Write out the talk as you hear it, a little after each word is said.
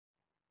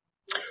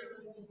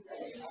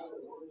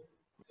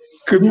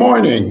Good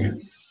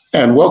morning,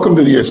 and welcome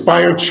to the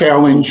Aspire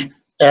Challenge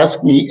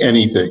Ask Me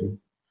Anything.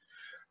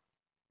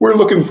 We're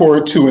looking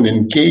forward to an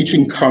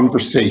engaging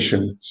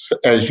conversation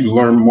as you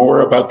learn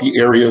more about the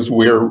areas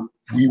where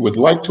we would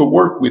like to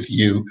work with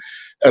you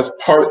as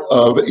part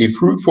of a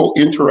fruitful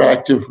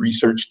interactive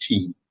research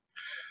team.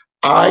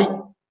 I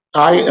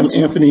am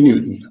Anthony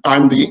Newton.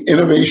 I'm the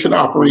Innovation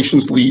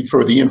Operations Lead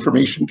for the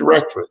Information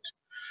Directorate.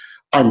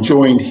 I'm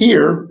joined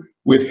here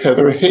with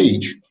Heather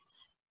Hage,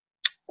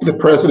 the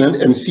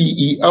President and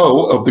CEO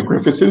of the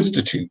Griffiths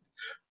Institute,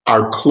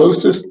 our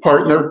closest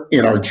partner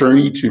in our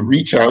journey to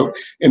reach out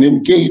and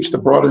engage the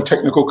broader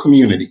technical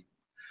community.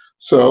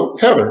 So,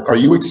 Heather, are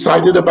you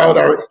excited about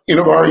our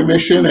Innovare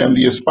mission and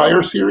the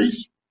Aspire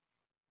series?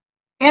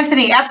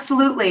 Anthony,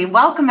 absolutely.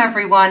 Welcome,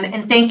 everyone,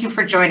 and thank you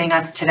for joining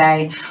us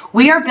today.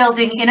 We are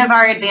building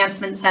Innovare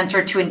Advancement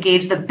Center to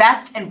engage the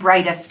best and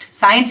brightest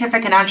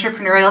scientific and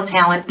entrepreneurial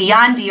talent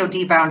beyond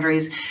DoD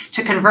boundaries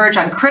to converge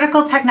on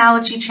critical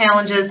technology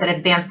challenges that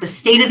advance the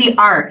state of the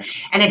art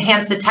and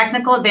enhance the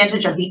technical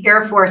advantage of the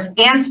Air Force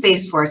and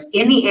Space Force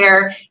in the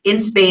air,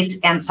 in space,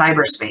 and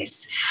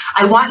cyberspace.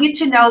 I want you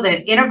to know that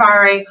at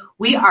Innovare,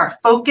 we are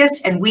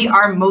focused and we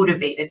are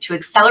motivated to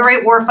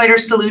accelerate warfighter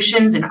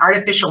solutions in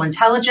artificial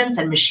intelligence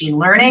and machine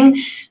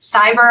learning,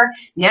 cyber,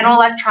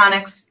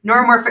 nanoelectronics,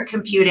 neuromorphic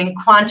computing,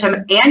 quantum,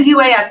 and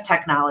UAS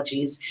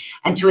technologies,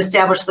 and to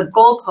establish the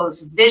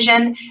goalpost,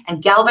 vision,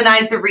 and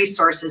galvanize the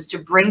resources to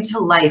bring to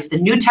life the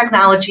new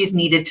technologies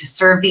needed to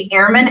serve the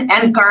airmen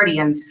and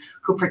guardians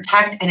who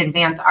protect and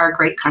advance our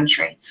great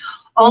country.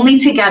 Only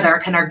together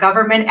can our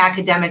government,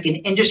 academic, and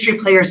industry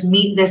players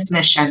meet this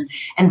mission,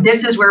 and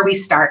this is where we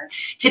start.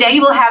 Today,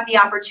 you will have the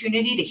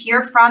opportunity to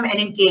hear from and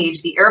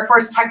engage the Air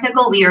Force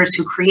technical leaders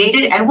who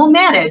created and will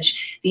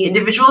manage the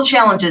individual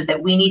challenges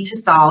that we need to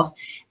solve,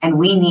 and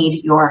we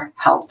need your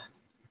help.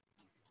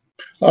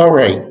 All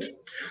right,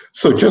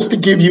 so just to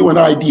give you an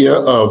idea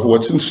of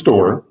what's in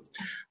store,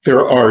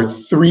 there are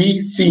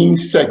 3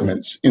 themed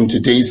segments in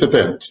today's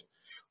event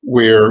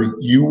where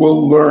you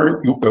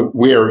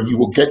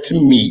will get to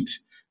meet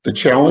the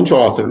challenge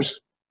authors.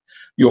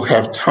 You'll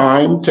have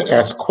time to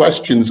ask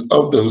questions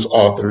of those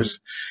authors,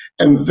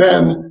 and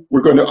then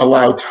we're going to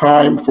allow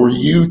time for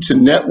you to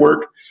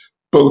network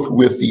both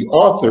with the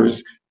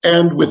authors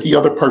and with the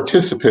other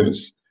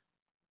participants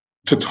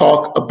to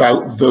talk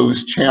about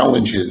those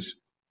challenges.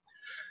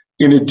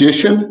 In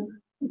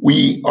addition,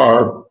 we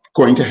are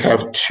going to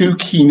have 2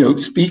 keynote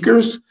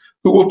speakers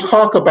who will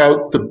talk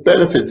about the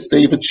benefits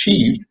they've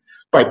achieved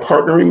by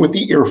partnering with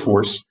the Air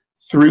Force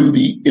through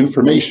the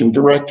Information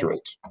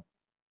Directorate.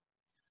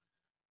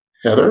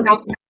 Heather?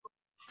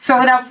 So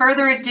without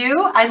further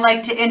ado, I'd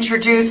like to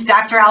introduce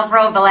Dr.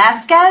 Alvaro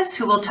Velasquez,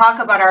 who will talk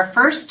about our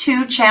first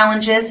 2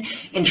 challenges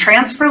in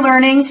transfer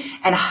learning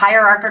and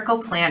hierarchical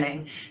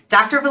planning.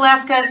 Dr.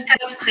 Velasquez,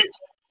 please.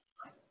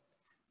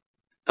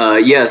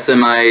 Yes,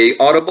 am I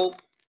audible?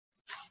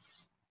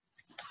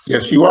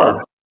 Yes, you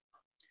are.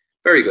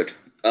 Very good.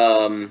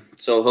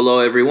 So hello,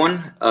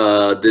 everyone.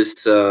 I'm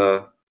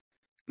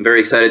very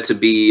excited to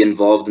be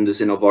involved in this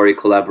Innovare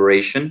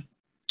collaboration.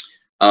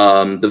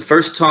 The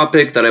first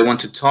topic that I want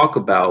to talk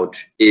about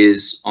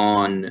is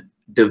on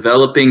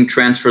developing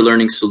transfer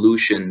learning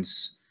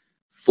solutions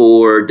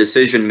for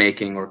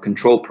decision-making or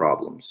control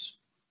problems.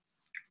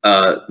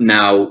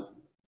 Now,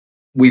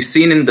 we've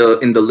seen in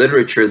the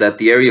literature that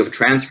the area of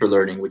transfer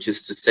learning, which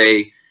is to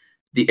say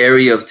the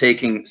area of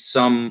taking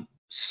some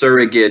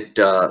surrogate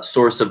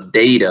source of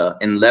data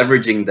and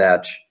leveraging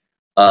that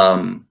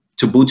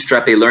to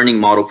bootstrap a learning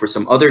model for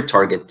some other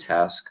target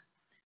task.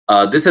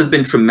 This has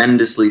been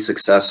tremendously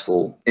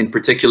successful, in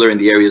particular in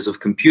the areas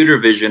of computer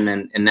vision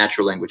and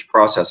natural language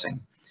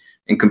processing.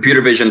 In computer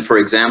vision, for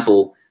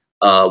example,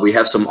 we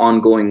have some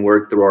ongoing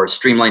work through our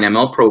Streamline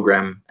ML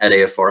program at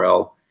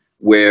AFRL,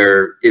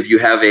 where if you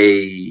have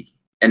an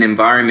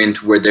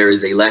environment where there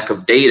is a lack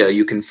of data,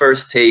 you can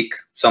first take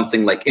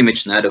something like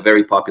ImageNet, a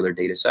very popular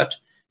data set.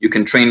 You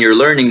can train your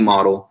learning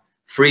model,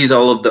 freeze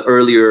all of the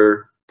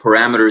earlier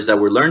parameters that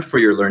were learned for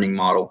your learning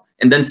model,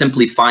 and then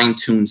simply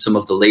fine-tune some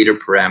of the later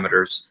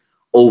parameters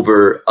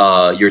over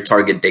your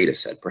target data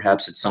set.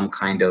 Perhaps it's some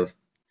kind of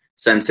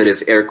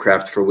sensitive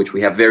aircraft for which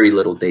we have very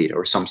little data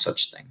or some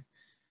such thing.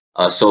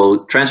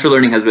 So transfer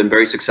learning has been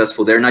very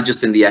successful there, not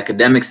just in the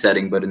academic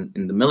setting, but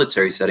in the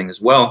military setting as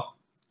well.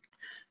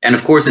 And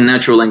of course, in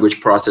natural language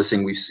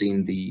processing, we've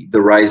seen the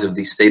rise of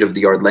these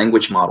state-of-the-art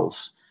language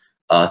models,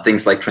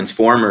 things like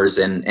transformers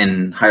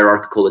and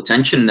hierarchical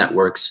attention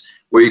networks,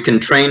 where you can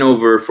train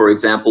over, for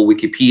example,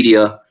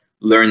 Wikipedia,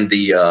 learn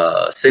the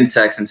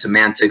syntax and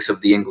semantics of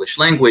the English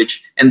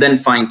language, and then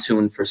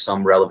fine-tune for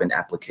some relevant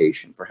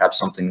application, perhaps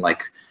something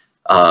like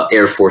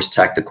Air Force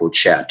tactical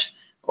chat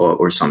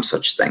or some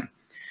such thing.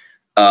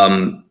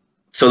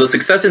 So the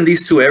success in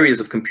these 2 areas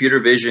of computer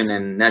vision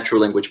and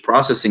natural language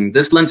processing,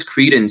 this lends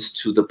credence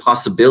to the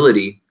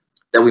possibility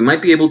that we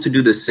might be able to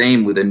do the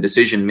same within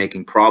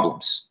decision-making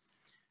problems.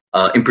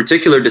 In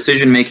particular,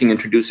 decision-making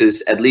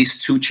introduces at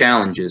least 2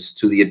 challenges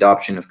to the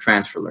adoption of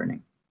transfer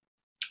learning.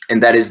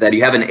 And that is that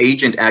you have an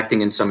agent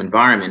acting in some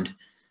environment.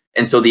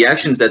 And so the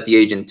actions that the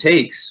agent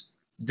takes,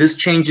 this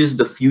changes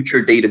the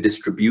future data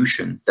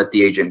distribution that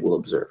the agent will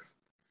observe.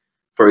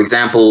 For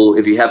example,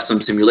 if you have some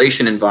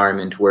simulation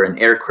environment where an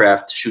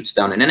aircraft shoots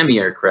down an enemy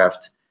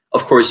aircraft,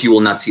 of course, you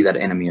will not see that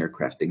enemy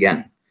aircraft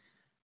again.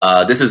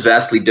 This is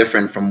vastly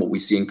different from what we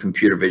see in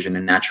computer vision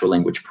and natural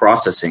language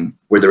processing,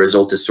 where the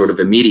result is sort of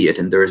immediate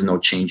and there is no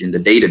change in the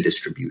data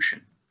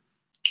distribution.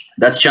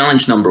 That's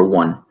challenge number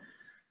one.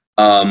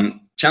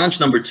 Challenge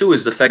number two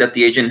is the fact that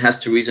the agent has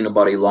to reason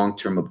about a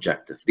long-term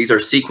objective. These are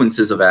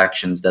sequences of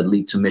actions that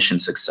lead to mission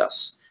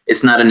success.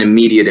 It's not an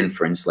immediate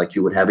inference like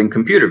you would have in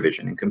computer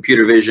vision. In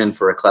computer vision,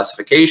 for a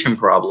classification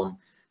problem,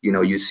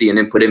 you see an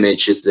input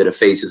image, is it a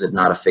face, is it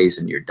not a face,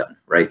 and you're done,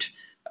 right?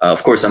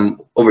 Of course, I'm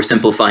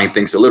oversimplifying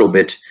things a little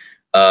bit,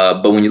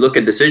 but when you look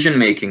at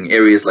decision-making,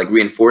 areas like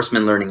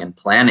reinforcement learning and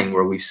planning,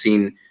 where we've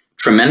seen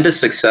tremendous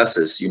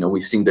successes,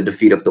 we've seen the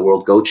defeat of the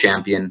world Go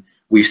champion,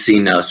 we've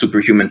seen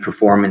superhuman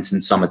performance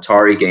in some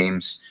Atari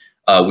games,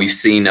 we've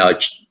seen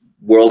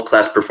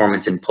world-class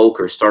performance in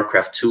poker,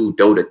 StarCraft 2,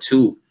 Dota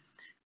 2.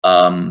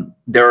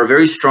 There are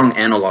very strong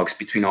analogs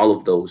between all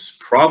of those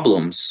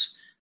problems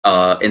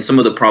and some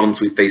of the problems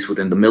we face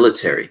within the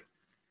military.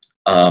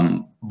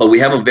 But we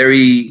have a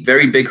very,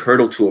 very big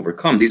hurdle to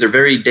overcome. These are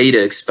very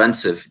data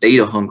expensive,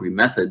 data hungry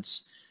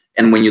methods.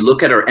 And when you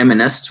look at our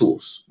M&S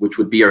tools, which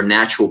would be our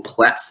natural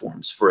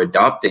platforms for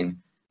adopting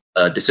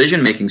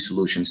decision-making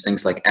solutions,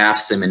 things like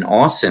AFSIM and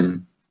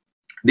AWSIM,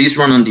 these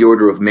run on the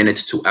order of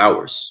minutes to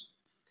hours.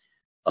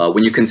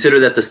 When you consider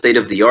that the state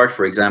of the art,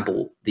 for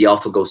example, the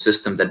AlphaGo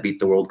system that beat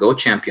the world Go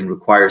champion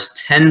requires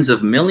tens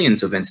of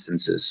millions of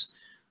instances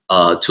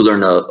to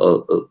learn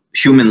a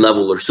human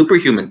level or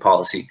superhuman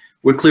policy,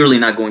 we're clearly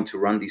not going to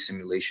run these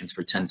simulations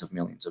for tens of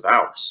millions of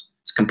hours.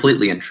 It's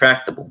completely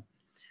intractable.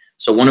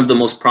 So one of the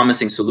most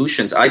promising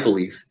solutions, I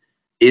believe,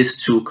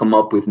 is to come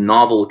up with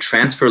novel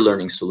transfer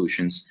learning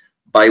solutions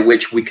by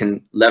which we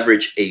can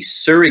leverage a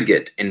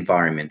surrogate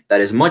environment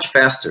that is much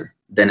faster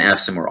than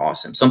AFSIM or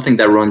AWSIM, something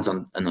that runs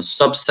on a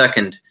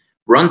sub-second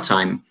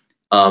runtime,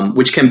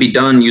 which can be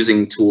done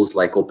using tools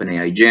like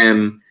OpenAI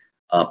Gym,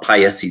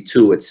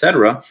 PySC2,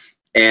 etc.,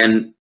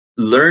 and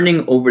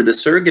learning over the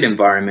surrogate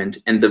environment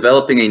and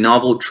developing a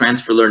novel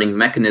transfer learning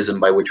mechanism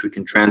by which we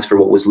can transfer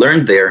what was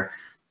learned there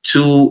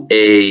to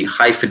a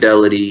high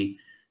fidelity,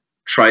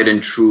 tried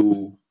and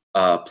true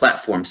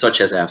platform such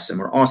as AFSIM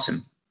or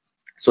AWSIM.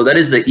 So that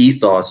is the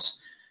ethos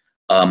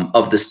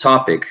of this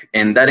topic.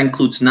 And that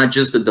includes not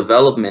just the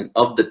development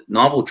of the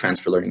novel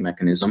transfer learning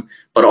mechanism,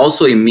 but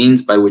also a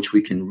means by which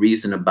we can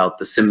reason about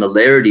the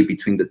similarity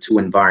between the two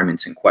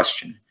environments in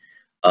question.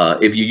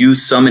 If you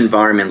use some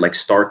environment like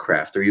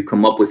StarCraft, or you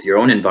come up with your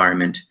own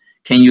environment,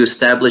 can you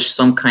establish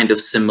some kind of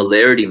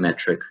similarity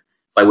metric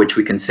by which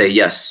we can say,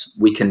 yes,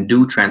 we can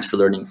do transfer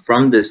learning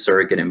from this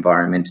surrogate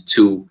environment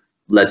to,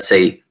 let's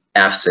say,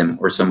 AFSIM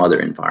or some other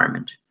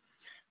environment?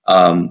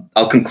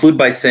 I'll conclude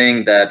by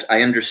saying that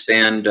I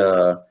understand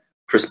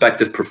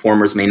prospective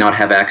performers may not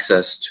have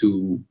access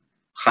to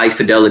high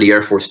fidelity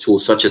Air Force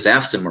tools such as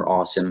AFSIM or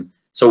AWSIM,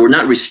 so we're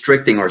not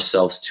restricting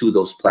ourselves to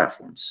those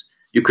platforms.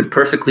 You could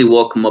perfectly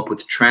well come up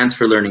with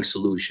transfer learning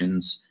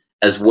solutions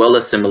as well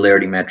as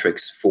similarity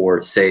metrics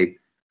for, say,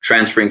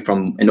 transferring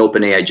from an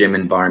OpenAI Gym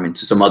environment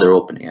to some other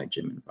OpenAI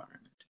Gym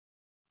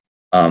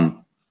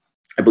environment.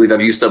 I believe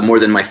I've used up more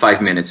than my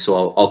 5 minutes,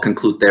 so I'll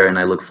conclude there, and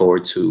I look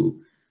forward to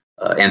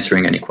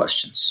answering any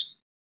questions.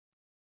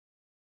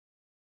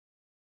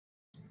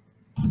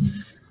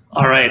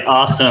 All right,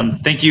 awesome.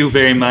 Thank you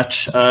very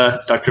much,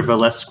 Dr.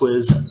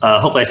 Velasquez.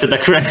 Hopefully I said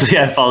that correctly.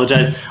 I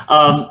apologize.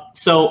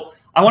 So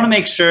I want to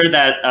make sure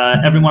that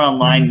everyone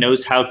online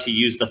knows how to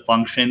use the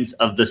functions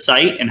of the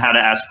site and how to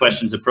ask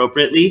questions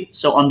appropriately.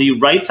 So on the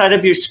right side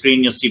of your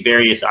screen, you'll see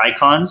various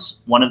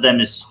icons. One of them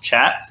is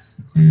chat,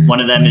 one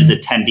of them is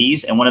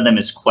attendees, and one of them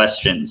is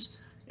questions.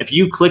 If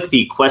you click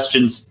the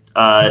questions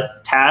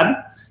tab,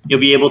 you'll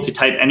be able to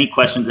type any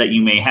questions that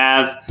you may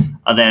have,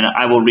 then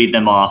I will read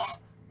them off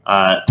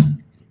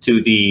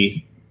to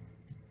the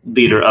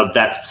leader of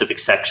that specific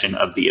section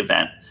of the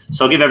event.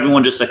 So I'll give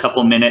everyone just a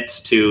couple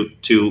minutes to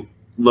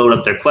load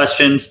up their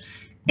questions.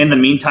 In the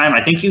meantime,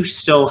 I think you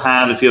still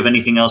have, if you have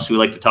anything else you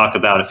would like to talk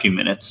about, a few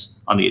minutes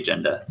on the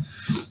agenda.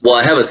 Well,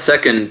 I have a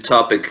second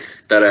topic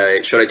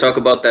that should I talk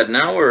about that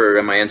now, or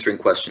am I answering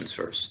questions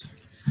first?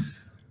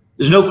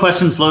 There's no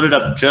questions loaded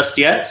up just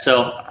yet,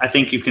 so I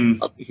think you can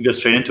go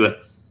straight into it.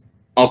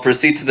 I'll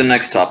proceed to the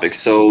next topic.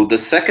 So the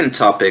second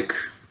topic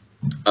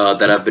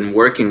that I've been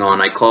working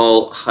on, I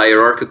call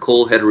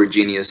hierarchical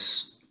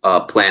heterogeneous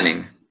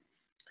planning.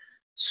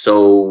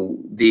 So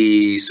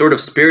the sort of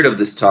spirit of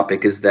this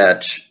topic is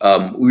that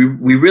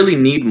we really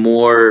need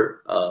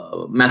more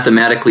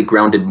mathematically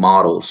grounded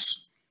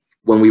models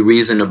when we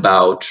reason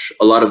about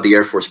a lot of the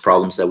Air Force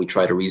problems that we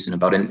try to reason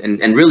about,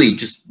 and really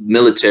just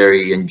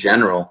military in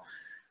general.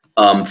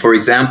 For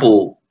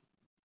example,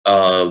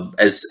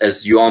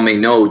 as you all may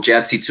know,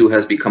 JADC2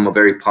 has become a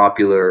very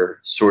popular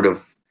sort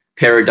of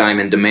paradigm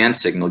and demand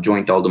signal,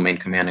 joint all domain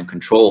command and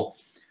control.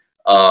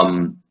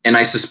 And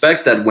I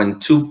suspect that when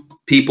two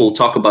people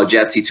talk about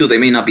JATC2, they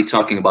may not be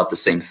talking about the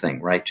same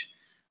thing, right?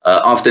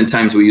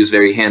 Oftentimes we use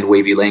very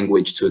hand-wavy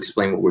language to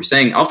explain what we're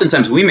saying.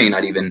 Oftentimes we may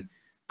not even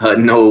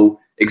know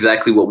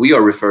exactly what we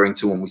are referring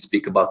to when we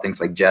speak about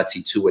things like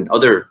JATC2 and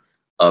other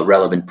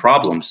relevant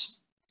problems.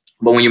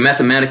 But when you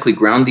mathematically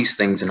ground these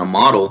things in a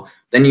model,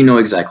 then you know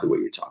exactly what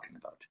you're talking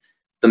about.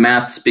 The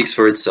math speaks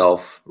for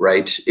itself,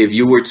 right? If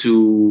you were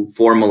to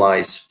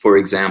formalize, for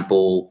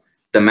example,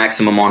 the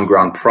maximum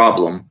on-ground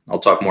problem, I'll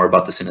talk more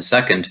about this in a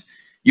second,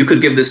 you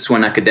could give this to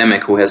an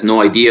academic who has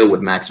no idea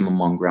what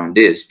maximum on-ground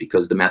is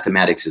because the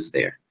mathematics is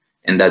there.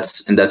 And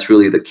that's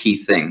really the key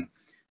thing.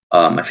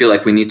 I feel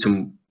like we need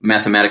to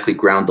mathematically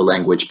ground the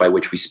language by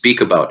which we speak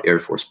about Air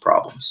Force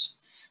problems.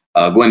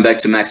 Going back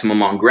to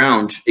maximum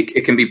on-ground,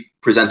 it can be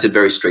presented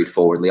very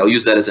straightforwardly. I'll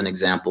use that as an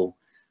example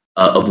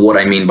of what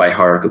I mean by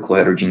hierarchical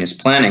heterogeneous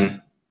planning.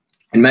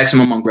 In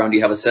maximum on-ground,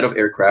 you have a set of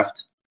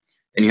aircraft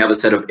and you have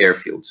a set of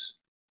airfields.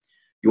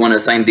 You want to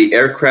assign the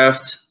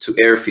aircraft to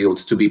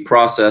airfields to be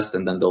processed,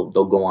 and then they'll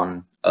go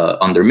on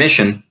their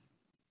mission.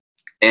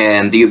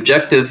 And the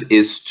objective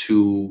is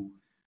to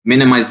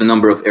minimize the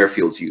number of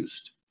airfields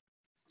used.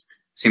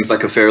 Seems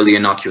like a fairly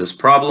innocuous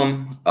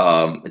problem.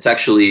 It's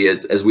actually,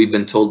 as we've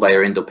been told by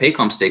our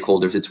Indo-PACOM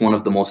stakeholders, it's one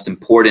of the most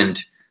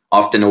important,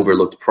 often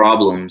overlooked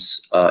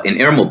problems in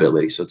air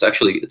mobility. So it's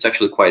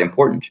actually quite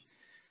important.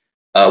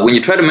 When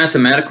you try to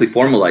mathematically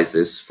formalize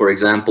this, for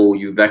example,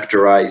 you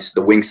vectorize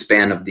the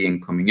wingspan of the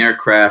incoming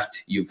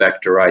aircraft, you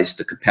vectorize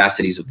the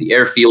capacities of the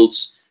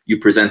airfields, you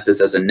present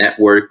this as a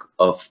network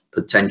of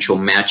potential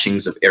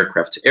matchings of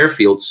aircraft to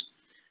airfields.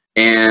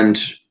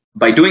 And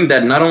by doing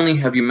that, not only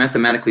have you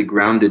mathematically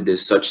grounded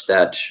this such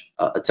that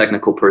a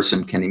technical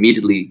person can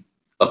immediately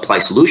apply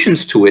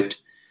solutions to it,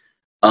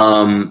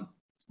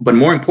 but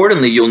more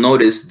importantly, you'll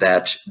notice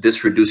that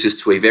this reduces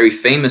to a very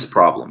famous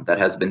problem that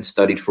has been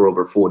studied for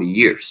over 40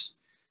 years.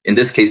 In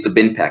this case, the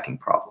bin packing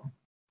problem.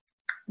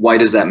 Why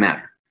does that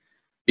matter?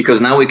 Because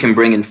now we can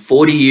bring in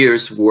 40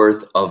 years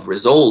worth of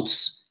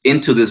results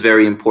into this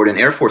very important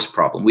Air Force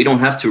problem. We don't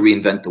have to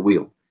reinvent the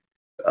wheel.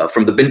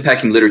 From the bin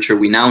packing literature,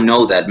 we now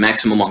know that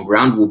maximum on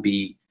ground will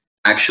be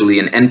actually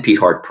an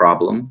NP-hard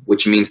problem,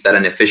 which means that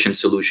an efficient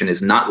solution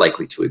is not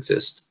likely to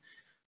exist.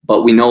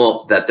 But we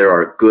know that there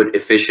are good,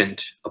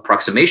 efficient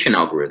approximation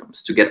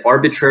algorithms to get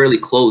arbitrarily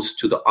close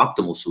to the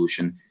optimal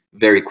solution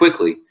very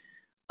quickly.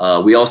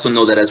 We also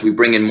know that as we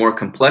bring in more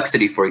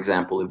complexity, for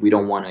example, if we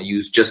don't want to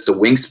use just the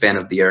wingspan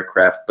of the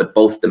aircraft, but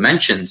both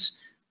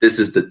dimensions, this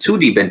is the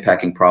 2D bin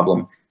packing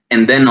problem.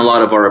 And then a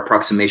lot of our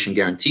approximation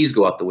guarantees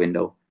go out the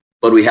window,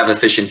 but we have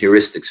efficient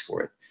heuristics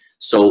for it.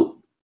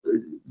 So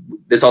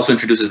this also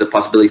introduces the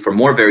possibility for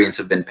more variants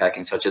of bin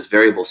packing, such as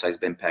variable size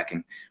bin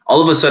packing. All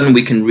of a sudden,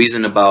 we can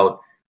reason about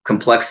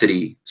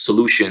complexity,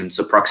 solutions,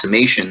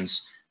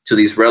 approximations to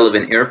these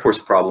relevant Air Force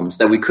problems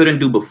that we couldn't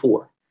do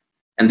before.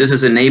 And this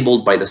is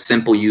enabled by the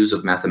simple use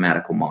of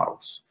mathematical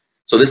models.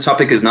 So this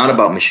topic is not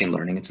about machine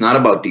learning. It's not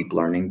about deep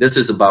learning. This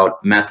is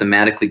about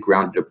mathematically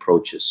grounded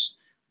approaches,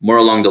 more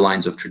along the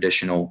lines of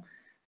traditional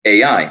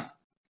AI.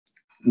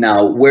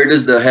 Now, where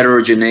does the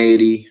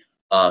heterogeneity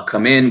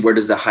come in? Where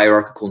does the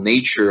hierarchical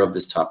nature of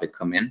this topic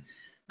come in?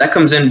 That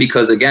comes in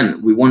because,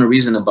 again, we want to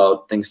reason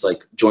about things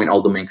like joint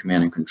all-domain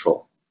command and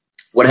control.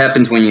 What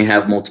happens when you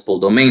have multiple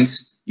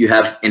domains? You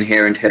have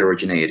inherent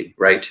heterogeneity,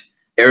 right?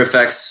 Air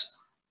effects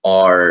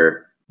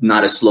are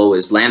not as slow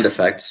as land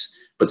effects,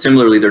 but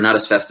similarly, they're not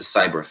as fast as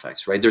cyber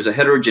effects, right? There's a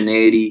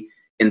heterogeneity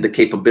in the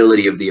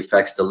capability of the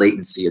effects, the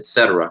latency,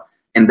 etc.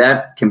 And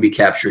that can be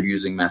captured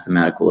using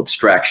mathematical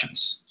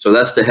abstractions. So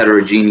that's the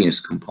heterogeneous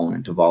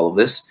component of all of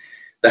this.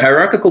 The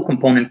hierarchical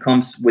component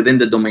comes within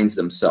the domains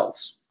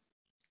themselves.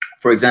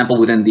 For example,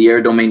 within the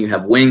air domain, you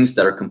have wings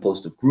that are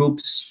composed of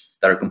groups,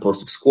 that are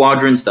composed of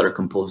squadrons, that are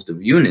composed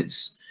of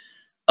units.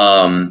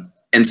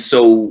 And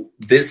so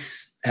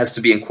this has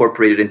to be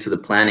incorporated into the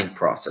planning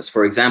process.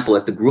 For example,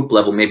 at the group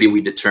level, maybe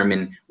we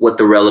determine what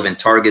the relevant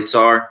targets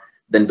are.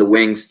 Then the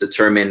wings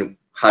determine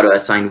how to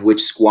assign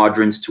which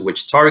squadrons to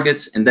which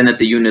targets. And then at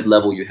the unit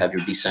level, you have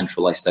your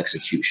decentralized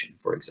execution,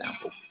 for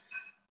example.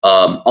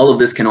 All of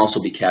this can also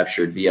be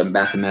captured via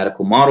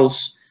mathematical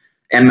models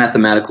and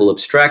mathematical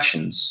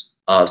abstractions.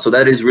 So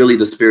that is really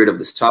the spirit of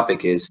this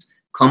topic, is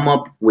come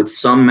up with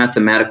some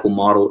mathematical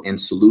model and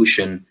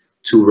solution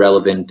to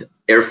relevant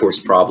Air Force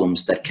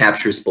problems that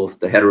captures both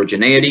the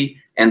heterogeneity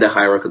and the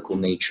hierarchical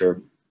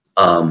nature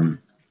of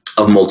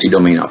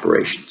multi-domain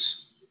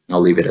operations.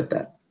 I'll leave it at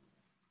that.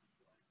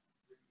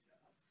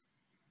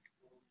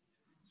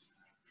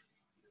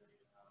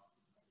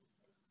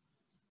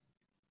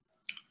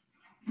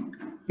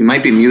 You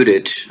might be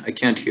muted. I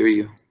can't hear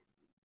you.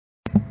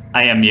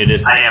 I am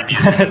muted.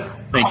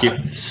 Thank you.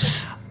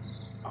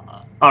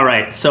 All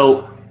right,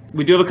 so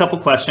we do have a couple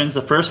questions.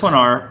 The first one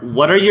are,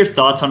 what are your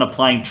thoughts on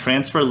applying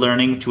transfer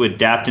learning to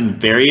adapt in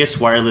various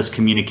wireless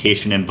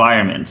communication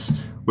environments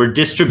where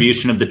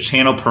distribution of the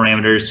channel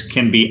parameters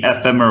can be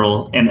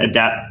ephemeral and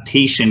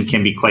adaptation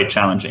can be quite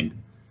challenging?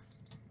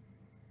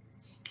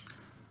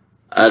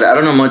 I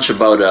don't know much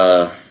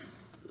about,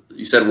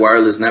 you said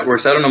wireless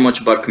networks. I don't know much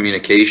about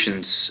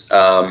communications.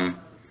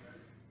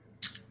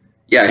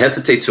 Yeah, I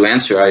hesitate to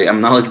answer. I'm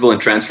knowledgeable in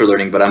transfer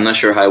learning, but I'm not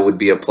sure how it would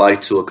be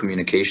applied to a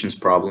communications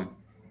problem.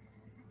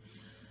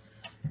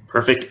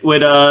 Perfect.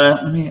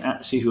 Let me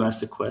see who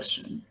asked the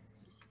question.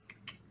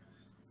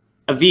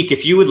 Avik,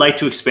 if you would like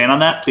to expand on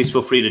that, please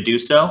feel free to do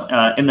so.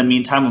 In the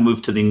meantime, we'll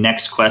move to the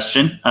next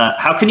question.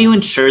 How can you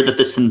ensure that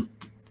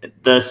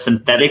the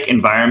synthetic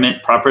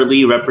environment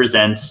properly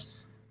represents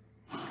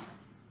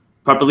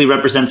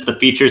the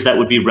features that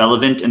would be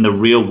relevant in the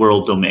real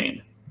world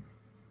domain?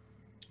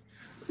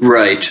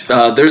 Right.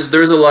 There's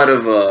a lot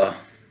of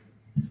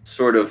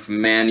sort of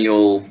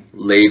manual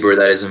labor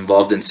that is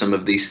involved in some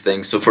of these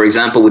things. So, for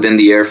example, within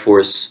the Air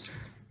Force,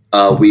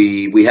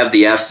 we have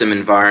the AFSIM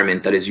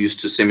environment that is used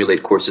to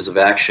simulate courses of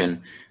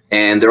action.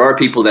 And there are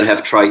people that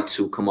have tried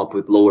to come up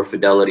with lower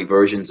fidelity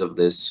versions of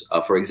this.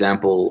 For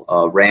example,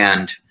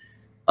 RAND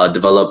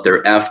developed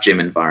their AFGIM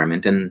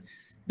environment. And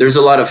there's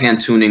a lot of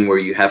hand tuning where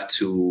you have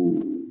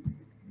to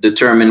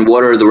determine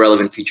what are the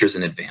relevant features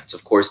in advance.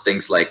 Of course,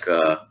 things like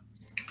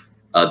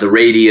the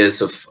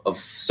radius of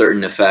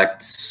certain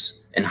effects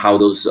and how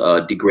those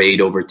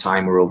degrade over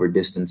time or over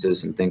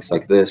distances and things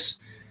like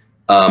this.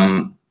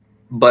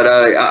 But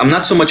I'm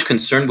not so much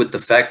concerned with the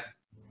fact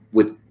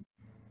with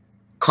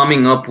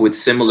coming up with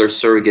similar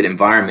surrogate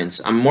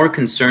environments. I'm more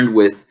concerned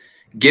with,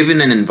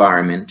 given an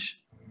environment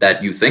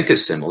that you think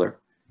is similar,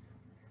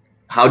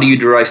 how do you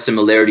derive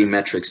similarity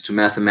metrics to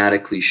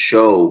mathematically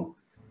show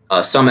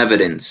some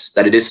evidence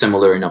that it is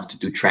similar enough to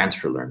do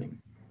transfer learning?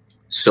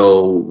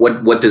 So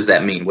what does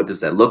that mean? What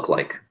does that look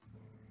like?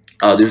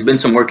 There's been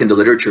some work in the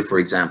literature, for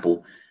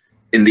example,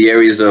 in the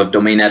areas of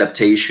domain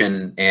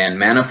adaptation and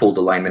manifold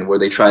alignment where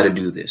they try to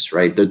do this,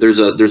 right? There's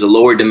a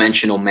lower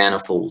dimensional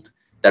manifold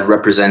that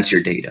represents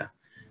your data.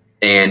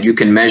 And you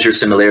can measure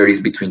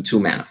similarities between two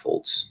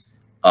manifolds.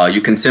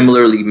 You can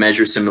similarly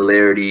measure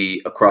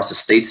similarity across a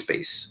state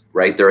space,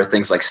 right? There are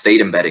things like state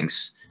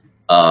embeddings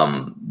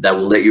that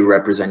will let you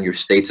represent your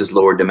states as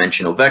lower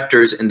dimensional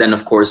vectors. And then,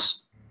 of course,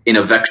 in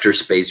a vector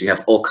space, you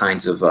have all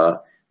kinds of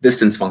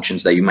distance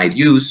functions that you might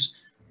use.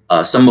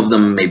 Some of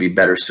them may be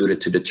better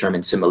suited to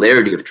determine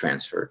similarity of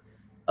transfer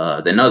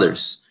than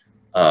others.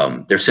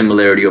 Their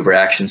similarity over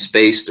action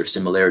space, their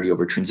similarity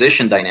over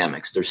transition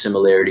dynamics, their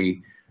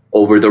similarity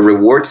over the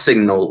reward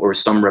signal or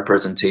some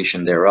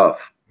representation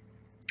thereof.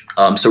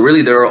 So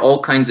really, there are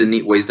all kinds of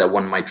neat ways that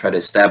one might try to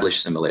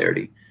establish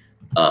similarity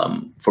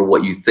for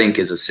what you think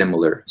is a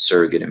similar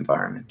surrogate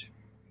environment.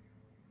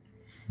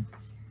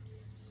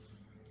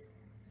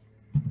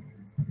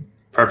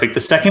 Perfect.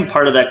 The second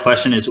part of that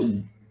question is,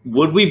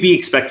 would we be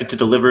expected to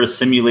deliver a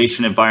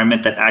simulation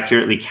environment that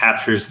accurately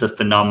captures the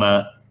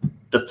phenomena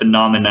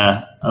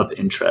of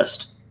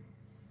interest?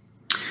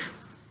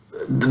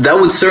 That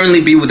would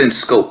certainly be within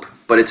scope,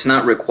 but it's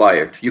not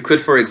required. You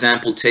could, for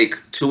example, take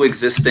two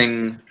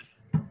existing,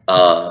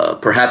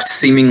 perhaps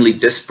seemingly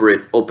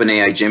disparate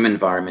OpenAI GIM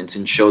environments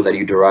and show that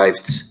you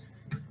derived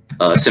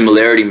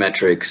similarity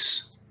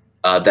metrics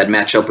that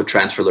match up with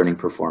transfer learning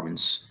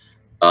performance.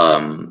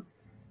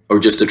 Or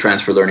just a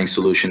transfer learning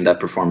solution that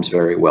performs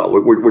very well.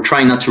 We're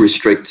trying not to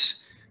restrict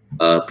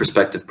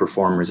prospective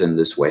performers in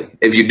this way.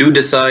 If you do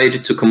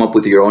decide to come up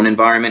with your own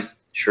environment,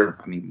 sure.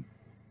 I mean,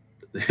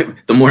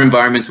 the more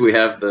environments we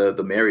have,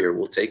 the merrier.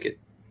 We'll take it.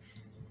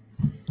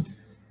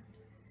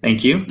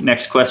 Thank you.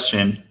 Next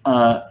question.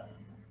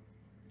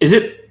 Is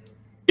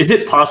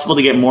it possible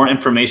to get more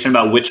information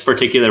about which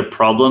particular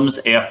problems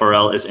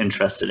AFRL is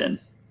interested in?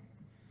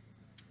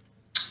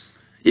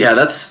 Yeah,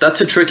 that's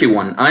a tricky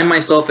one. I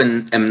myself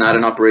am not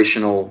an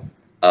operational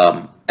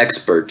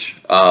expert.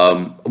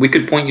 We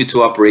could point you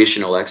to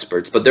operational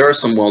experts, but there are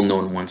some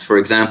well-known ones. For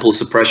example,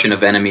 suppression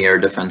of enemy air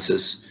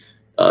defenses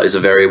is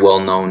a very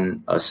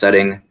well-known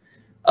setting,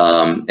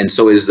 and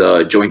so is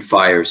joint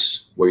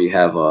fires, where you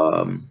have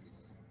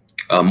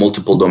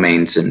multiple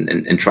domains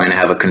and trying to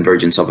have a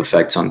convergence of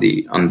effects on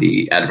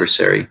the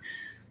adversary.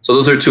 So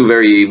those are two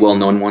very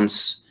well-known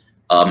ones.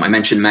 I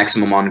mentioned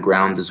maximum on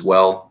ground as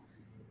well.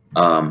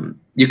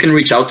 You can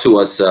reach out to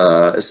us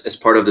as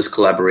part of this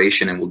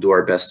collaboration, and we'll do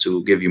our best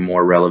to give you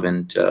more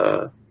relevant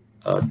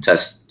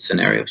test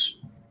scenarios.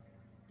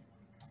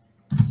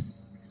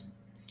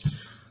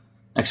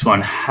 Next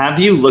one. Have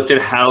you looked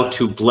at how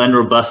to blend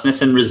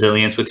robustness and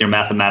resilience with your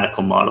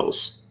mathematical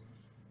models?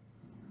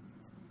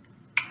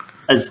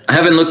 I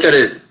haven't looked at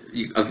it.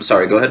 I'm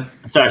sorry, go ahead.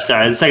 Sorry.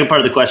 The second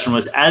part of the question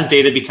was, as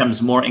data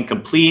becomes more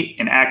incomplete,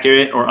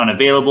 inaccurate, or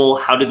unavailable,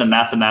 how do the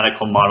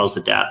mathematical models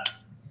adapt?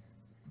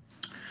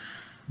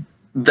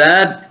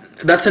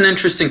 That's an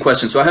interesting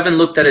question. So I haven't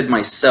looked at it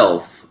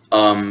myself.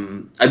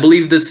 I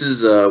believe this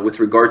is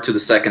with regard to the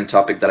second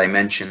topic that I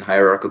mentioned,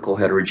 hierarchical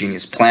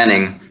heterogeneous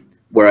planning,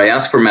 where I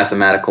ask for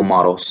mathematical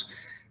models.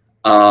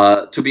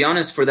 To be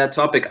honest, for that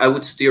topic, I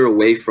would steer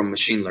away from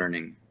machine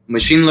learning.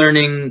 Machine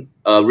learning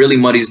really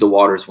muddies the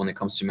waters when it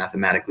comes to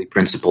mathematically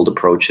principled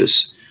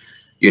approaches.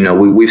 You know,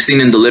 we've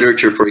seen in the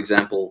literature, for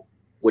example,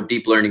 what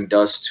deep learning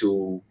does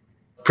to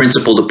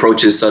principled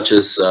approaches such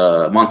as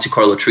Monte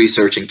Carlo tree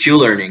search and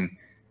Q-learning,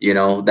 you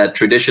know, that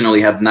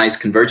traditionally have nice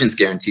convergence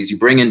guarantees. You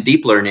bring in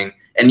deep learning,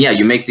 and yeah,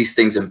 you make these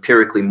things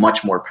empirically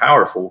much more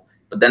powerful,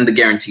 but then the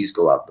guarantees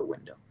go out the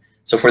window.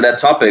 So for that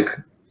topic,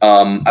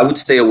 I would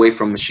stay away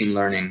from machine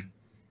learning,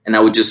 and I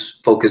would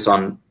just focus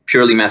on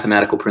purely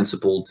mathematical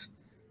principled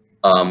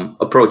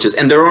approaches.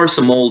 And there are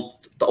some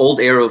the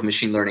old era of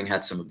machine learning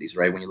had some of these,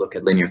 right? When you look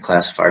at linear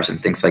classifiers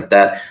and things like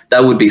that,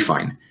 that would be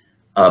fine.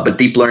 But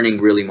deep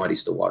learning really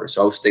muddies the water.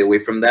 So I would stay away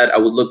from that. I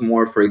would look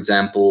more, for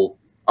example,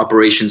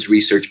 operations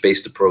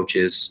research-based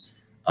approaches,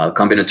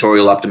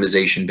 combinatorial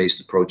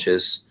optimization-based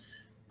approaches,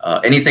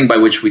 anything by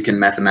which we can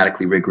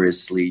mathematically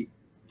rigorously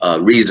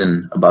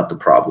reason about the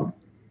problem.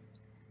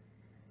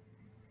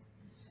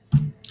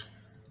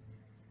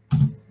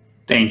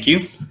 Thank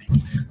you.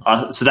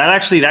 So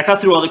that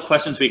got through all the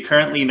questions we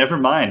currently, never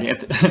mind.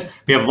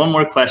 We have one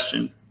more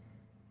question.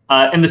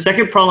 In the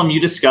second problem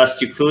you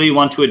discussed, you clearly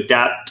want to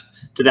adapt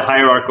to the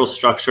hierarchical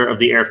structure of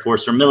the Air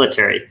Force or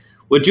military.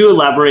 Would you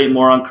elaborate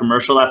more on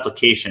commercial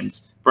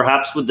applications?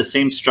 Perhaps would the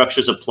same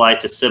structures apply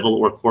to civil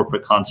or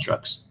corporate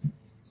constructs?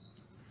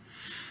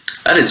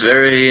 That is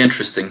very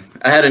interesting.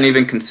 I hadn't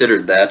even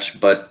considered that,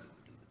 but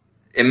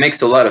it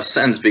makes a lot of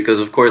sense because,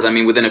 of course, I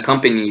mean, within a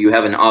company, you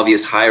have an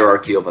obvious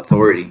hierarchy of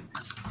authority,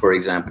 for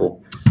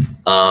example.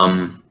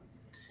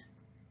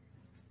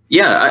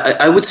 Yeah,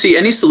 I would see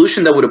any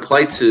solution that would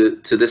apply to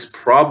this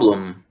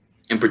problem,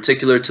 in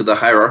particular to the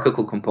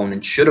hierarchical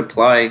component, should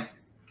apply,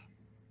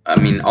 I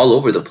mean, all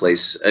over the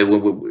place.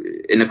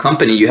 In a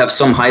company, you have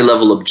some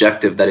high-level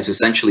objective that is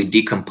essentially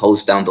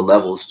decomposed down the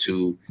levels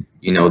to,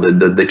 you know,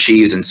 the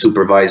chiefs and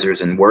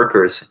supervisors and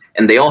workers,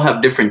 and they all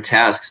have different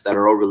tasks that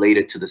are all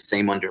related to the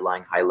same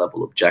underlying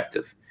high-level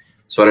objective.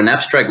 So at an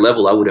abstract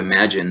level, I would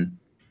imagine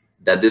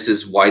that this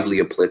is widely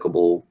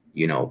applicable,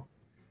 you know,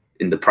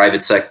 in the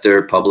private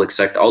sector, public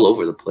sector, all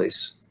over the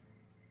place.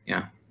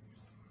 Yeah.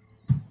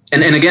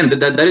 And again,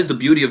 that is the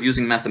beauty of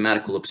using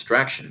mathematical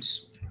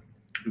abstractions,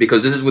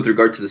 because this is with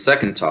regard to the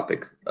second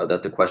topic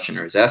that the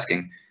questioner is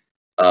asking.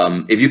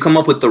 If you come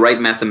up with the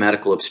right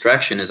mathematical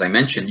abstraction, as I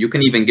mentioned, you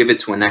can even give it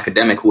to an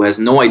academic who has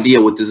no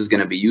idea what this is going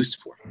to be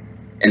used for.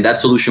 And that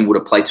solution would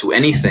apply to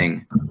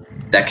anything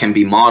that can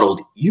be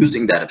modeled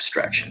using that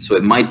abstraction. So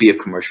it might be a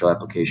commercial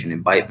application,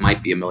 it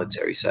might be a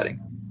military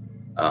setting.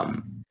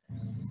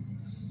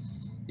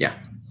 Yeah,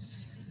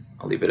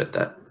 I'll leave it at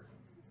that.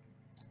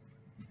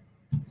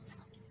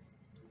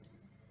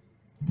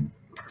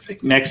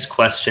 Perfect. Next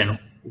question.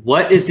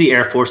 What is the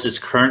Air Force's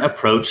current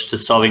approach to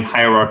solving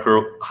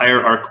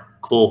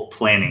hierarchical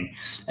planning?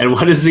 And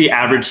what is the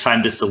average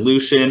time to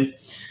solution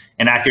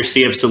and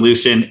accuracy of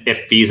solution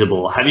if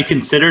feasible? Have you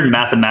considered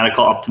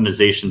mathematical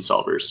optimization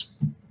solvers?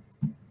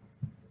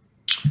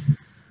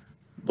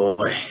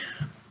 Boy,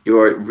 you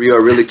are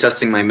really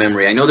testing my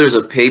memory. I know there's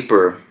a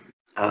paper,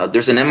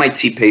 there's an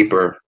MIT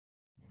paper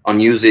on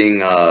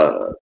using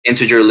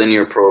integer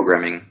linear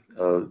programming,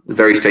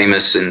 very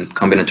famous in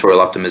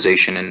combinatorial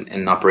optimization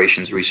and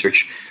operations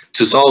research,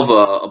 to solve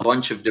a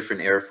bunch of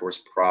different Air Force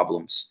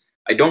problems.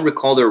 I don't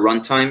recall their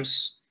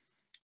runtimes,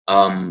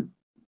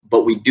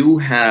 but we do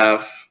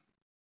have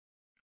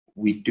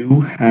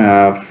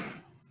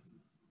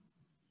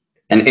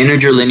an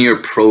integer linear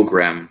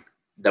program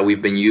that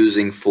we've been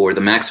using for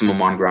the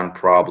maximum on-ground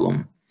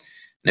problem.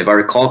 And if I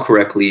recall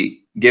correctly,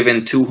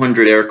 given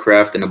 200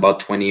 aircraft and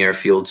about 20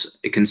 airfields,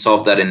 it can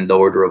solve that in the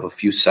order of a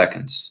few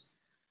seconds,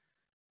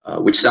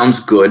 which sounds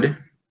good.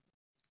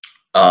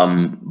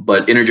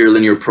 But integer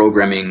linear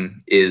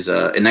programming is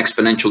an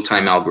exponential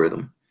time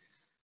algorithm.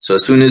 So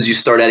as soon as you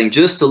start adding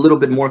just a little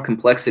bit more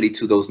complexity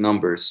to those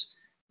numbers,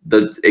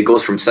 it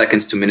goes from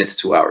seconds to minutes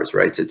to hours,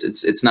 right?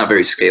 It's not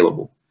very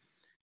scalable.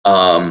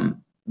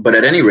 But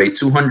at any rate,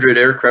 200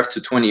 aircraft to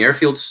 20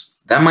 airfields,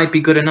 that might be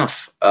good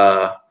enough.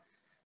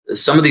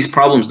 Some of these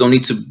problems don't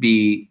need to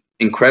be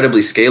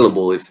incredibly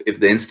scalable if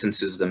the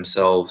instances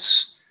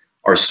themselves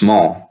are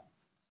small.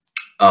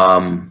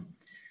 I'd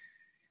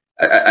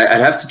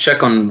have to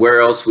check on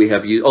where else we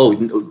have used. Oh,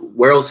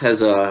 where else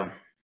has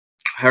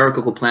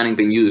hierarchical planning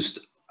been used?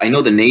 I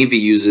know the Navy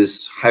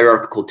uses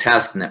hierarchical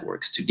task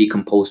networks to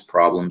decompose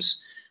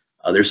problems.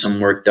 There's some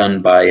work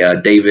done by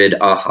David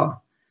Aha.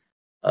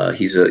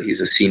 He's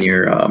a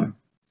senior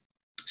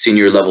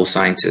level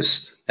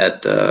scientist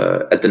at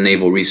the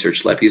Naval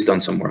Research Lab. He's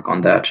done some work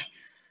on that.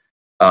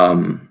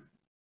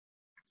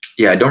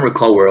 Yeah, I don't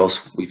recall where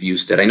else we've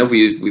used it. I know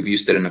we've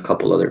used it in a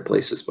couple other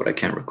places, but I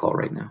can't recall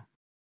right now.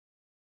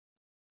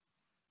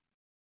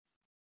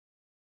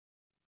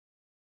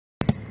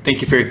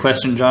 Thank you for your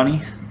question,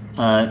 Johnny.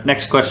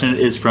 Next question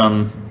is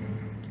from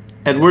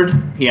Edward.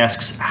 He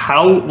asks,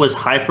 how was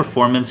high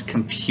performance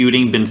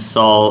computing been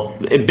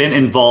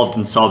involved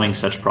in solving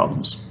such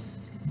problems?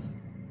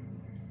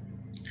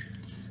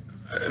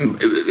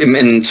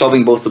 In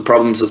solving both the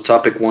problems of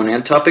topic 1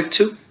 and topic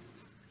 2?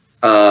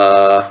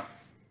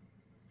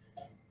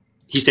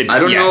 He said, I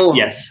don't know.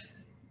 Yes.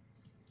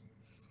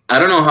 I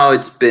don't know how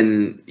it's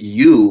been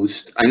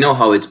used. I know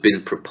how it's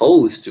been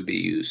proposed to be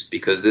used,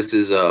 because this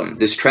is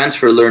this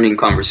transfer learning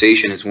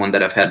conversation is one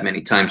that I've had many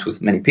times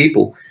with many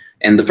people.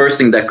 And the first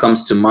thing that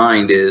comes to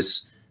mind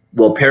is,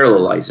 well,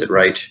 parallelize it,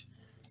 right?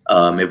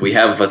 If we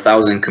have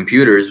 1,000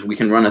 computers, we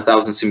can run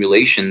 1,000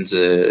 simulations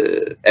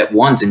at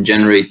once and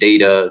generate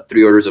data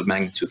 3 orders of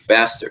magnitude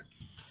faster.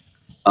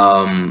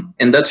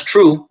 And that's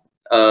true,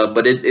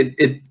 but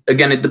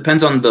again, it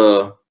depends on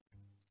the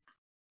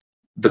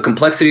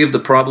complexity of the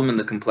problem and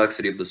the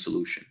complexity of the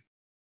solution.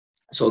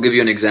 So I'll give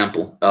you an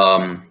example.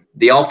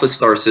 The Alpha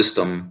Star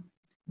system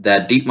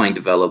that DeepMind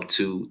developed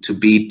to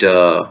beat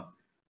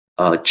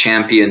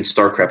champion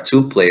StarCraft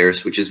 2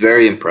 players, which is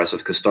very impressive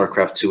because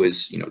StarCraft 2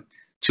 is,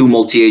 2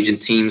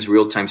 multi-agent teams,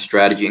 real-time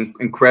strategy,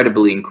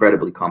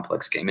 incredibly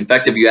complex game. In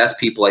fact, if you ask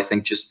people, I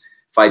think just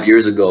 5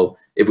 years ago,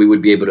 if we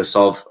would be able to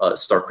solve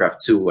StarCraft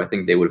 2, I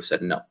think they would have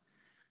said no.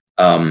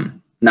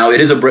 Now, it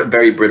is a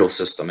very brittle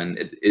system, and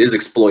it is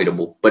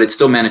exploitable, but it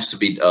still managed to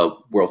beat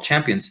world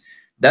champions.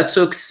 That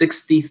took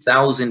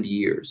 60,000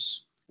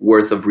 years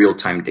worth of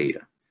real-time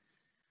data.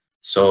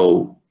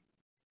 So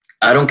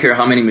I don't care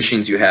how many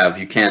machines you have,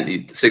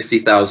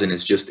 60,000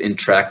 is just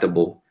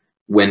intractable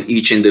when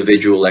each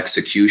individual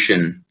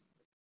execution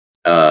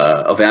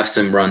of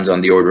AFSIM runs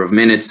on the order of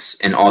minutes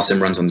and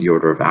AWSIM runs on the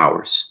order of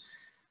hours.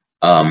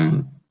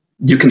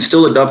 You can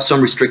still adopt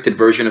some restricted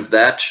version of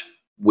that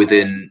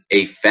within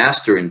a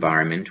faster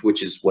environment,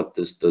 which is what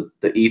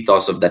the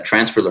ethos of that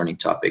transfer learning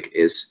topic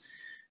is.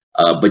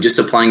 But just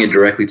applying it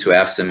directly to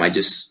AFSIM, I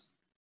just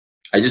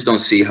don't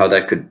see how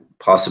that could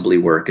possibly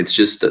work. It's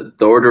just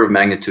the order of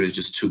magnitude is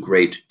just too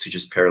great to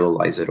just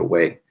parallelize it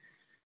away.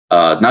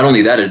 Not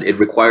only that, it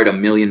required 1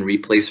 million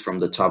replays from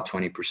the top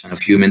 20% of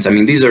humans. I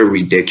mean, these are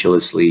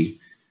ridiculously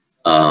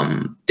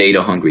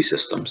data-hungry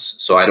systems.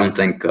 So I don't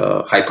think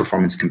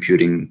high-performance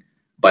computing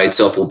by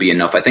itself will be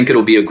enough. I think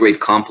it'll be a great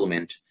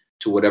complement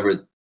to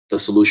whatever the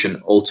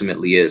solution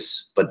ultimately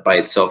is, but by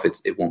itself,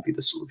 it won't be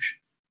the solution.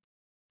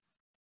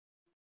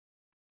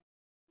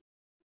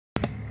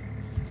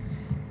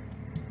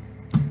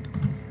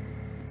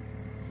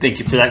 Thank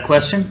you for that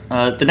question.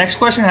 The next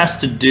question has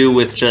to do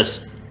with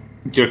just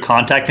your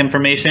contact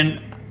information.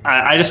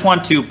 I just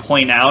want to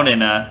point out,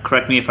 and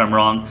correct me if I'm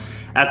wrong,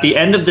 at the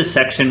end of this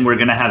section, we're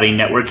going to have a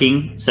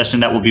networking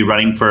session that will be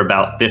running for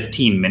about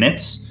 15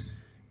 minutes.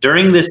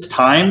 During this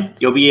time,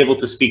 you'll be able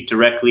to speak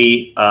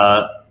directly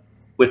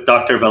with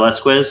Dr.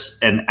 Velasquez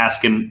and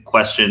ask him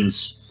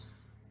questions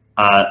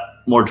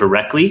more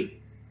directly.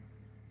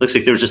 Looks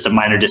like there was just a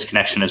minor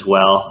disconnection as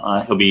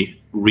well. He'll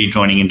be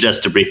rejoining in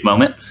just a brief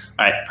moment.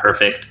 All right,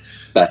 perfect.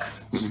 Back.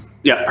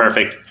 Yeah,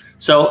 perfect.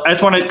 So I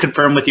just want to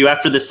confirm with you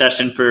after this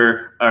session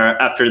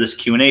after this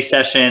Q&A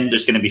session,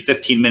 there's going to be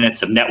 15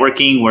 minutes of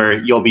networking where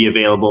you'll be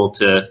available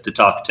to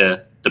talk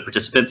to the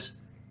participants.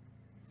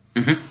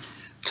 Mm-hmm.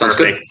 Sounds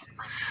perfect.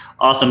 Good.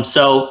 Awesome.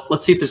 So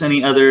let's see if there's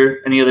any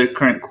other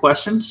current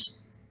questions.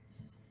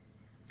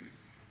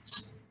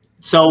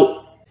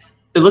 So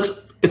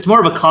it's more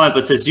of a comment,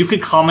 but it says you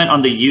could comment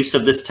on the use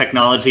of this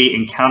technology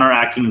in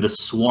counteracting the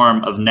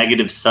swarm of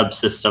negative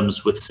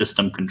subsystems with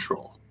system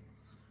control.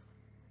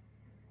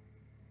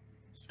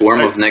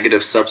 Swarm of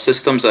negative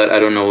subsystems? I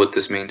don't know what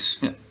this means.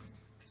 Yeah.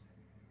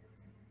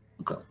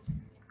 Okay.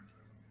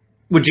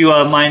 Would you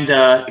mind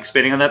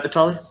expanding on that,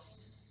 Vitali?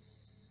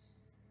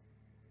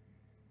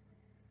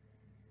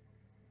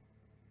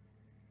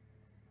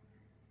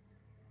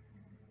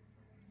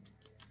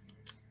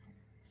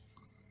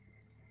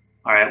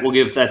 All right, we'll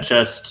give that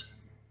just.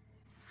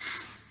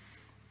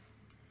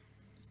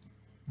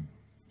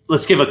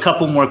 Let's give a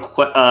couple more,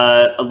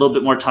 a little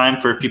bit more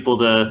time for people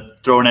to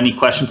throw in any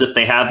questions if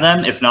they have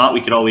them. If not,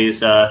 we could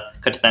always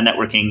cut to that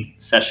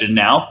networking session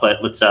now.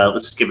 But let's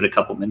just give it a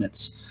couple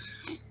minutes.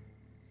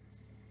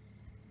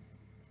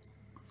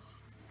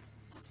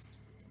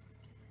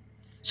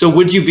 So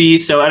would you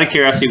be out of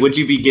curiosity? Would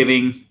you be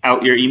giving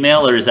out your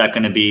email, or is that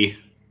going to be?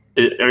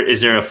 Or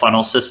is there a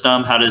funnel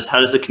system? How does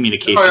the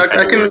communication? Oh,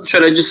 I can. Work?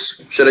 Should I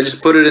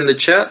just put it in the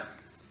chat?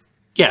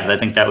 Yeah, I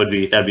think that'd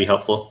be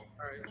helpful.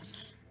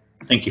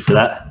 Thank you for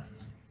that.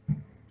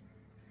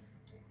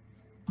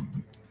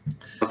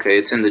 Okay,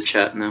 it's in the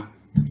chat now.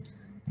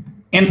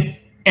 And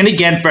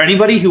again, for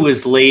anybody who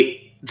was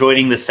late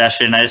joining the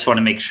session, I just want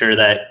to make sure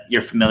that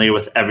you're familiar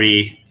with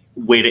every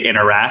way to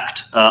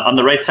interact. On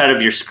the right side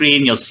of your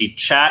screen, you'll see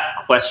chat,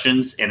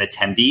 questions, and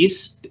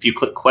attendees. If you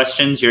click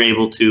questions, you're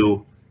able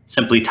to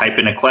simply type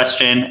in a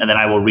question, and then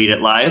I will read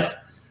it live.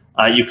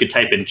 You could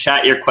type in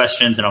chat your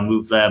questions, and I'll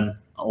move them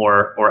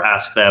or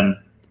ask them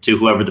to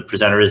whoever the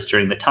presenter is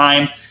during the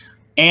time.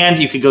 And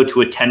you could go to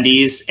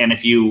attendees, and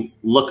if you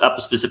look up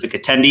a specific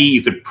attendee,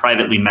 you could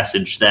privately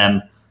message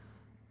them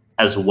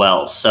as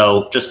well.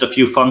 So just a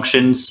few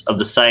functions of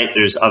the site.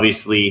 There's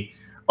obviously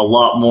a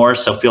lot more,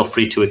 so feel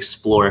free to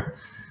explore.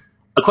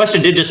 A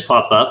question did just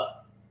pop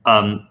up.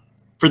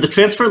 For the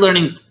transfer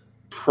learning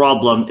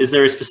problem, is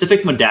there a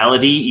specific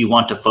modality you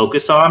want to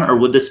focus on, or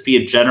would this be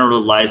a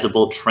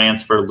generalizable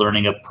transfer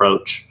learning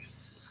approach?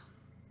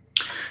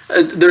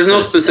 There's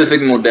no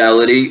specific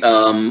modality.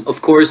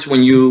 Of course,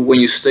 when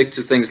you stick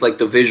to things like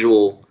the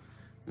visual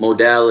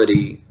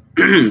modality,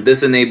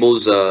 this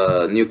enables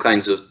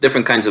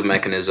different kinds of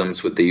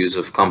mechanisms with the use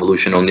of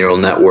convolutional neural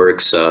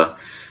networks.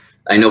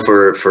 I I know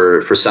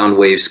for sound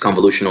waves,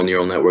 convolutional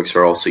neural networks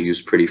are also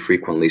used pretty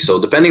frequently.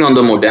 So depending on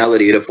the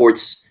modality, it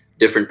affords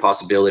different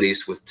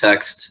possibilities. With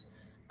text,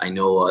 I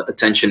know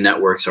attention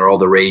networks are all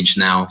the rage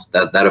now.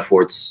 That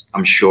affords,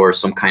 I'm sure,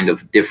 some kind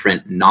of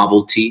different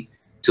novelty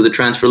to the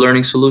transfer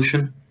learning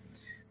solution.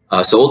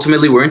 So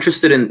ultimately, we're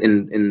interested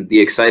in the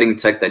exciting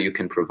tech that you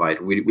can provide.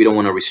 We don't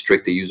want to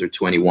restrict the user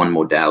to any one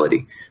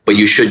modality, but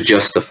you should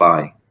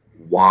justify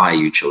why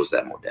you chose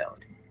that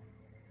modality.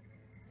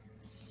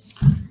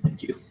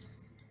 Thank you.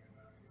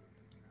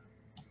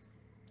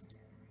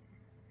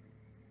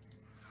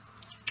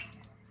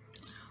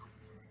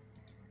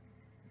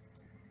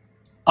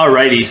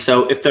 Alrighty,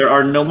 so if there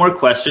are no more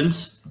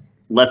questions,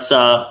 let's,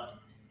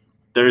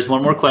 there is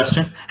one more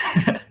question.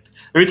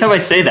 Every time I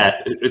say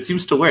that, it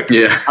seems to work.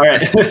 Yeah. All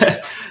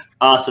right.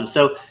 Awesome.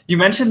 So you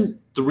mentioned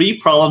 3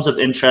 problems of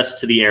interest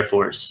to the Air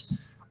Force.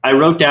 I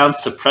wrote down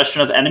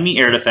suppression of enemy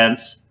air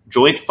defense,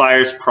 joint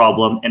fires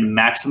problem, and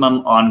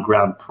maximum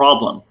on-ground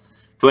problem.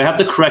 Do I have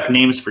the correct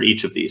names for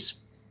each of these?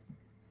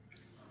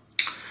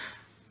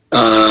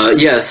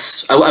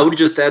 Yes. I would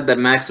just add that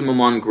maximum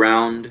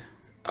on-ground,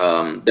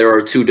 there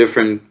are 2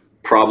 different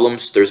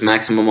problems. There's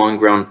maximum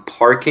on-ground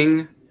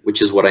parking,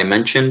 which is what I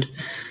mentioned.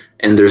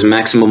 And there's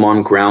maximum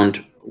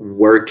on-ground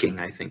working,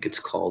 I think it's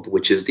called,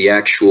 which is the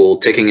actual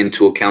taking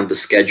into account the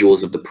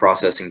schedules of the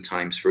processing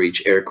times for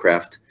each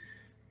aircraft.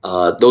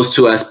 Those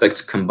 2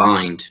 aspects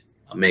combined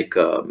make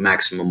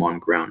maximum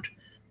on-ground.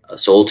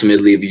 So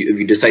ultimately, if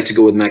you decide to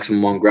go with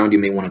maximum on-ground, you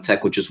may want to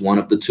tackle just one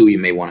of the 2. You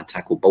may want to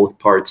tackle both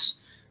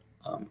parts.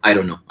 I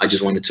don't know. I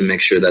just wanted to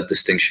make sure that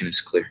distinction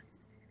is clear.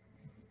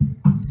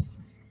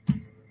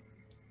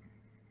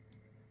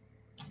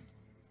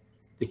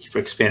 Thank you for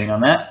expanding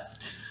on that.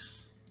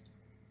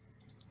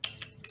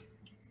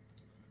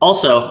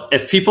 Also,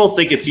 if people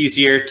think it's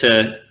easier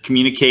to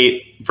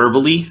communicate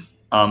verbally,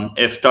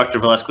 if Dr.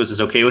 Velasquez is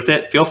okay with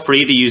it, feel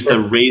free to use the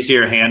raise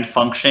your hand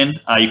function.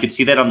 You can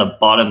see that on the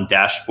bottom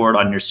dashboard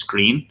on your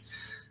screen.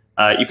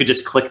 You could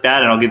just click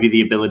that and I'll give you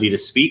the ability to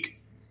speak.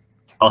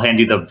 I'll hand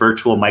you the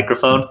virtual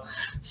microphone.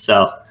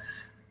 So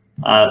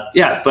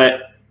yeah,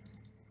 but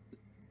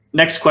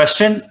next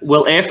question,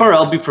 will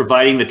AFRL be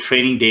providing the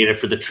training data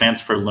for the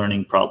transfer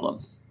learning problem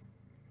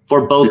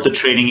for both the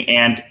training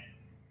and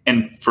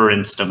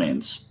inference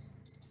domains?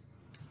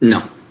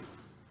 No.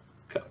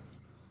 Okay.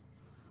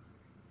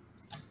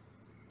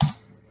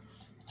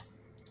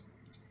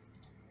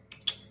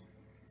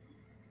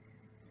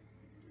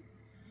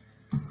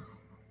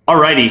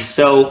 Alrighty,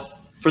 so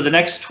for the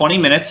next 20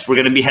 minutes, we're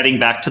going to be heading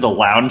back to the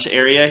lounge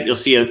area. You'll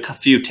see a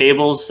few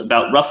tables,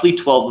 about roughly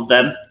 12 of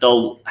them.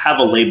 They'll have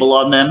a label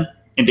on them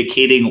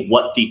indicating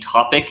what the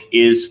topic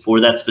is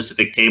for that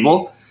specific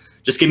table.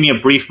 Just give me a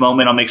brief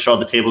moment. I'll make sure all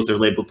the tables are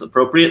labeled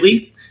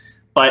appropriately.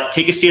 But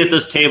take a seat at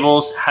those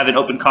tables, have an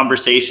open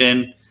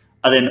conversation,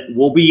 and then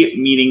we'll be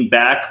meeting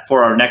back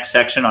for our next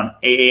section on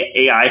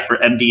AI for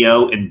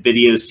MDO and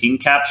video scene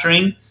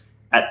capturing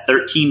at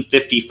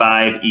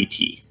 13:55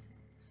 ET.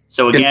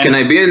 So again, can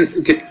I be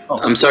in?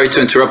 I'm sorry to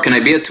interrupt. Can I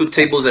be at 2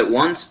 tables at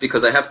once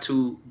because I have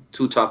two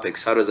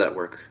topics? How does that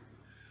work?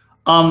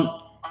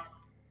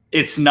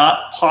 It's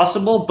not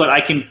possible, but I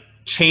can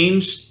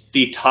change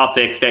the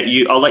topic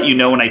I'll let you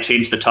know when I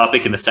change the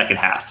topic in the second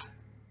half.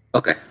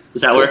 Okay.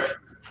 Does that work?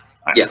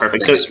 All right, yeah,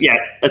 perfect. Thanks. So yeah,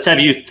 let's have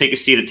you take a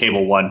seat at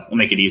table 1. We'll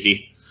make it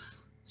easy,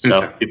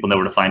 so people know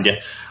where to find you.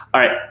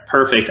 All right,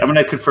 perfect. I'm going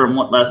to confirm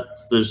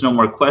there's no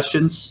more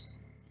questions.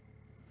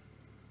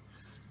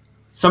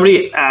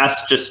 Somebody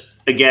asked, just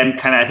again,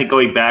 kind of, I think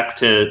going back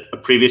to a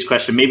previous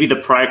question, maybe the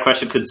prior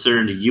question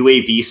concerned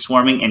UAV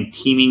swarming and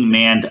teaming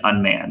manned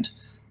unmanned.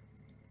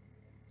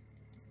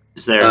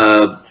 Is there?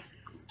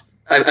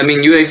 I mean,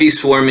 UAV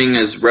swarming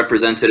as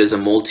represented as a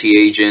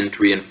multi-agent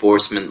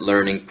reinforcement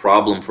learning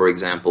problem, for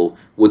example,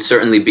 would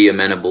certainly be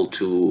amenable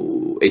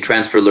to a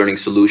transfer learning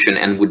solution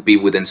and would be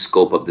within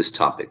scope of this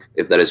topic,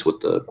 if that is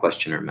what the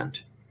questioner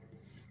meant.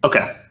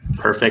 Okay,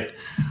 perfect.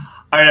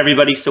 All right,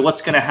 everybody. So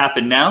what's going to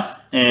happen now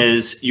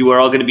is you are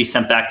all going to be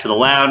sent back to the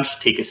lounge,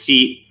 take a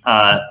seat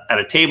at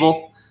a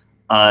table.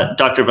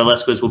 Dr.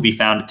 Velasquez will be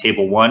found at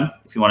table 1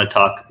 if you want to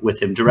talk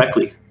with him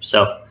directly.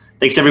 So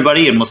thanks,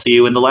 everybody, and we'll see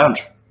you in the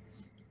lounge.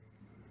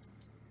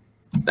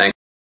 Thanks.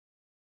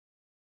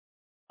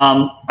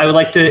 I would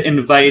like to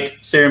invite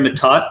Sarah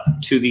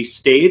Matot to the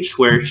stage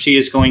where she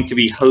is going to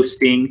be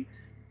hosting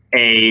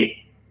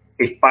a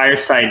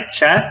fireside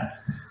chat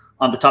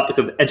on the topic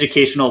of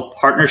educational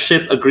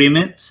partnership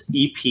agreements,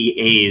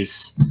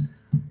 EPAs.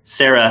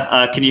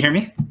 Sarah, can you hear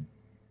me?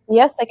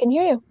 Yes, I can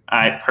hear you. All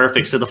right,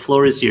 perfect. So the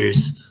floor is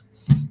yours.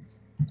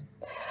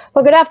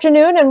 Well, good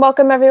afternoon and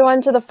welcome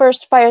everyone to the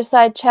first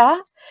fireside chat.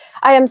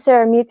 I am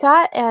Sarah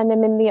Matot and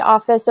I'm in the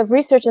Office of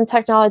Research and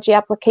Technology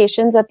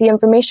Applications at the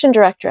Information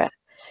Directorate.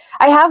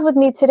 I have with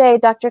me today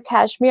Dr.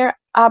 Kashmir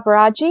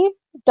Abaraji,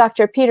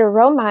 Dr. Peter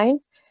Romine,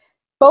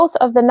 both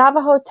of the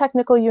Navajo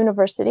Technical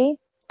University,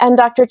 and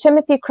Dr.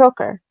 Timothy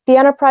Croker, the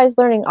Enterprise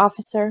Learning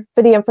Officer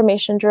for the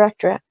Information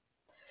Directorate.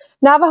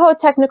 Navajo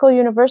Technical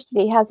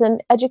University has an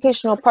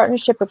Educational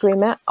Partnership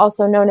Agreement,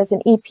 also known as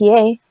an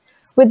EPA,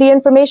 with the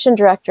Information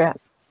Directorate.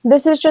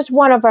 This is just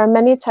one of our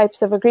many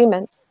types of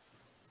agreements.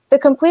 The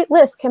complete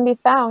list can be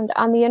found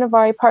on the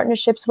Innovare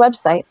Partnerships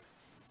website.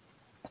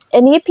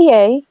 An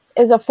EPA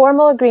is a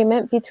formal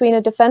agreement between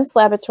a defense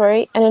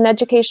laboratory and an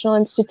educational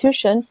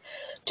institution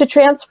to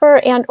transfer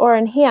and/or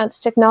enhance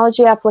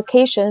technology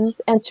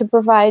applications and to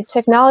provide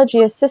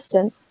technology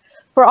assistance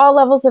for all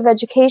levels of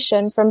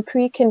education from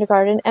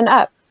pre-kindergarten and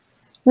up.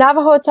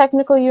 Navajo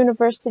Technical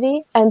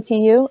University,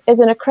 NTU, is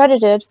an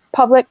accredited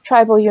public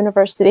tribal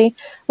university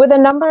with a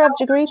number of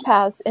degree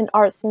paths in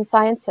arts and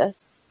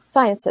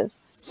sciences,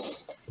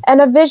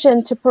 and a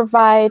vision to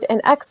provide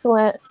an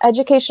excellent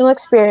educational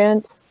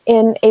experience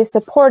in a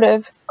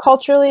supportive,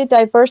 culturally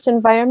diverse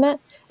environment,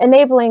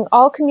 enabling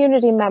all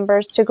community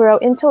members to grow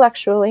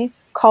intellectually,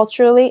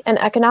 culturally, and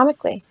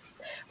economically.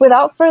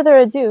 Without further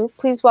ado,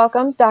 please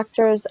welcome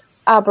Drs.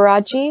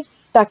 Abaraji,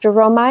 Dr.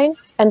 Romine,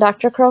 and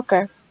Dr.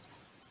 Croker.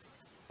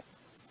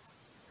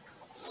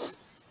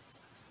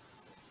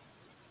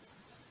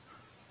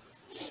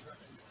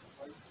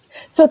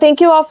 So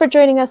thank you all for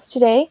joining us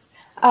today.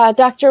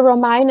 Dr.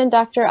 Romine and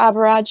Dr.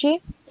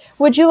 Abaraji,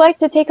 would you like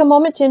to take a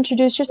moment to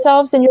introduce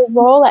yourselves and your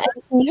role at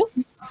NTU?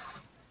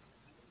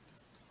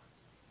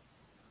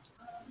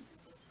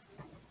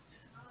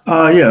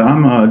 Yeah,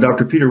 I'm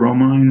Dr. Peter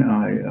Romine.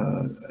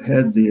 I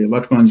head the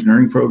electrical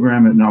engineering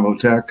program at Navajo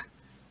Tech.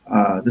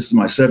 This is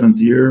my 7th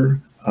year.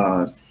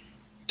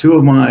 Two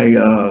of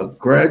my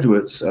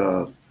graduates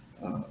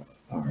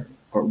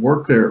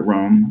work there at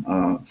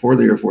Rome for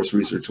the Air Force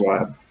Research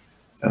Lab.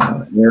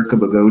 Erica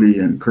Bogoti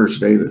and Kirsch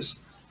Davis,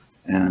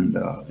 and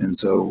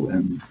so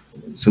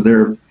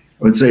they're, I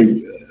would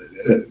say,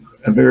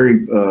 a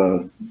very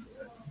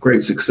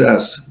great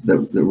success that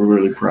we're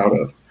really proud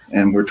of,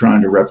 and we're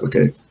trying to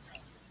replicate.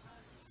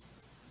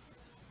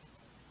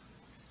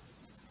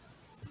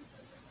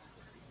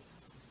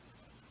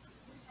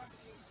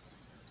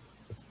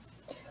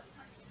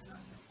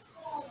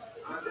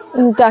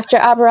 And Dr.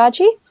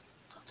 Abaraji?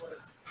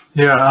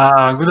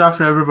 Yeah, good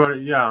afternoon, everybody.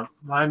 Yeah,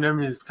 my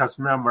name is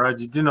Kasmir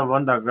Abaraji, Dean of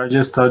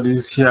Undergraduate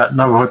Studies here at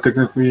Navajo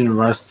Technical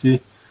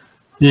University.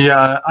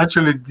 Yeah,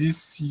 actually,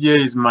 this year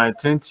is my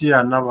 10th year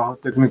at Navajo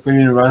Technical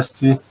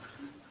University.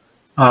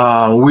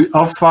 We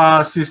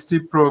offer 60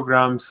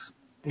 programs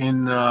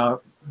in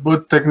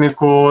both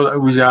technical,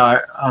 which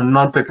are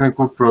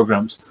non-technical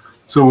programs.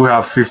 So we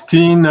have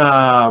 15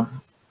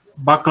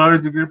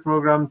 baccalaureate degree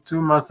programs,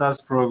 2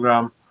 master's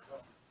programs,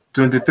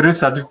 23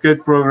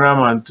 certificate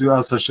program, and 2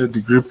 associate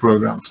degree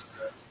programs.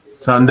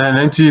 So, and then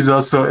NTU is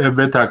also a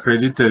beta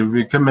accredited.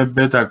 We became a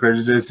beta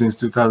accredited since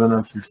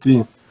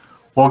 2015,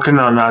 working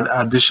on an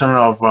addition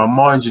of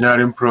more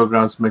engineering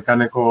programs,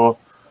 mechanical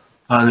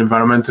and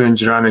environmental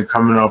engineering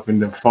coming up in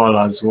the fall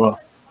as well.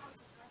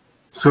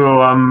 So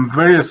I'm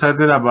very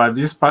excited about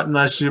this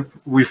partnership.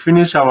 We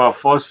finished our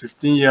first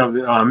 5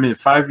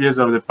 years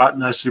of the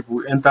partnership.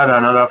 We entered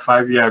another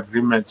 5-year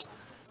agreement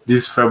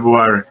this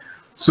February.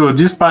 So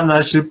this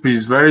partnership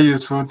is very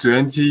useful to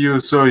NTU.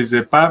 So it's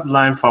a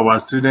pipeline for our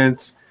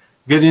students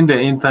getting the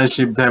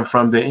internship. Then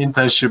from the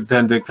internship,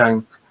 then they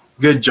can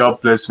get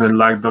job placement.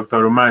 Like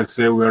Dr. Romine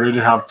said, we already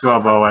have 2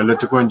 of our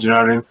electrical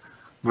engineering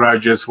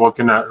graduates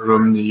working at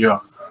Rome, New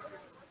York.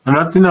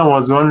 Another thing, I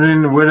was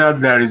wondering whether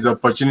there is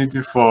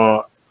opportunity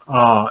for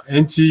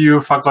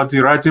NTU faculty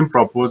writing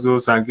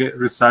proposals and get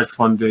research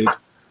funded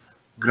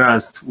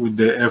grants with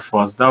the Air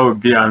Force. That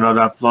would be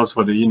another plus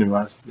for the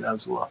university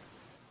as well.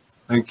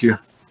 Thank you.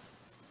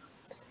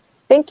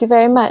 Thank you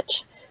very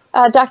much.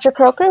 Dr.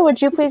 Croker,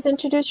 would you please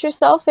introduce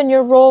yourself and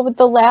your role with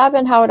the lab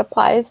and how it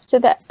applies to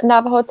the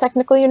Navajo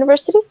Technical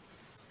University?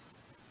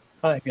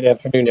 Hi, good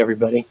afternoon,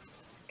 everybody.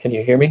 Can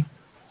you hear me?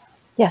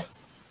 Yes.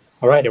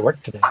 All right, it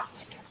worked today.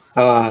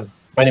 My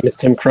name is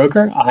Tim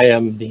Croker. I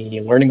am the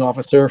learning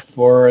officer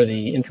for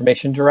the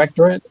Information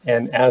Directorate,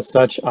 and as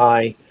such,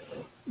 I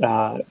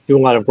do a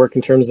lot of work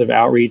in terms of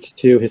outreach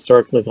to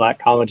historically Black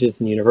colleges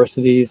and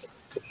universities,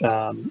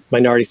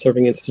 minority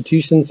serving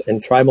institutions,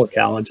 and tribal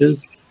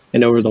colleges.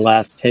 And over the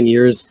last 10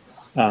 years,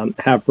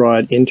 have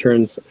brought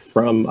interns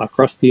from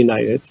across the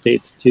United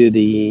States to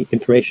the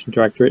Information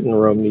Directorate in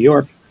Rome, New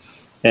York.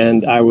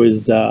 And I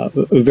was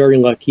very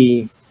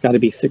lucky, got to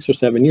be 6 or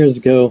 7 years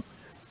ago,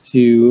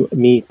 to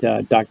meet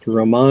Dr.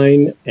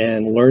 Romine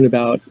and learn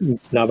about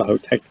Navajo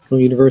Technical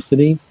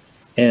University.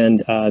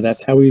 And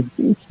that's how we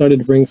started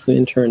to bring some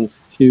interns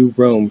to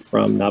Rome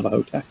from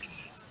Navajo Tech.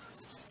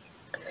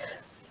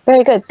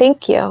 Very good,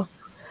 thank you.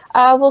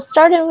 We'll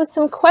start in with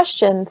some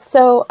questions.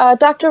 So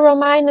Dr.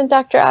 Romine and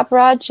Dr.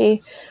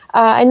 Abaraji,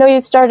 I know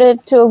you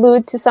started to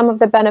allude to some of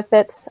the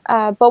benefits,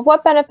 but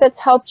what benefits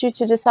helped you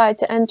to decide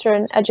to enter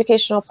an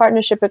educational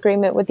partnership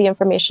agreement with the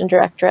Information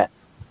Directorate?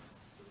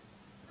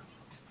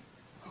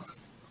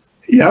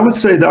 Yeah, I would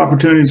say the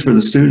opportunities for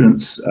the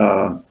students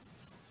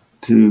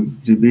to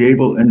be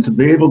able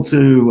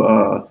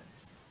to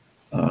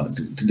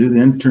do the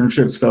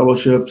internships,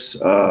 fellowships,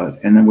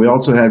 and then we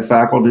also had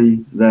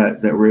faculty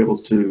that were able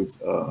to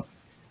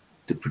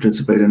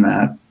participate in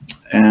that.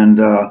 And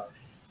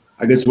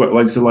I guess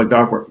like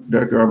Dr.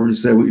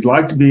 Roberts said, we'd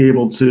like to be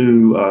able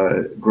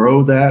to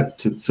grow that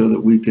so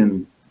that we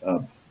can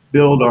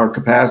build our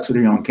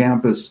capacity on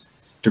campus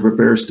to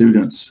prepare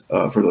students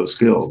for those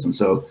skills. And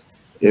so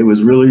it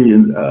was really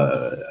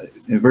a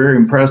very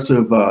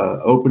impressive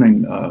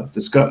opening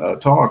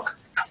talk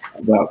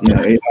about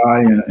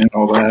AI and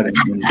all that,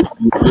 and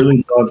we'd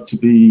really love to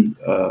be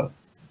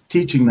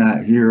teaching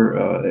that here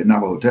at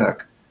Navajo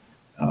Tech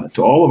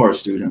to all of our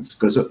students,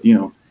 because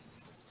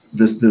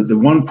the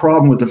one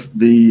problem with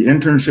the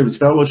internships,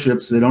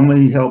 fellowships, it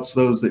only helps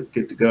those that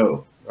get to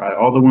go, right?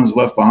 All the ones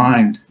left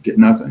behind get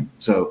nothing.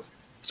 So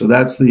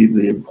that's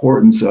the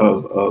importance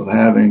of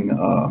having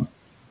a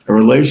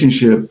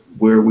relationship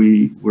where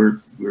we're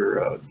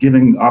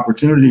giving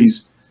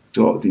opportunities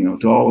to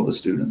all of the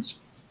students.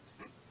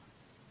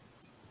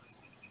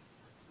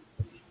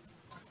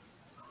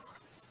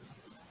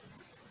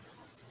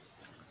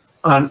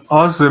 And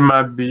also it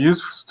might be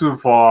useful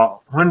for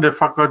when the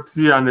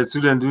faculty and the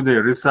student do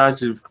the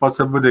research, if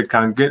possible, they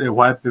can get a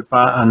white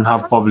paper and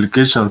have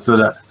publication, so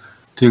that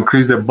to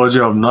increase the body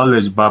of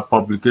knowledge by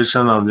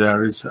publication of their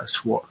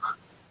research work.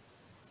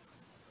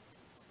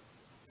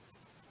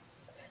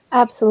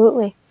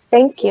 Absolutely.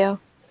 Thank you.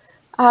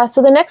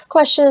 So the next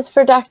question is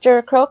for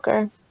Dr.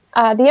 Croker.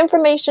 The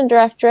Information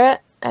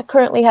Directorate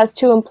currently has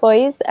 2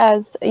 employees,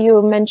 as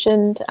you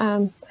mentioned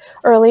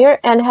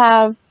earlier, and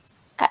have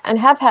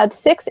had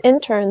 6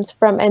 interns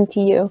from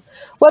NTU.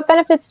 What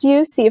benefits do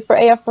you see for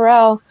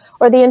AFRL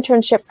or the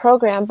internship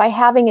program by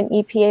having an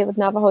EPA with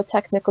Navajo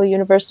Technical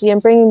University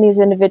and bringing these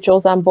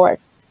individuals on board?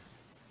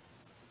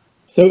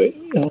 So it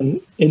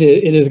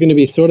is going to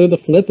be sort of the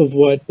flip of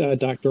what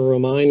Dr.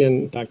 Romine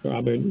and Dr.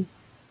 Aubergy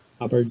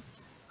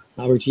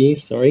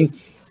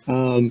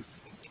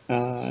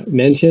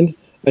mentioned.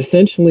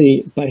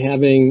 Essentially, by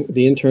having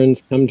the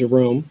interns come to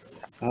Rome,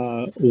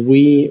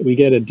 we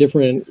get a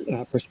different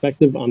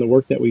perspective on the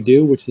work that we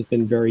do, which has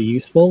been very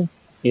useful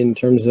in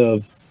terms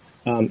of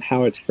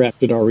how it's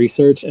crafted our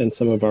research and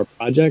some of our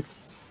projects.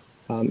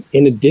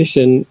 In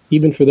addition,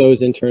 even for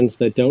those interns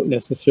that don't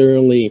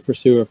necessarily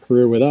pursue a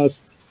career with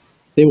us,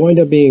 they wind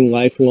up being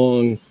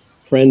lifelong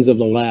friends of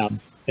the lab,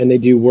 and they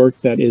do work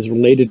that is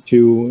related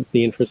to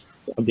the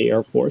interests of the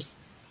Air Force.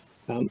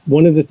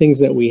 One of the things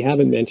that we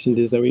haven't mentioned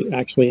is that we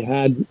actually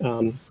had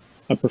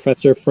a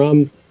professor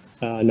from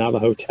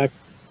Navajo Tech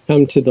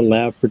come to the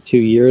lab for 2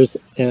 years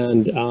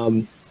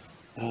and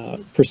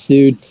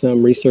pursued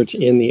some research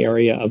in the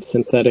area of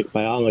synthetic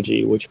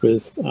biology, which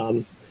was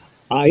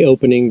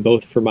eye-opening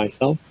both for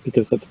myself,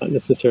 because that's not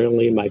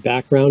necessarily my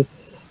background,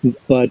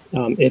 but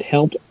it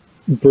helped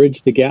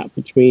bridge the gap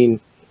between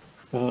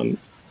 2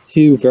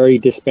 very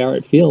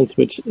disparate fields,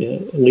 which,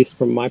 at least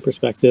from my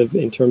perspective,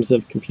 in terms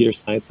of computer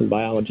science and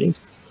biology.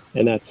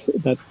 And that's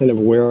kind of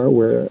where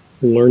we're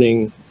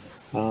learning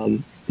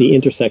the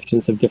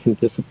intersections of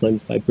different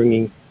disciplines by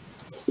bringing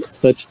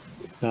such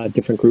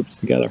different groups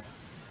together.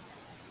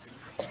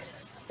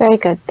 Very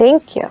good,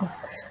 thank you.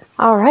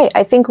 All right,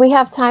 I think we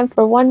have time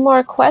for one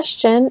more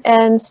question,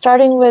 and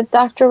starting with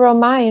Dr.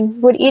 Romine,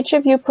 would each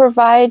of you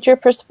provide your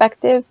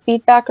perspective,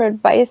 feedback, or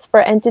advice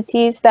for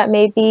entities that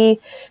may be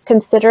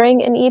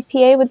considering an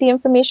EPA with the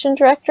Information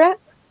Directorate?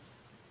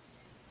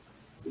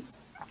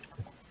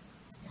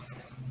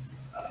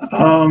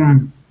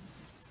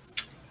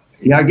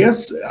 Yeah, I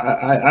guess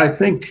I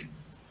think,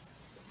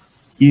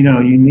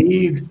 you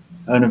need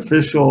an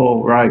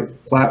official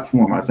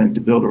platform, I think, to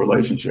build a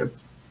relationship.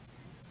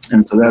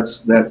 And so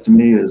that to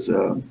me is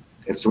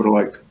it's sort of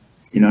like,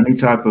 any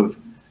type of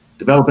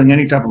developing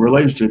any type of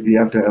relationship, you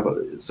have to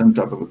have some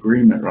type of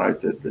agreement, right,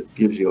 that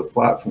gives you a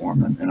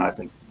platform. And I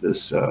think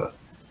this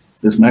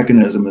this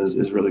mechanism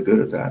is really good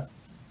at that.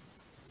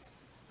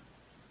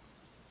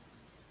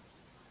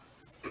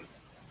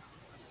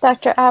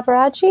 Dr.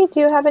 Aubergy, do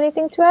you have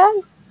anything to add?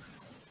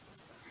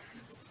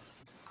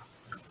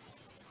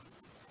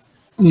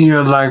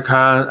 Like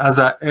as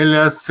I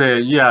earlier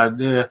said, yeah,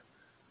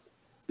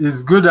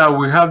 it's good that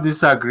we have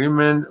this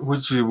agreement,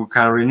 which we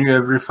can renew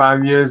every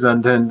 5 years,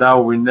 and then that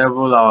will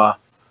enable our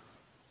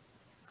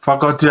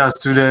faculty and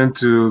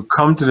students to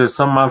come to the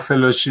summer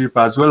fellowship,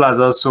 as well as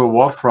also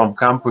work from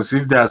campus.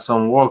 If there's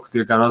some work,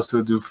 they can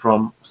also do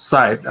from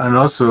site, and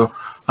also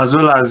as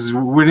well as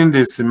within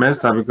the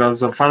semester,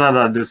 because I found out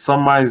that the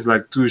summer is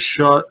like too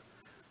short.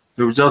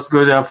 They will just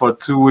go there for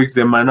 2 weeks.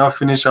 They might not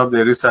finish up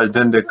the research,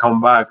 then they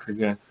come back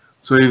again.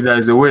 So if there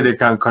is a way they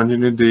can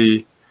continue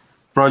the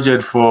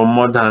project for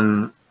more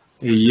than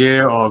a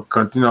year or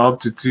continue up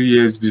to 2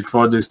 years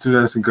before the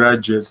students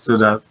graduate, so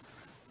that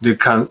they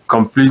can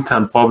complete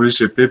and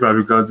publish a paper,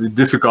 because it's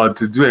difficult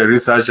to do a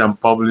research and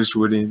publish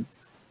within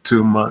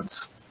 2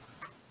 months.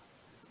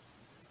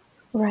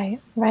 Right.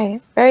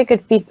 Very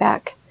good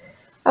feedback.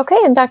 Okay,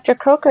 and Dr.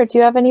 Croker, do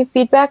you have any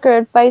feedback or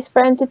advice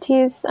for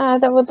entities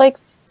that would like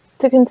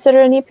to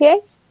consider an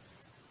EPA?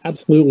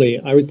 Absolutely.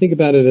 I would think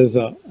about it as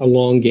a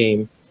long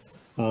game.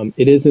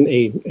 It isn't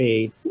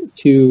a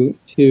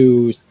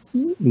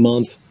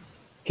two-month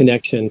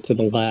connection to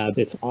the lab.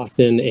 It's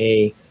often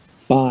a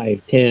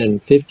 5, 10,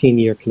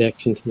 15-year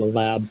connection to the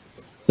lab.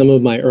 some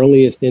of my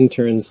earliest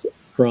interns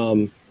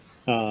from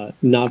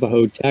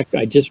Navajo Tech,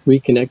 I just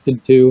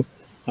reconnected to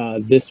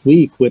this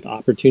week with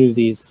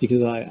opportunities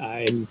because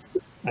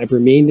I've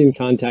remained in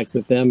contact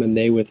with them and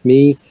they with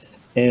me.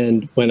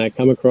 And when I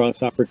come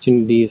across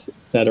opportunities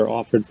that are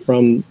offered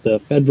from the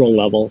federal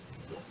level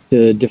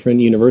to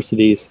different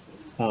universities,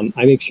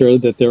 I make sure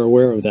that they're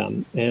aware of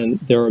them. And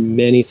there are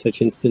many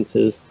such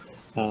instances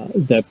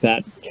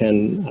that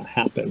can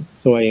happen.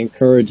 So I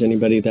encourage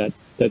anybody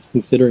that's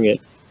considering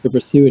it to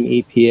pursue an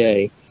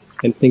EPA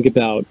and think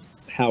about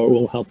how it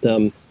will help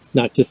them,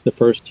 not just the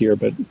first year,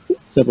 but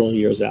several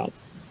years out.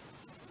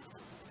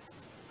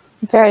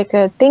 Very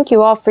good. Thank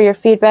you all for your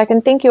feedback,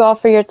 and thank you all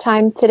for your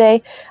time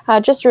today.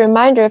 Just a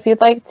reminder, if you'd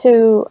like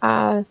to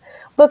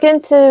look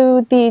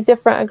into the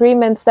different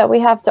agreements that we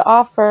have to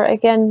offer,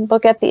 again,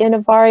 look at the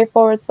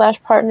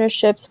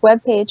Innovare/partnerships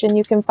webpage, and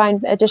you can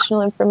find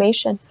additional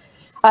information.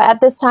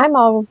 At this time,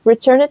 I'll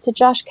return it to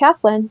Josh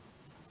Kaplan.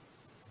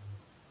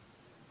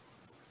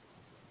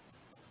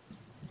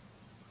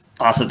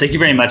 Awesome. Thank you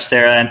very much,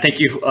 Sarah. And thank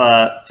you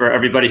for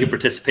everybody who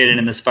participated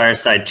in this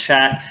fireside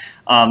chat.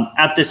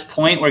 At this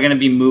point, we're going to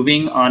be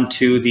moving on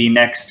to the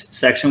next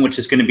section, which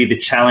is going to be the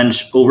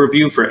challenge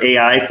overview for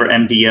AI for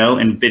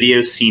MDO and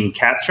video scene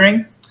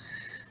capturing.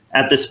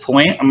 At this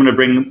point, I'm going to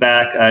bring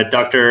back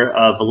Dr.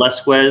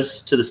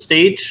 Velasquez to the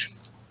stage.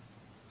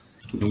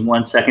 Give me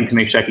 1 second to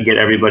make sure I can get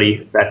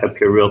everybody back up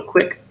here real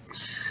quick.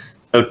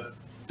 So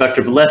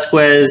Dr.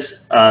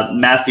 Velasquez,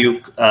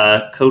 Matthew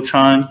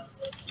Cochon,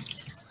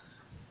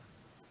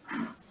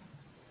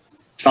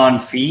 Sean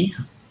Fee,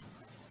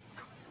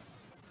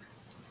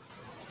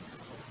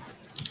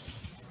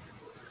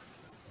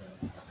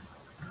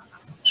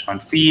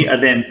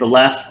 and then the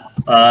last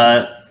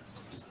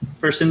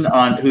person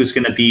on who's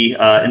going to be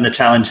in the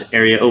challenge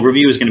area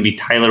overview is going to be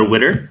Tyler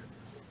Witter.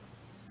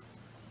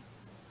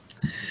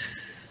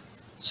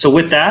 So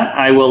with that,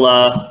 I will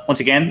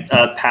once again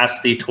pass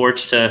the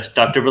torch to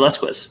Dr.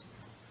 Velasquez.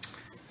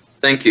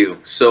 Thank you.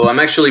 So I'm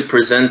actually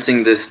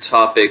presenting this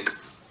topic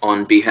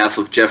on behalf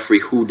of Jeffrey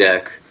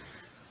Hudak.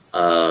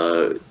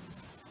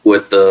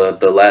 With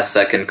the last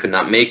second could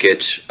not make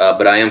it,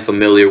 but I am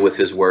familiar with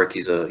his work.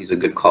 He's a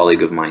good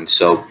colleague of mine.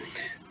 So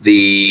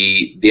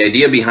the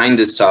idea behind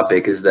this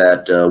topic is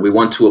that we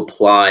want to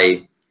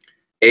apply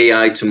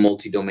AI to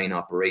multi-domain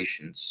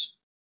operations.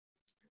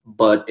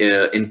 But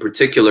in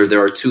particular,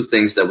 there are two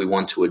things that we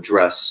want to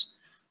address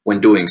when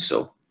doing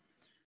so.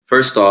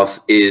 First off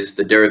is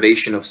the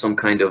derivation of some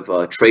kind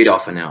of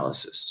trade-off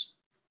analysis.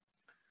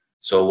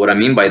 So what I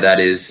mean by that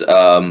is,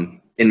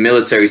 in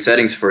military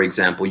settings, for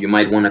example, you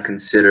might want to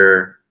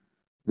consider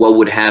what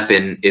would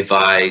happen if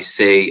I,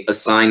 say,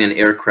 assign an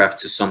aircraft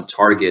to some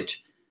target.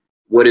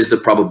 What is the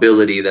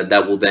probability that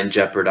that will then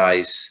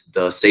jeopardize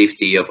the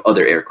safety of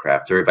other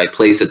aircraft? Or if I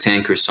place a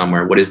tanker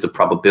somewhere, what is the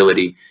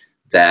probability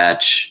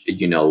that,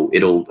 you know,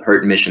 it'll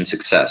hurt mission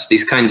success?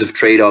 These kinds of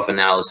trade-off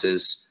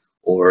analysis,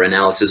 or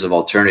analysis of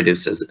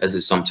alternatives, as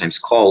is sometimes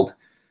called,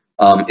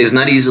 is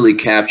not easily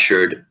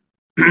captured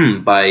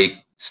by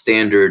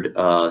standard,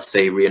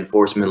 say,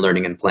 reinforcement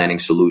learning and planning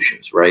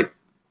solutions, right?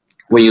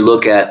 When you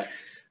look at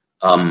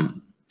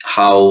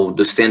how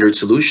the standard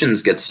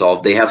solutions get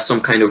solved, they have some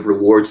kind of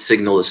reward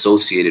signal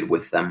associated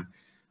with them,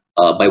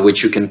 by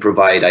which you can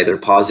provide either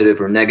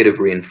positive or negative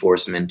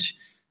reinforcement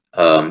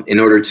in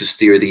order to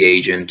steer the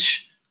agent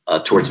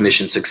towards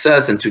mission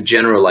success and to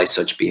generalize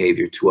such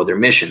behavior to other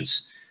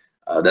missions.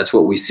 That's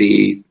what we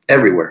see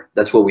everywhere.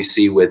 That's what we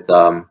see with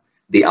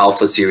the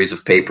Alpha series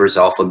of papers,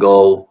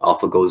 AlphaGo,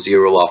 AlphaGo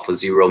 0, Alpha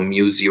 0,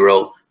 Mu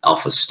 0,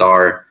 Alpha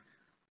Star,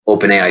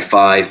 OpenAI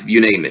 5, you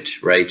name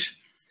it, right?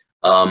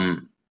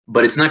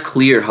 But it's not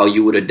clear how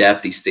you would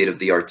adapt these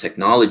state-of-the-art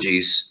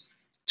technologies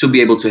to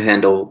be able to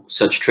handle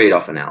such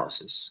trade-off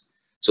analysis.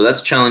 So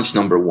that's challenge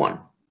number one,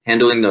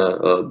 handling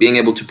being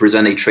able to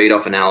present a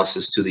trade-off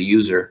analysis to the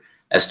user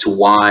as to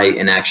why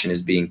an action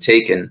is being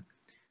taken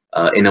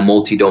in a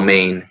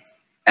multi-domain,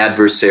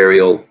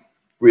 adversarial,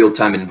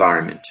 real-time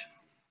environment.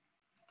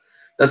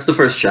 That's the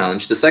first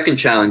challenge. The second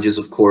challenge is,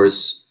 of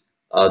course,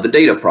 the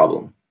data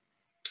problem.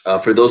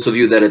 For those of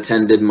you that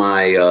attended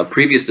my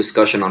previous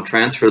discussion on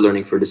transfer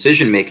learning for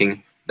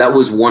decision-making, that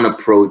was one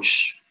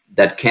approach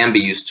that can be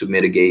used to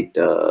mitigate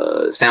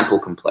sample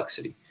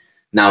complexity.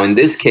 Now, in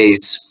this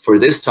case, for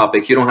this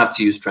topic, you don't have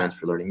to use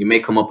transfer learning. You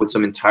may come up with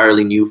some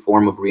entirely new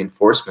form of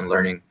reinforcement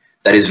learning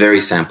that is very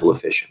sample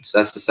efficient. So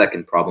that's the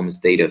second problem, is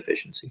data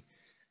efficiency.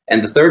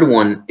 And the third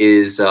one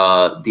is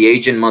the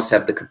agent must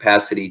have the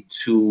capacity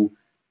to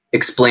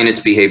explain its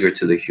behavior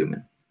to the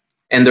human.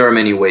 And there are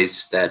many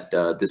ways that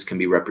this can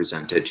be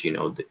represented, you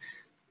know, the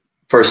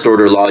first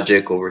order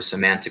logic over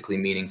semantically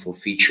meaningful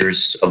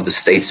features of the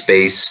state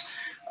space.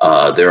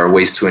 There are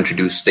ways to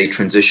introduce state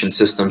transition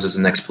systems as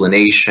an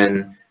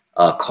explanation,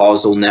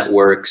 causal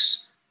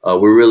networks.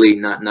 We're really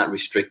not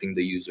restricting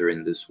the user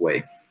in this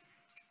way.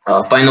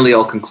 Finally,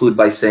 I'll conclude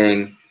by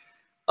saying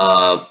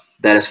that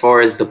as far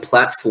as the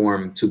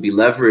platform to be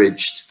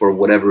leveraged for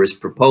whatever is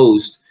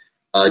proposed,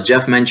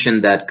 Jeff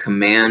mentioned that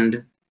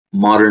command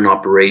modern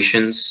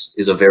operations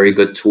is a very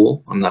good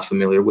tool. I'm not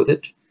familiar with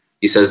it.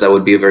 He says that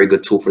would be a very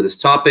good tool for this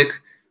topic,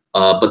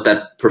 but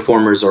that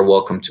performers are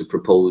welcome to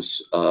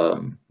propose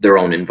their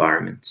own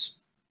environments.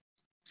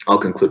 I'll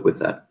conclude with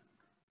that.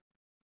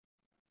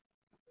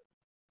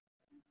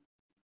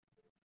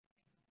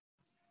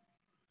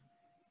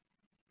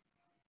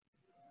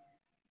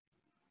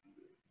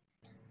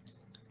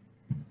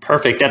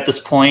 Perfect. At this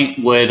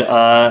point, would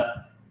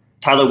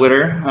Tyler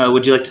Witter,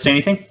 would you like to say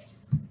anything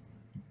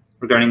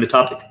regarding the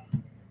topic?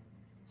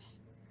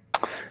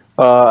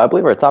 I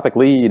believe our topic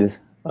lead,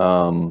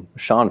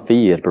 Sean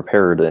Fee, had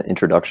prepared an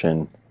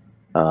introduction.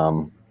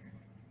 Oh,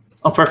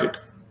 perfect.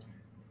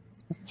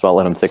 So I'll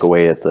let him take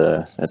away at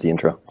the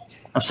intro.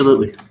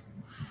 Absolutely.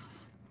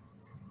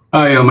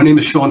 Hi, my name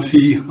is Sean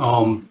Fee.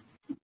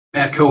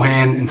 Matt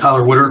Cohan and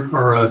Tyler Witter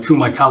are two of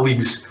my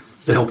colleagues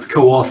that helped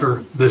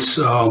co-author this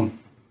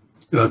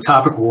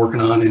topic we're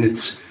working on, and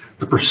it's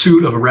the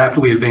pursuit of a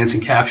rapidly advancing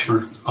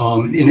captioner.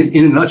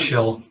 In a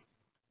nutshell,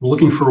 we're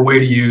looking for a way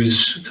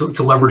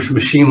to leverage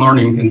machine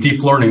learning and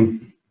deep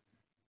learning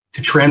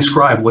to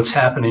transcribe what's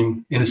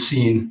happening in a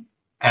scene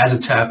as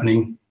it's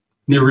happening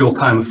near real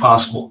time if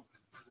possible.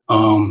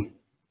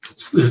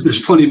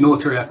 There's plenty of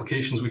military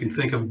applications we can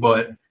think of,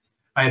 but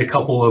I had a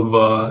couple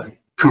of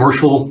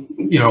commercial,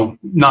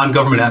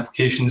 non-government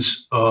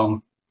applications.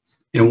 One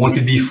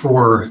could be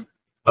for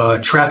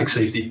traffic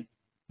safety.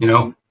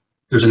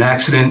 There's an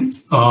accident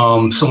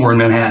somewhere in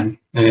Manhattan,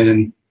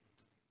 and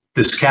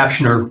this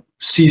captioner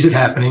sees it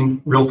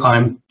happening real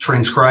time,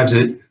 transcribes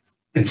it,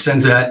 and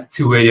sends that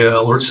to a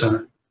alert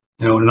center,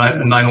 a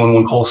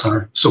 911 call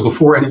center. So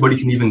before anybody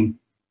can even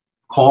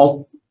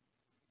call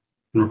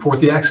and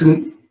report the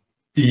accident,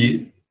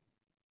 the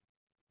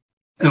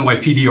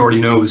NYPD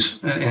already knows,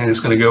 and it's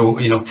going to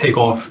go, take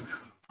off.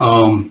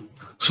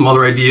 Some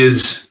other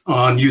ideas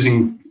on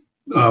using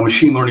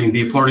machine learning and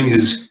deep learning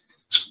is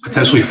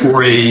potentially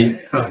for a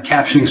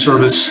captioning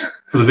service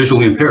for the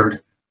visually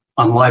impaired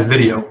on live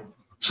video.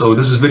 So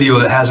this is video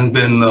that hasn't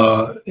been,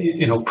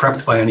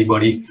 prepped by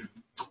anybody,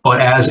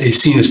 but as a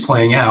scene is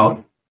playing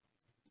out,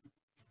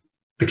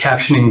 the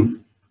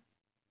captioning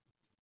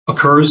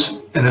occurs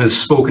and then is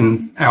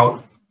spoken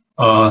out,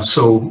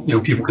 so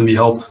people can be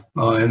helped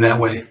in that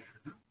way.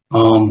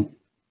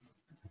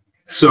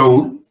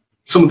 So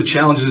some of the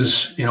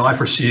challenges I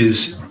foresee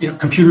is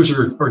computers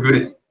are good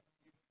at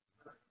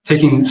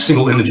taking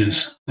single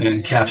images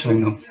and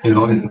captioning them.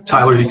 And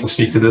Tyler, you can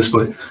speak to this,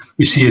 but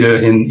we see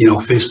it in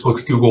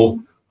Facebook, Google.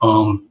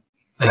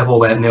 They have all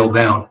that nailed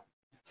down.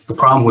 The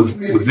problem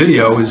with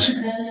video is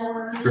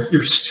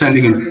you're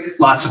sending in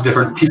lots of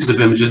different pieces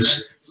of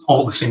images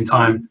all at the same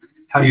time.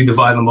 How do you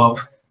divide them up,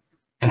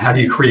 and how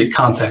do you create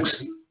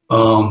context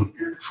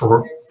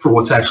for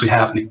what's actually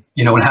happening?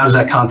 And how does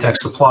that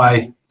context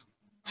apply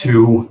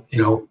to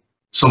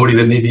somebody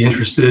that may be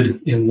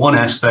interested in one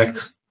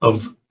aspect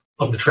of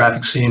the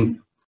traffic scene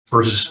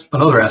versus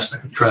another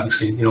aspect of the traffic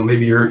scene?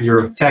 Maybe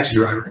you're a taxi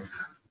driver.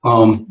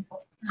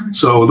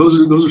 So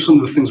those are some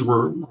of the things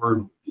we're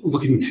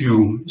looking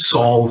to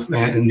solve,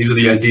 and these are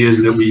the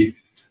ideas that we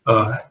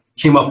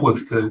came up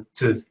with to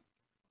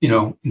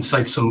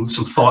incite some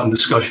thought and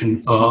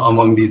discussion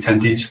among the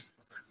attendees.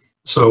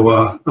 So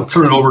I'll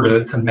turn it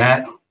over to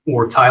Matt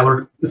or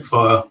Tyler if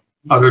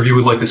either of you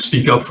would like to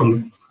speak up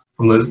from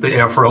the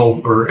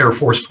AFRL or Air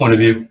Force point of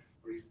view.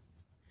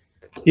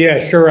 Yeah,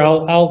 sure.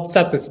 I'll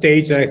set the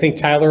stage, and I think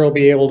Tyler will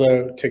be able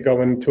to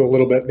go into a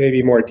little bit,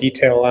 maybe more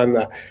detail on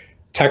the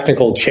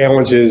technical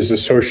challenges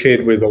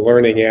associated with the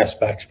learning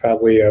aspects,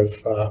 probably of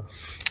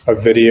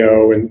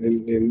video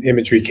and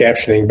imagery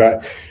captioning.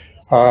 But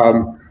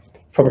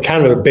from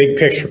kind of a big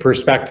picture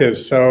perspective,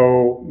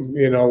 so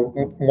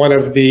one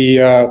of the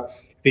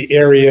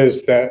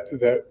areas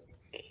that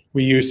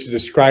we use to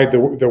describe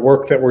the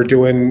work that we're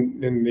doing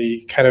in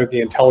the kind of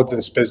the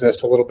intelligence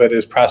business a little bit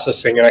is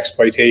processing and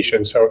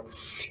exploitation. So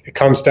it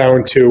comes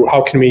down to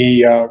how can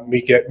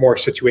we get more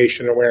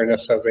situation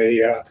awareness of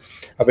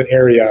an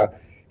area,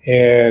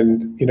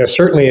 and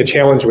certainly a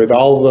challenge with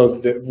all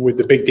of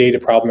the big data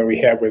problem that we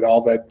have with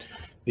all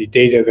the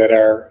data that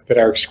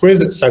our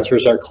exquisite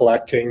sensors are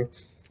collecting,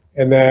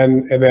 and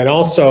then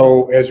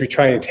also as we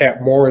try and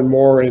tap more and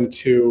more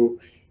into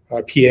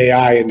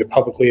PAI, into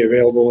publicly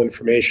available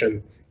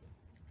information.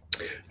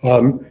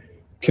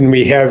 Can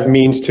we have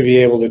means to be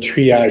able to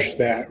triage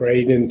that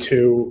right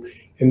into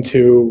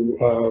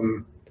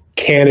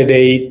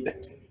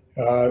candidate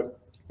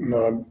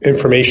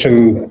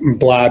information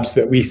blobs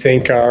that we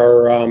think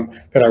are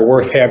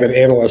worth having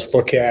analysts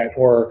look at,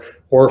 or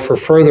for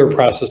further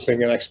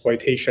processing and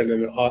exploitation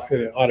in an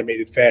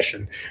automated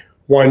fashion.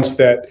 Ones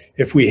that,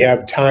 if we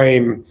have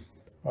time,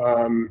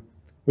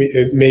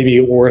 it may be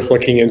worth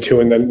looking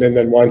into, and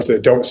then ones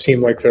that don't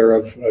seem like they're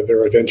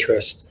of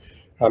interest.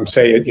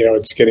 Say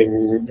it's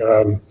getting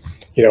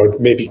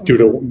maybe due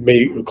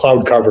to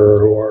cloud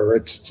cover, or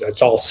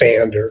it's all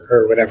sand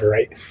or whatever,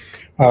 right?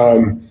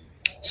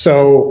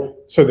 So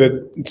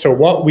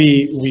what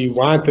we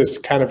want this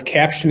kind of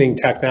captioning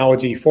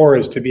technology for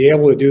is to be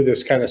able to do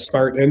this kind of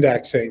smart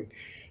indexing,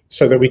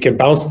 so that we can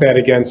bounce that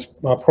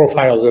against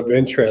profiles of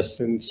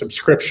interest and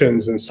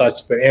subscriptions and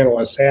such that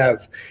analysts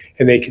have,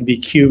 and they can be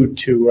queued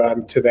to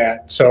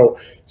that. So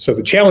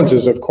the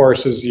challenges, of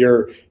course, is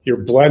you're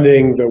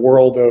blending the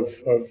world of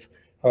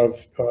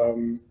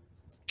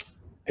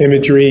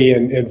imagery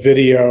and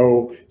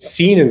video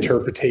scene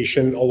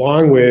interpretation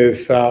along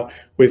with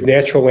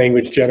natural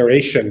language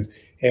generation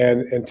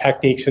and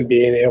techniques in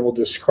being able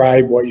to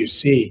describe what you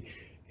see.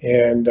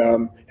 And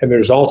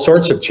there's all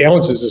sorts of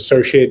challenges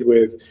associated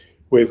with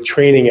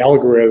training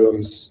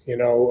algorithms,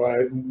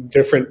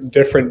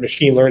 different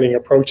machine learning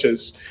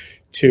approaches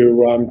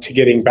to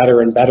getting better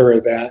and better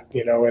at that,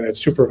 in a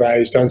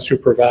supervised,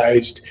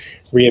 unsupervised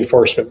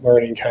reinforcement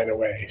learning kind of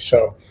way.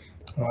 So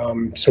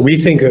we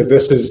think that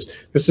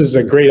this is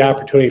a great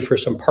opportunity for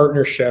some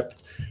partnership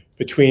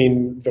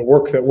between the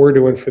work that we're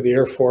doing for the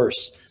Air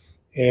Force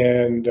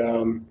and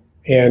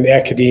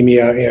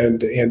academia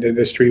and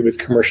industry with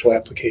commercial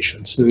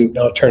applications. And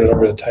I'll turn it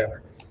over to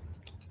Tyler.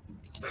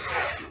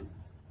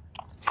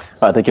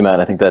 Thank you, Matt.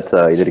 I think that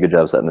you did a good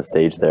job setting the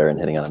stage there and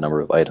hitting on a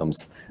number of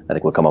items I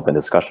think will come up in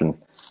discussion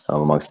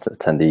amongst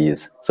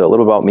attendees. So a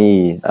little about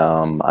me.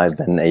 I've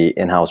been an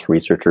in-house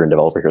researcher and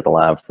developer here at the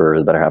lab for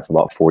the better half of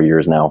about 4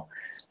 years now.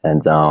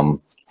 And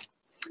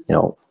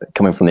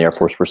coming from the Air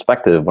Force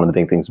perspective, one of the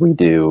big things we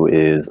do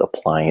is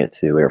applying it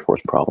to Air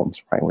Force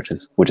problems, right?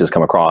 Which has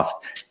come across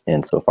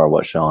in so far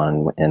what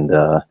Sean and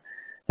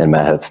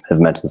Matt have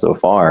mentioned so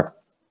far.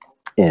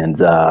 And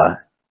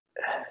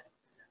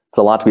it's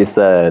a lot to be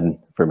said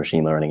for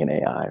machine learning and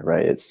AI,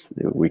 right?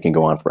 We can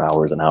go on for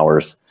hours and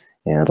hours,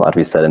 and a lot to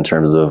be said in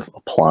terms of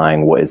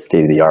applying what is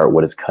state of the art,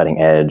 what is cutting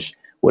edge,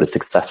 what is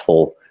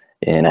successful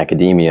in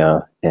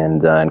academia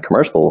and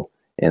commercial,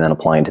 and then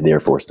applying to the Air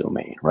Force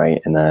domain,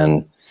 right? And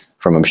then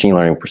from a machine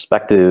learning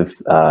perspective,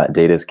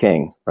 data is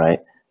king,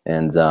 right?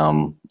 And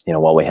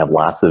while we have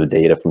lots of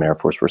data from an Air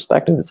Force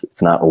perspective,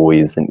 it's not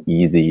always an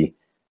easy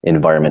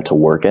environment to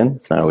work in.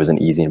 It's not always an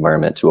easy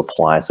environment to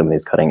apply some of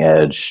these cutting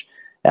edge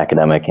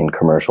academic and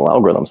commercial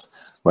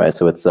algorithms, right?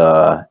 So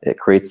it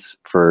creates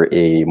for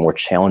a more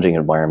challenging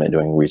environment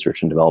doing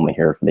research and development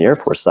here from the Air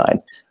Force side,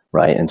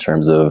 right? In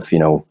terms of,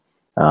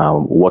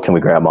 what can we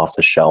grab off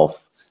the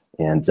shelf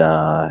and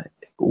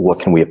what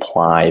can we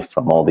apply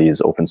from all these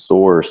open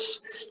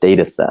source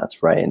data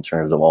sets, right? In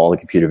terms of all the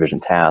computer vision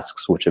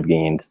tasks, which have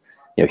gained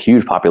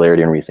huge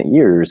popularity in recent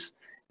years,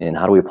 and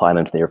how do we apply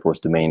them to the Air Force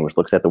domain, which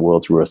looks at the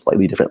world through a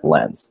slightly different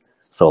lens.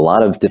 So a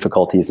lot of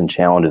difficulties and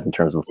challenges in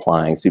terms of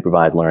applying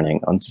supervised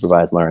learning,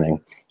 unsupervised learning,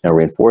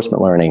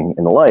 reinforcement learning,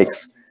 and the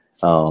likes.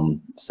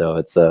 So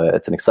it's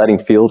an exciting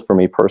field for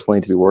me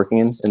personally to be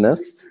working in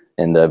this.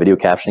 And video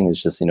captioning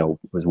is just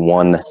was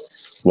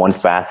one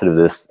facet of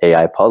this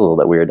AI puzzle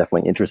that we are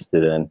definitely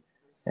interested in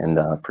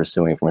and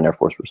pursuing from an Air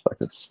Force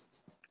perspective.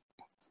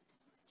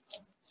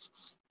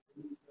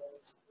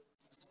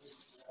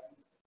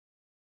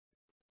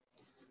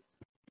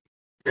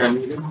 All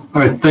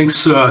right,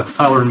 thanks,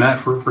 Tyler and Matt,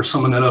 for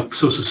summing that up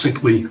so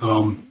succinctly.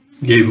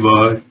 Gave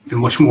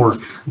much more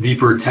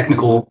deeper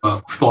technical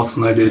thoughts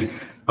than I did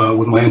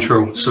with my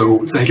intro.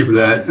 So thank you for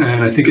that.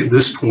 And I think at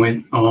this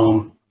point,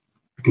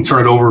 we can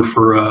turn it over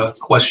for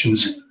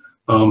questions.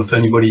 If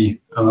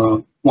anybody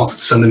wants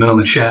to send them in on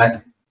the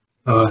chat,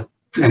 to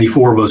any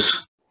four of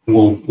us,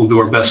 we'll do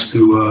our best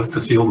to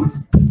field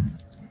them.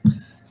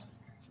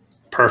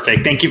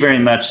 Perfect. Thank you very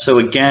much. So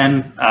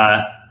again,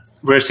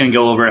 we're just going to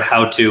go over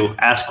how to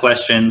ask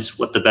questions,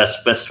 what the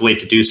best way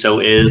to do so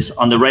is.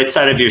 On the right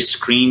side of your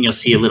screen, you'll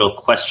see a little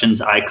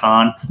questions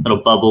icon,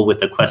 little bubble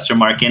with a question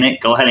mark in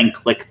it. Go ahead and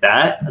click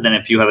that. And then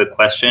if you have a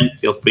question,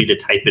 feel free to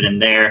type it in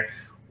there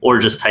or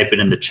just type it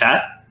in the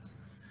chat.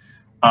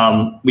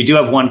 We do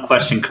have one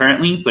question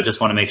currently, but just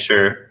want to make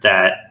sure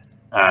that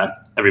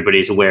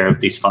everybody's aware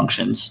of these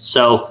functions.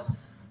 So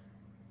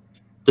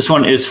this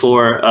one is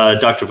for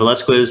Dr.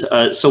 Velasquez.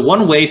 So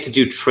one way to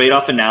do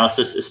trade-off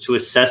analysis is to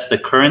assess the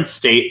current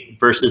state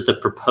versus the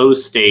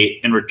proposed state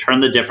and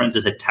return the difference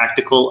as a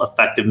tactical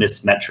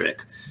effectiveness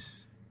metric.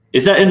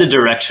 Is that in the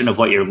direction of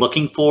what you're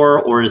looking for,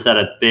 or is that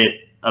a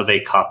bit of a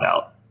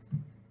cop-out?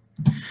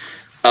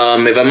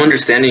 If I'm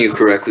understanding you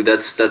correctly,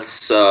 that's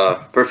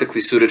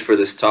perfectly suited for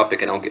this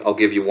topic, and I'll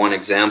give you one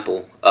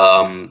example.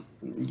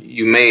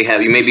 You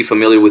may be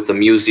familiar with the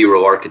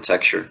mu0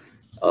 architecture.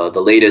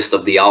 The latest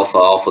of the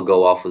AlphaGo,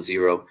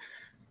 AlphaZero.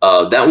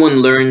 That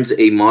one learns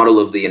a model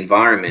of the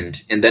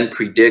environment and then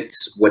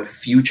predicts what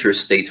future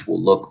states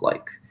will look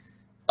like.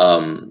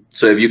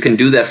 So if you can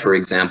do that, for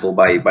example,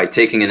 by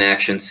taking an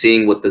action,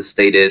 seeing what the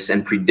state is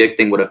and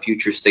predicting what a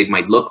future state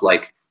might look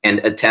like and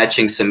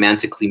attaching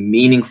semantically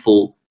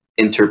meaningful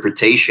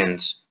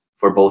interpretations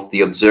for both the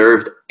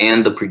observed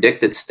and the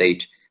predicted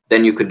state,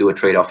 then you could do a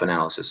trade-off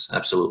analysis.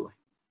 Absolutely.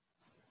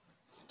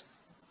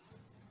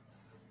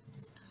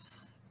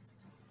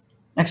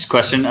 Next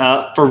question,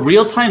 for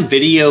real-time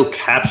video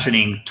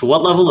captioning, to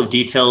what level of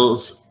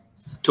details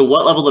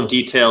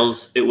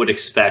it would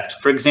expect?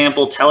 For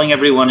example, telling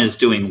everyone is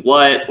doing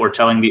what, or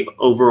telling the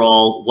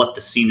overall what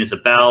the scene is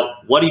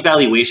about. What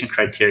evaluation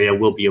criteria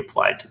will be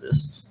applied to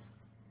this?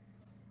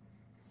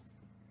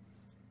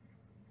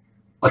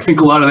 I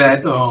think a lot of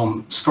that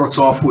starts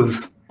off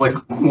with, like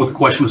what the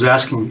question was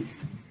asking.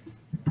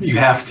 You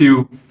have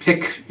to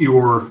pick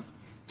your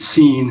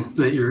scene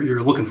that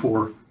you're looking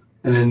for,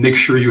 and then make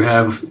sure you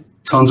have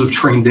tons of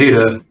trained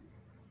data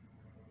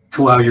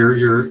to allow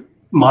your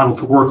model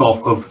to work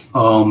off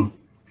of.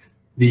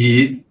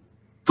 The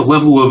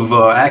level of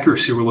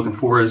accuracy we're looking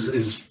for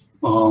is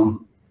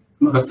I'm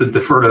gonna have to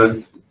defer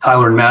to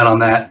Tyler and Matt on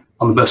that,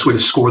 on the best way to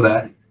score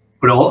that.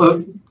 But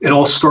it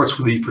all starts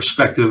with the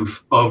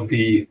perspective of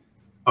the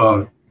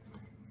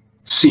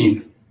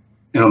scene,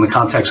 the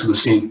context of the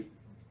scene.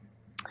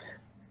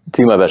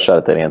 To my best shot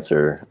at that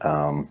answer,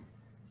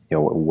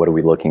 what are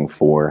we looking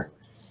for?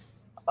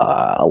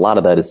 A lot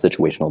of that is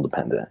situational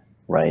dependent,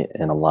 right?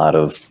 And a lot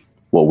of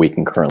what we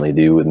can currently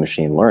do with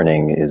machine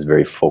learning is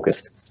very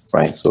focused,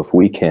 right? So if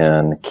we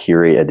can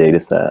curate a data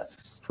set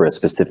for a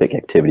specific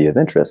activity of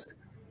interest,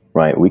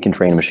 right, we can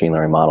train a machine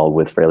learning model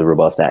with fairly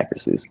robust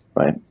accuracies,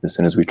 right? As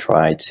soon as we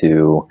try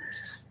to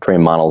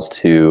train models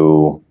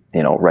to,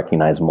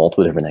 recognize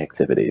multiple different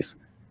activities,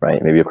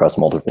 right? Maybe across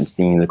multiple different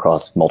scenes,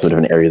 across multiple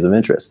different areas of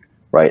interest,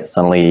 right?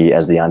 Suddenly,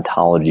 as the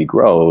ontology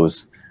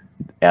grows,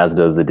 as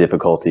does the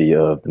difficulty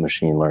of the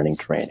machine learning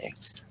training,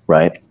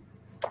 right?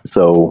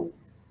 So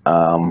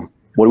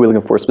what are we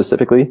looking for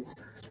specifically?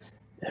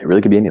 It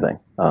really could be anything.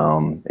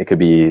 It could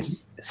be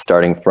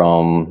starting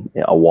from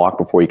a walk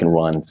before you can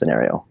run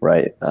scenario,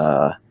 right?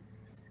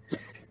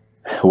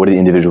 What are the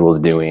individuals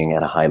doing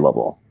at a high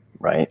level,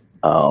 right?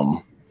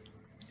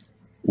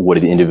 What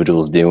are the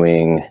individuals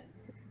doing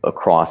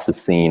across the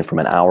scene from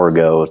an hour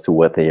ago to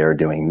what they are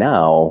doing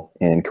now?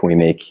 And can we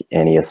make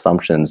any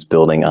assumptions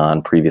building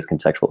on previous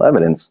contextual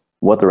evidence,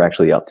 what they're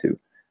actually up to,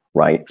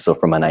 right? So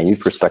from a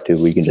naive perspective,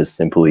 we can just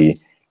simply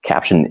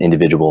caption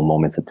individual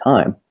moments in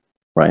time,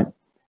 right?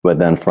 But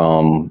then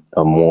from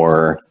a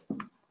more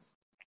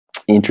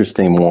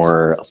interesting,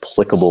 more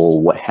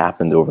applicable, what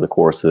happened over the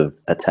course of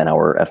a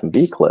 10-hour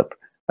FMV clip,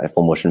 right,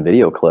 full motion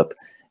video clip,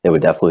 it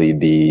would definitely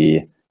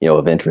be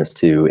of interest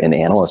to an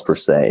analyst per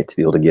se to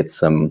be able to get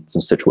some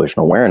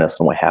situational awareness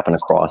on what happened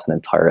across an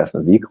entire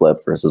FMV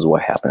clip versus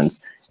what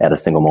happens at a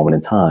single moment in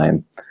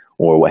time,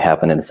 or what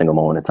happened in a single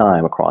moment in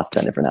time across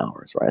 10 different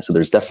hours, right? So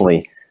there's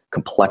definitely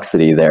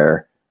complexity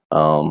there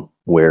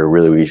where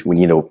really we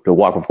need to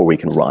walk before we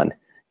can run.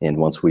 And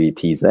once we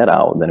tease that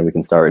out, then we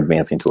can start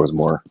advancing towards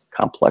more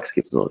complex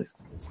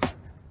capabilities.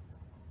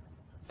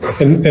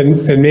 And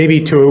maybe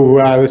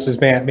this is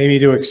Matt, maybe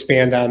to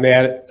expand on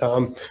that,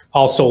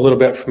 also a little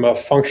bit from a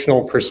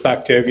functional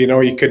perspective,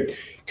 you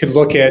could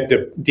look at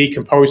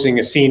decomposing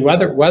a scene,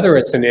 whether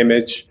it's an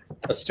image,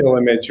 a still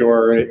image,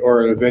 or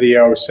a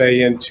video,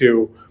 say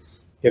into,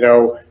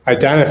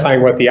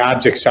 identifying what the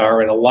objects are.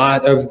 And a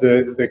lot of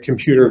the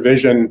computer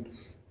vision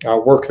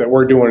work that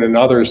we're doing and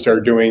others are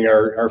doing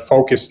are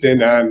focused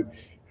in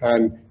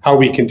on how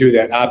we can do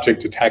that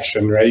object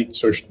detection, right?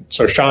 So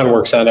Sean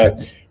works on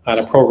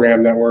a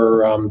program that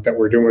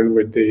we're doing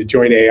with the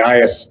Joint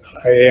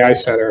AI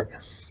Center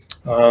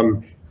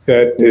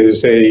that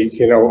is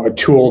a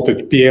tool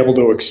to be able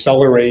to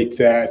accelerate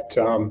that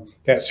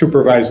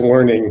supervised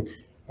learning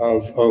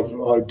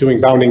of doing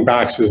bounding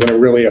boxes in a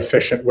really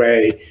efficient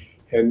way,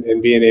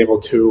 and being able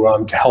to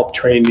help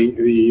train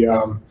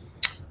the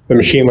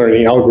machine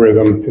learning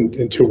algorithm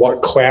into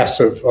what class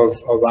of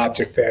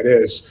object that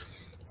is.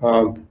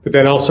 But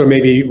then also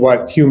maybe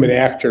what human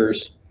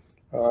actors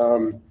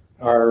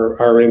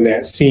are in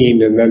that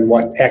scene, and then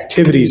what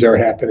activities are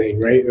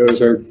happening, right?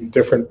 Those are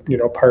different,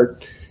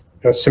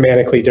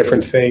 semantically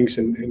different things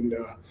and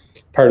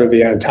part of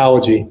the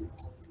ontology.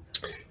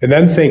 And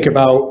then think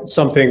about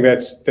something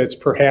that's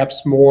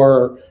perhaps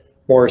more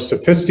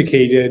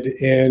sophisticated,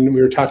 and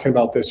we were talking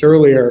about this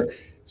earlier,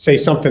 say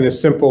something as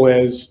simple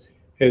as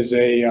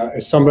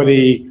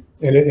somebody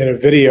in a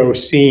video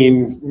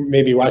scene,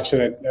 maybe watching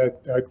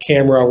a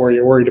camera where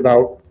you're worried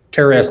about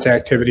terrorist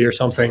activity or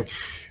something,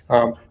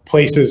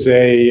 places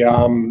a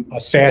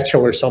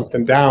satchel or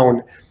something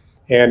down,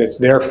 and it's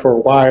there for a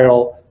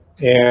while,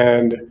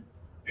 and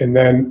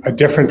then a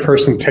different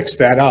person picks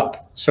that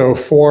up. So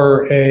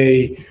for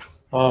a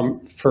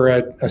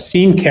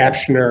scene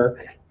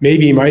captioner,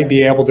 maybe you might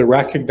be able to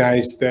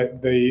recognize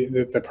that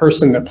the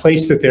person that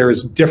placed it there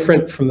is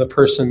different from the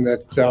person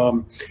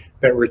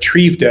that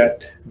retrieved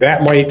it.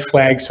 That might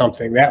flag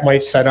something. That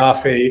might set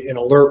off an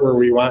alert where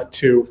we want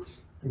to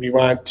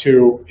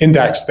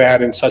index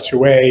that in such a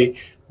way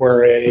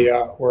where a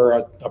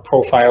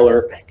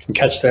profiler can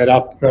catch that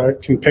up,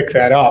 can pick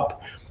that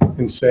up,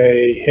 and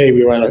say, hey,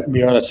 we want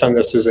to send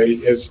this as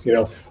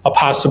a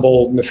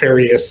possible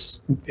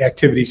nefarious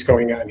activities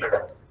going on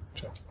here.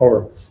 So,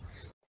 over.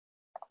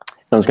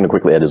 I'm just going to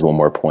quickly add just one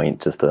more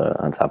point, just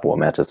on top of what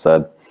Matt just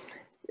said.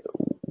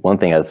 One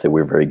thing I'd say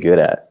we're very good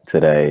at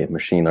today,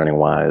 machine learning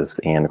wise,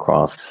 and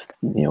across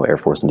Air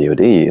Force and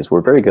DoD, is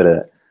we're very good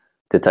at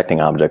detecting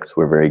objects.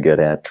 We're very good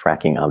at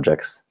tracking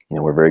objects.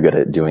 We're very good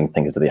at doing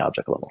things at the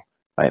object level,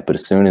 right? But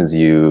as soon as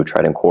you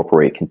try to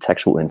incorporate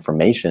contextual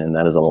information,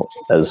 that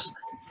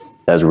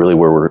is really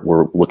where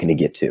we're looking to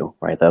get to,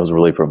 right? That was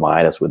really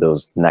provide us with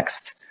those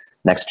next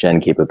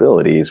next-gen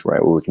capabilities,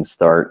 right, where we can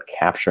start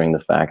capturing the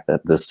fact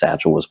that this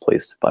satchel was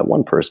placed by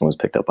one person, was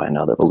picked up by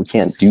another, but we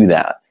can't do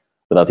that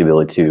without the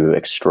ability to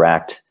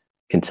extract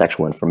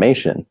contextual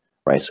information,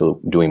 right?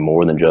 So doing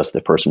more than just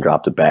the person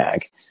dropped a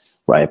bag,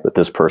 right? But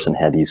this person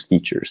had these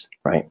features,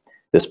 right?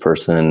 This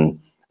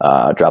person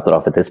dropped it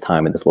off at this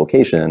time at this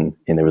location,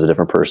 and there was a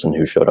different person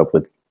who showed up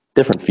with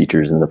different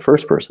features than the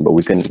first person, but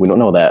we don't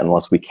know that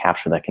unless we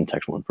capture that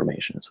contextual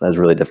information. So that's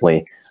really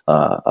definitely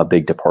a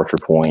big departure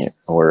point,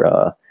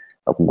 or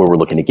where we're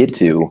looking to get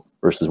to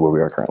versus where we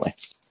are currently.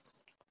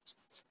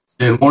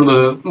 And one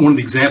of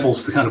the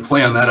examples to kind of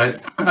play on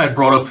that, I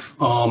brought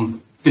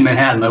up in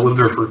Manhattan. I lived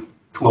there for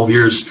 12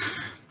 years.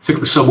 Took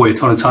the subway a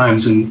ton of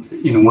times, and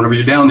whenever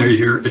you're down there, you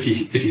hear if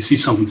you see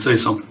something, say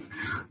something.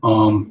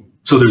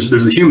 So there's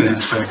the human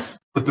aspect,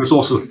 but there's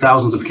also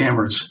thousands of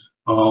cameras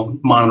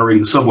monitoring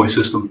the subway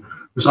system.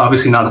 There's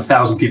obviously not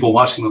 1,000 people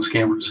watching those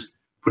cameras,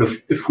 but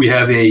if we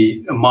have a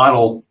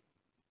model,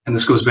 and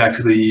this goes back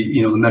to the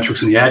the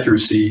metrics and the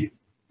accuracy,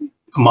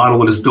 a model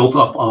that is built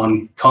up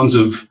on tons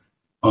of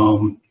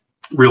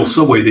real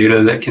subway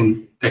data that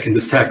can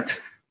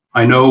detect.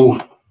 I know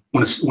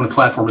when a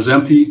platform is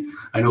empty.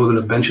 I know that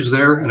a bench is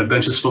there, and a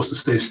bench is supposed to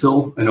stay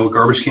still. I know a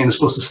garbage can is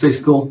supposed to stay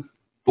still.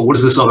 But what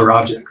is this other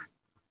object?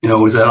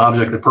 Is that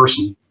object a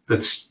person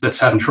that's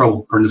having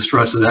trouble or in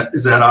distress?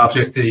 Is that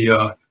object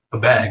a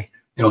bag?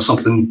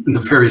 Something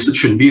nefarious that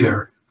shouldn't be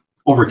there.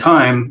 Over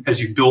time, as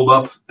you build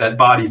up that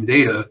body of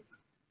data,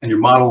 and your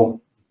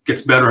model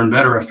gets better and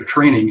better after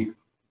training,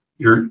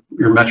 your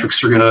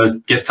metrics are going to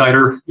get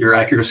tighter. Your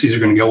accuracies are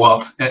going to go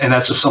up, and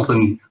that's just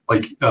something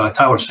like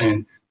Tyler's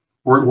saying.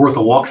 We're at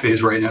the walk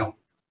phase right now.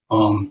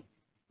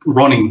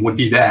 Running would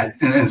be that,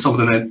 and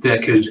something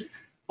that could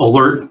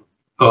alert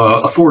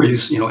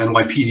authorities,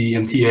 NYPD,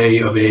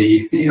 MTA, of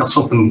a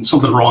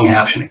something wrong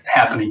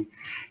happening,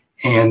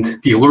 and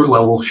the alert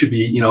level should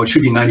be it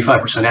should be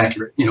 95%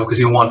 accurate, because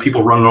you don't want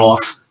people running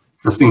off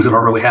for things that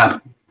aren't really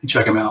happening to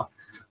check them out.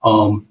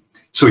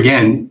 So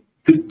again,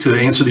 to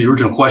answer the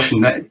original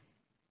question, that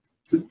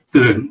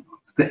the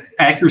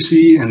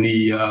accuracy and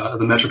the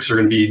metrics are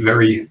going to be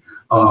very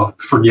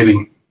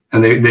forgiving,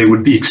 and they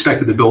would be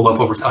expected to build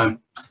up over time.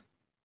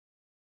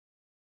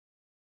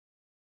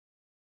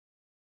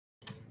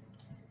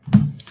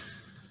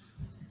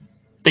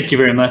 Thank you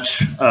very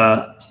much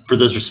for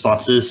those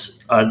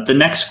responses. The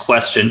next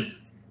question,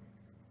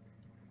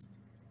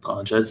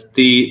 apologize.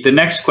 The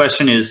next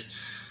question is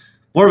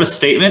more of a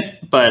statement,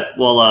 but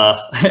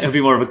it'll be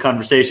more of a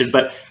conversation.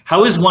 But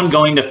how is one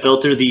going to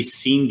filter the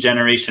scene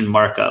generation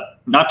markup,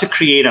 not to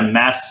create a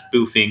mass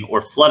spoofing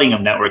or flooding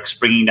of networks,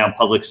 bringing down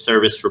public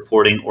service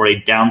reporting or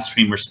a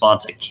downstream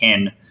response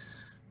akin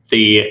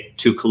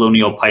to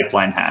colonial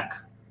pipeline hack?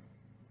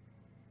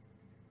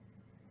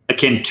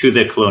 Akin to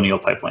the colonial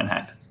pipeline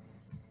hack.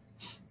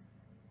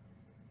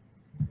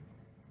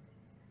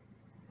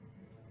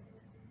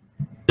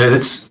 Yeah,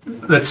 that's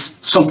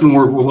something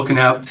we're looking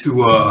at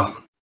to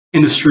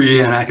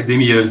industry and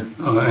academia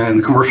and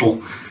the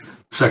commercial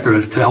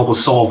sector to help us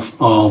solve.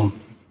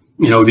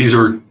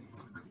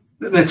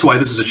 That's why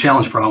this is a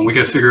challenge problem. We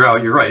got to figure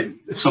out, you're right,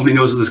 if somebody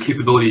knows that this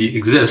capability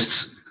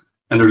exists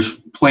and there's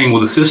playing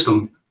with a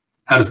system,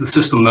 how does the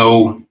system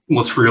know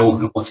what's real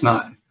and what's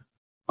not?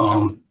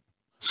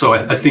 So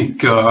I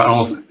think, I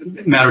don't know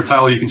if Matt or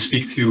Tyler, you can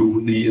speak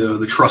to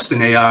the trust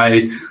in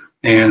AI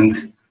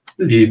and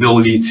the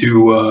ability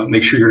to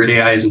make sure your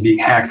AI isn't being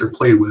hacked or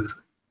played with.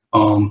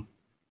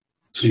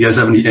 So you guys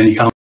have any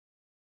comments?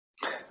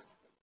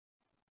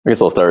 I guess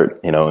I'll start,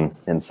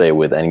 and say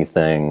with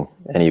anything,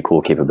 any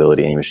cool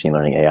capability, any machine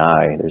learning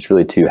AI, there's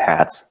really two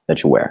hats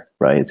that you wear,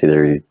 right? It's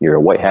either you're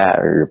a white hat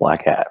or you're a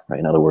black hat, right?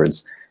 In other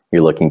words,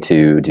 you're looking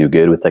to do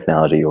good with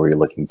technology, or you're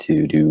looking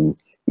to do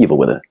evil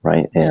with it,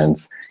 right? And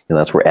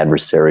that's where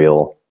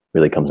adversarial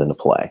really comes into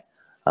play.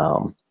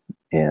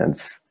 And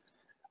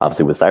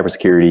obviously with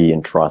cybersecurity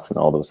and trust and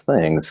all those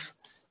things,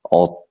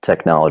 all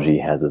technology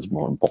has its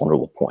more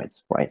vulnerable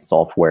points, right?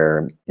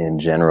 Software in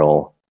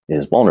general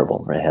is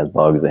vulnerable, right? It has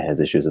bugs, it has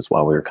issues. That's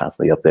why we're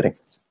constantly updating.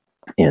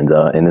 And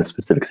in this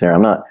specific scenario,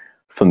 I'm not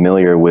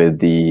familiar with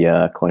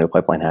the colonial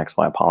pipeline hack,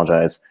 so I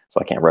apologize. So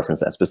I can't reference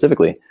that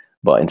specifically.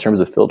 But in terms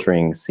of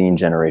filtering scene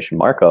generation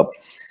markup,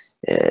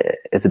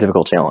 it's a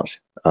difficult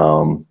challenge.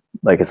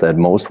 Like I said,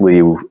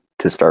 mostly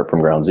to start from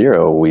ground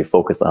zero, we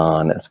focus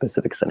on a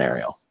specific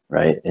scenario,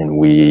 right? And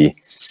we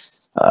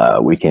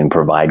can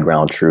provide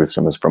ground truths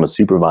from a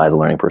supervised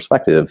learning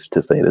perspective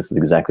to say this is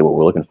exactly what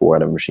we're looking for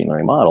out of a machine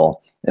learning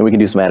model. And we can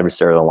do some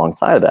adversarial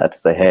alongside of that to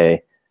say,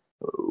 hey,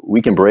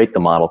 we can break the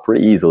model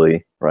pretty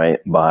easily, right,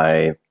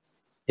 by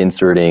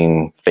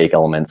inserting fake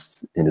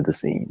elements into the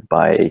scene,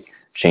 by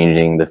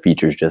changing the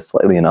features just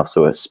slightly enough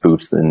so it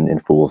spoofs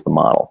and fools the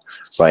model,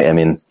 right? I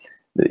mean,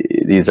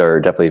 these are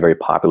definitely very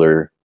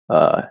popular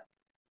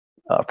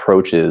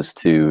approaches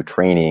to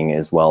training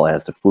as well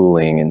as to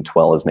fooling, and as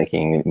well as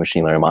making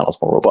machine learning models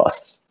more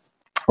robust,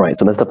 right?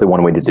 So that's definitely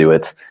one way to do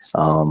it.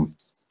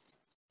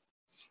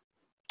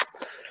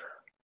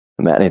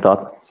 Matt, any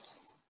thoughts?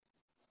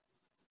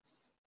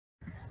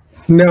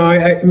 No,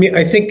 I mean,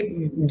 I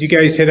think you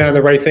guys hit on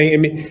the right thing. I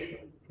mean,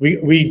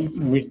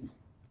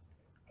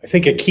 I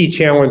think a key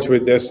challenge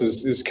with this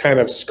is kind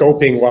of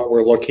scoping what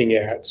we're looking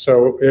at.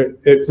 So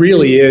it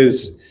really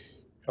is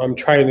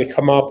trying to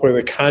come up with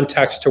a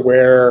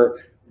context-aware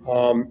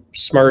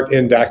smart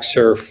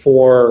indexer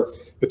for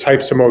the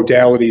types of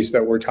modalities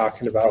that we're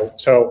talking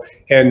about. So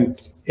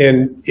and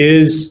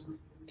is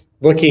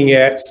looking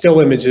at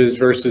still images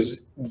versus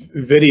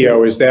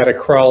video, is that a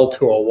crawl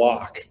to a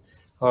walk?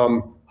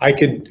 I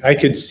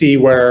could see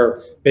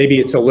where maybe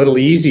it's a little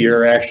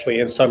easier actually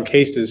in some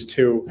cases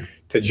to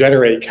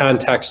generate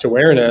context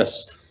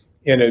awareness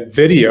in a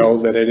video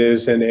than it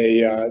is in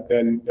a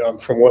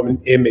from one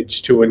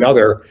image to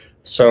another.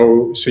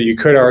 So you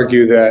could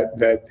argue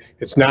that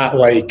it's not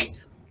like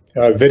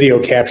video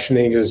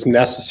captioning is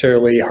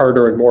necessarily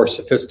harder and more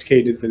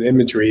sophisticated than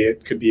imagery.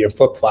 It could be a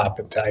flip-flop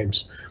at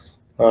times.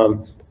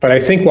 But I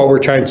think what we're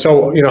trying,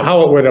 so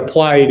how it would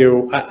apply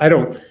to, I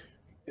don't,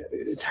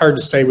 it's hard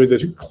to say with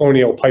the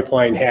Colonial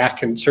Pipeline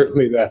hack and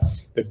certainly the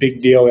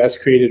big deal that's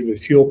created with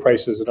fuel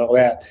prices and all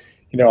that.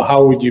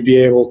 How would you be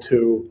able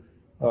to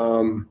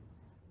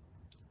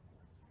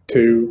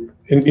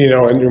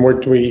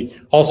and we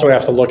also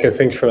have to look at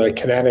things from a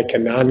kinetic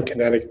and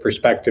non-kinetic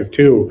perspective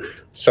too.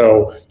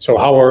 So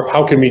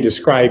how can we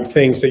describe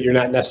things that you're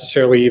not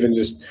necessarily even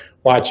just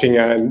watching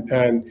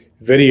on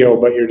video,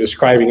 but you're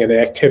describing an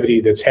activity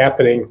that's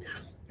happening,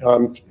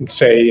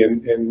 say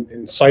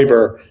in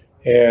cyber,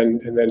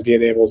 and then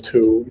being able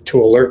to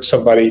alert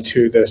somebody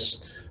to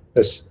this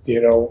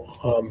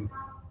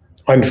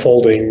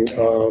unfolding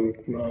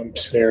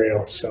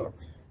scenario. So.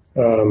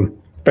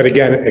 But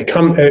again,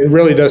 it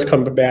really does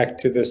come back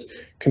to this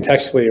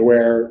contextually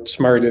aware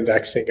smart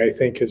indexing. I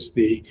think is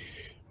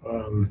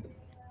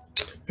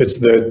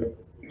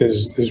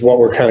what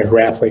we're kind of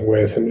grappling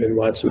with and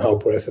want some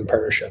help with in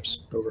partnerships.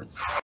 Over.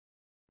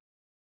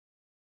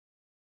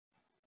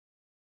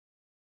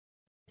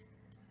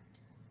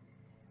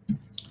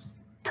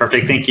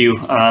 Perfect. Thank you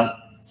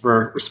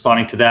for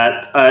responding to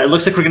that. It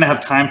looks like we're going to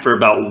have time for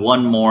about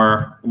one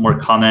more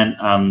comment.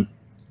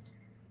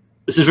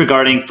 This is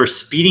regarding for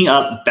speeding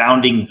up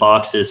bounding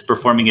boxes,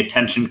 performing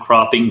attention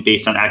cropping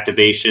based on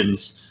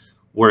activations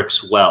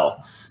works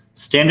well.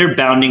 Standard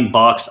bounding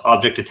box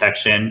object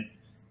detection,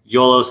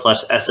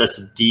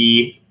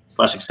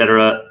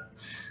 YOLO/SSD/etc.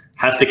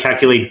 has to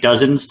calculate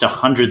dozens to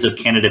hundreds of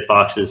candidate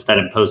boxes that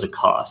impose a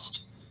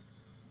cost.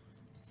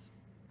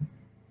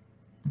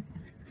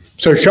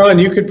 So Sean,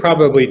 you could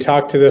probably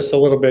talk to this a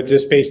little bit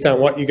just based on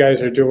what you guys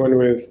are doing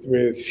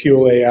with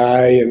Fuel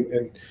AI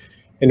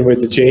and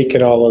with the Jake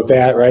and all of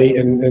that, right?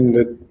 And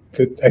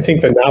I think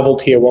the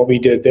novelty of what we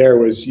did there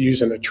was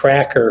using a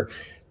tracker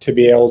to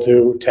be able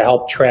to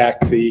help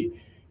track the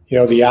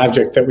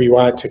object that we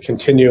want to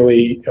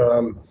continually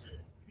and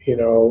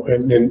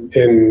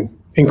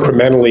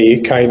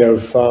incrementally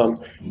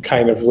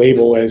kind of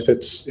label as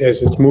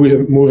it's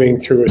moving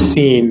through a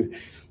scene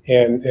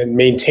and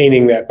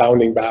maintaining that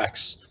bounding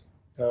box.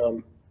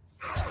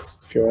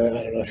 If you want,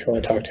 I don't know if you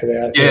want to talk to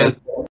that. Yeah.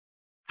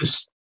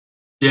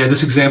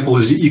 This example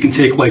is you can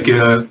take like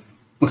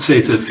let's say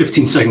it's a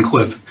 15-second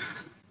clip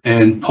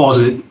and pause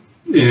it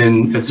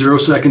at 0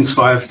 seconds,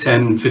 5,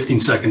 10, 15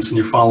 seconds, and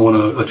you're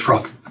following a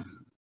truck.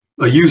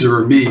 A user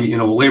or me, a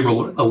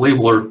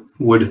labeler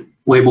would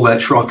label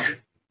that truck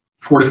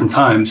 4 different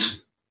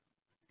times,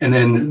 and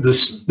then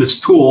this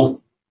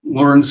tool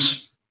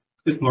learns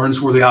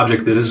where the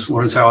object is,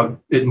 learns how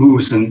it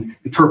moves, and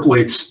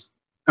interpolates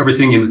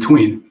everything in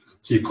between.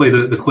 So you play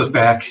the clip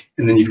back,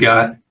 and then you've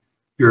got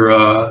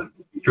your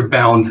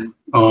bound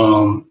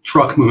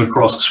truck moving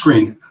across the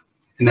screen,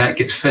 and that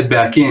gets fed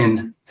back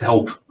in to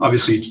help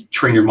obviously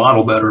train your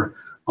model better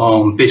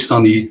based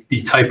on the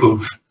type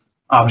of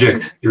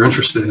object you're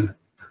interested in.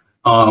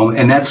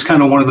 And that's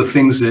kind of one of the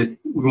things that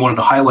we wanted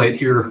to highlight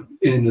here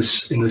in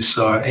this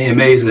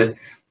AMA is that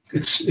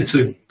it's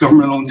a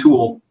government-owned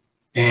tool,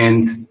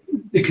 and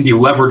it can be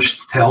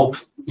leveraged to help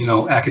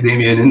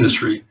academia and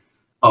industry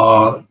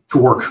to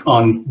work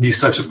on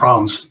these types of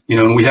problems.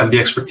 And we have the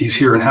expertise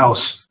here in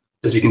house,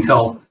 as you can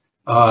tell,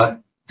 to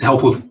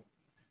help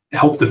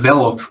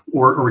develop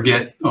or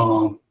get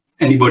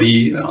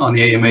anybody on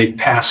the AMA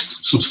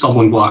past some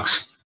stumbling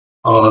blocks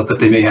that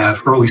they may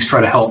have, or at least try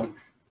to help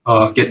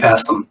get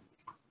past them.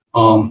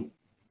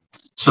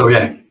 So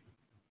yeah,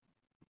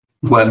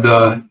 glad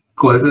you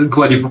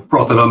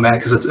brought that up, Matt,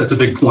 because that's a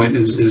big point.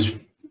 Is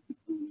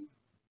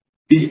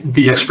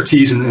the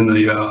expertise and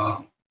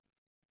the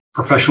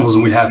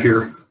professionalism we have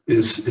here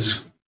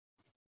is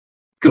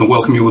going to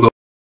welcome you with.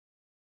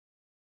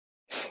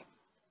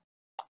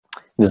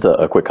 Just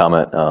a quick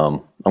comment.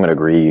 I'm going to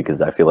agree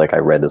because I feel like I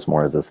read this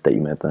more as a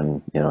statement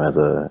than as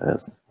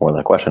more than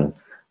a question.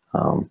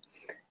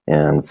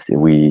 And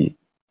we,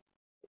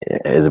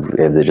 as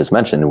they just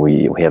mentioned,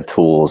 we have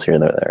tools here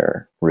that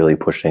are really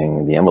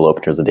pushing the envelope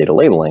in terms of data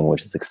labeling,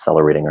 which is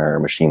accelerating our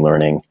machine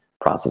learning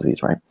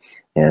processes, right?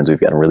 And we've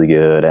gotten really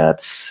good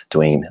at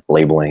doing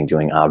labeling,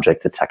 doing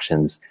object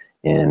detections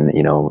in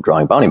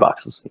drawing bounding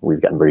boxes.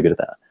 We've gotten very good at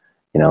that,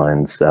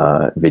 and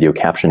video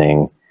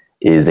captioning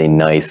is a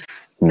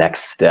nice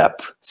next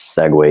step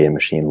segue in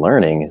machine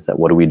learning, is that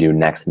what do we do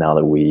next now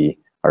that we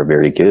are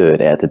very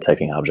good at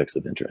detecting objects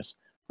of interest,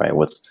 right?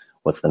 What's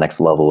the next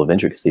level of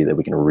intricacy that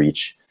we can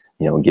reach,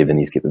 given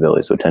these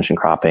capabilities? So attention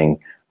cropping,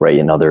 right,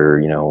 and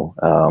other,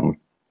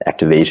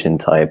 activation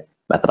type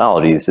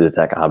methodologies to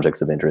detect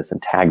objects of interest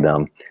and tag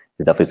them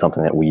is definitely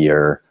something that we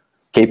are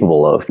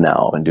capable of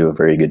now and do a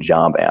very good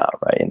job at,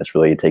 right? And it's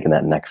really taking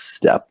that next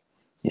step,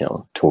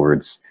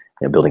 towards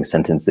building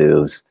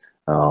sentences,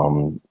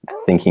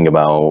 thinking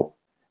about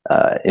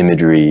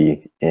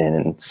imagery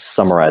and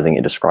summarizing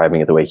and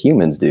describing it the way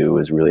humans do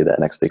is really that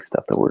next big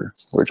step that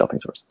we're jumping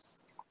towards.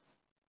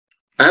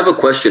 I have a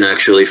question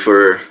actually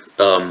for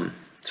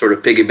sort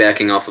of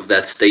piggybacking off of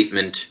that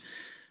statement.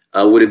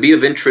 Would it be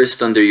of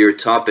interest under your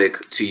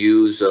topic to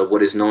use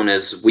what is known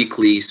as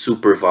weakly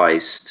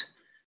supervised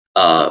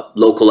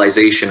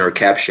localization or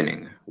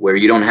captioning, where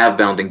you don't have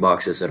bounding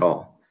boxes at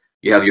all?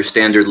 You have your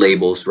standard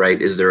labels,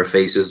 right? Is there a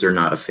face? Is there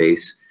not a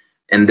face?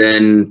 And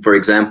then, for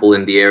example,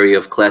 in the area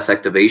of class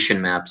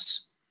activation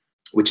maps,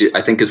 which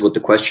I think is what the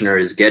questioner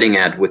is getting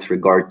at with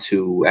regard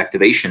to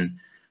activation,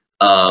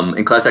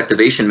 in class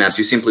activation maps,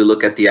 you simply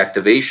look at the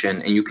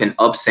activation and you can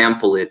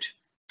upsample it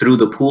through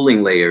the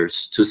pooling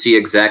layers to see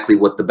exactly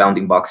what the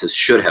bounding boxes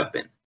should have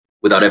been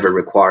without ever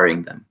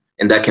requiring them.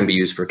 And that can be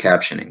used for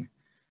captioning.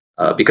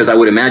 Because I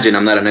would imagine,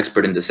 I'm not an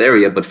expert in this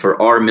area, but for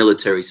our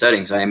military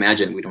settings, I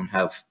imagine we don't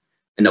have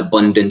an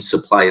abundant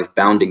supply of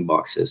bounding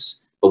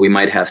boxes, but we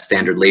might have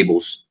standard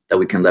labels that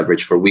we can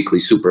leverage for weakly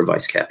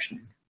supervised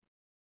captioning.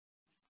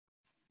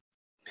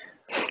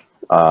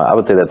 I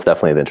would say that's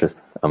definitely of interest.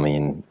 I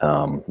mean,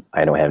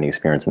 I don't have any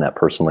experience in that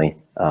personally,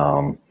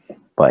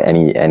 but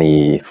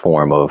any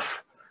form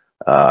of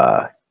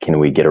can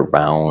we get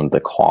around the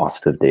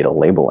cost of data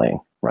labeling,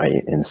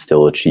 right, and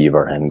still achieve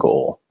our end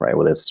goal, right?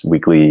 Whether it's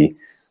weakly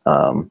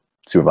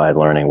supervised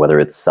learning, whether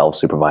it's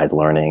self-supervised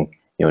learning,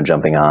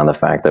 jumping on the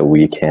fact that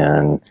we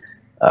can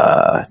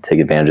take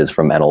advantages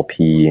from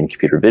NLP and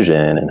computer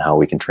vision and how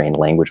we can train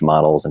language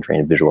models and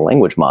train visual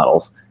language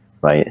models,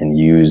 right, and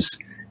use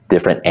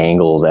different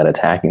angles at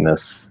attacking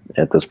this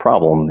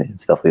problem.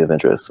 It's definitely of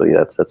interest. So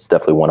yeah, that's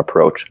definitely one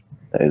approach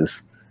that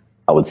is,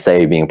 I would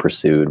say, being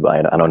pursued by,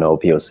 I don't know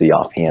POC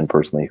offhand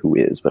personally who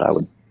is, but I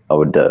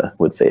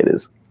would say it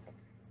is.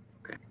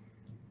 Okay.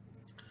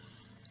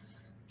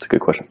 It's a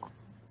good question.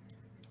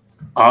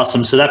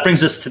 Awesome. So that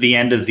brings us to the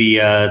end of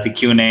the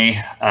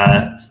Q&A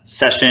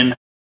session.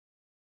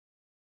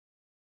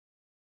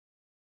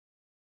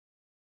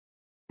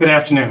 Good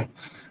afternoon.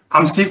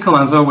 I'm Steve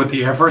Colenso with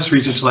the Air Force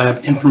Research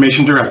Lab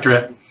Information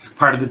Directorate,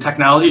 part of the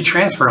Technology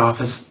Transfer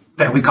Office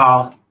that we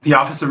call the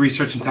Office of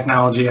Research and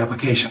Technology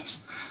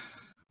Applications.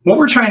 What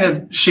we're trying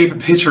to shape a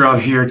picture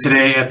of here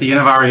today at the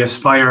Innovare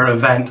Aspire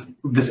event,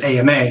 this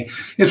AMA,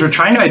 is we're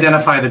trying to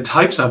identify the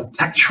types of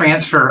tech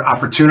transfer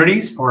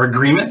opportunities or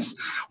agreements,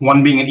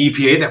 one being an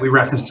EPA that we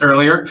referenced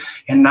earlier,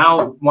 and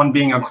now one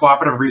being a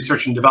cooperative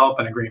research and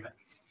development agreement.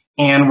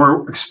 And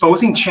we're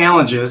exposing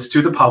challenges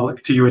to the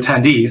public, to you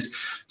attendees,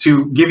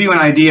 to give you an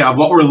idea of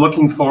what we're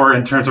looking for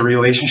in terms of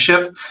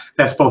relationship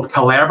that's both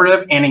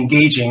collaborative and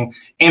engaging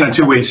and a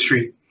two-way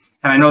street.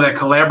 And I know that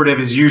collaborative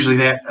is usually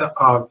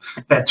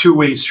that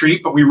two-way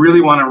street, but we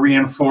really want to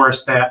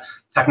reinforce that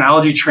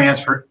technology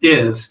transfer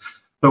is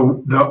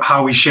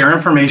how we share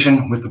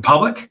information with the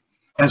public,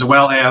 as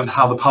well as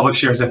how the public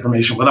shares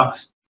information with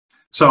us.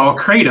 So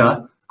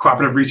CRADA,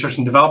 Cooperative Research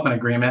and Development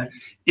Agreement,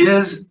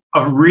 is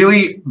a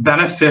really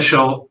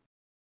beneficial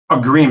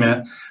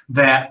agreement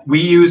that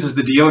we use as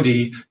the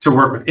DoD to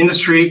work with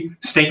industry,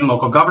 state and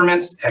local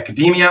governments,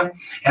 academia,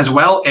 as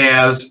well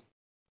as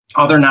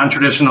other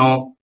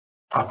non-traditional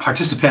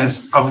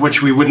participants of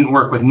which we wouldn't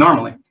work with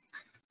normally.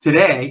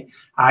 Today,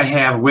 I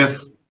have with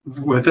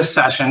this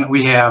session,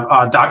 we have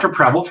Dr.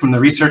 Preble from the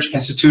Research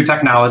Institute of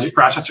Technology,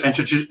 Rochester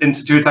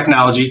Institute of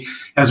Technology,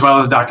 as well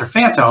as Dr.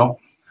 Fanto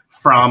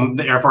from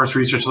the Air Force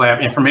Research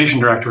Lab Information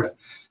Directorate.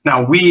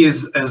 Now, we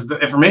as the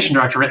Information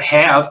Directorate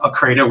have a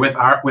CRADA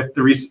with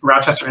the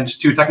Rochester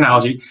Institute of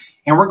Technology,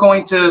 and we're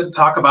going to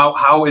talk about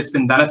how it's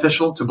been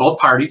beneficial to both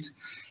parties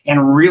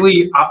and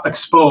really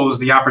expose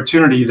the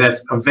opportunity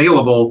that's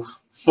available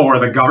for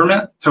the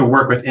government to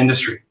work with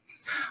industry.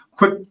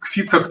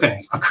 Few quick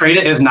things. A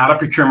CRADA is not a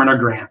procurement or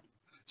grant,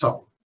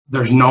 so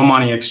there's no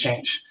money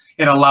exchange.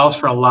 It allows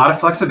for a lot of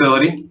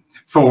flexibility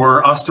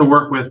for us to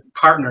work with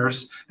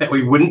partners that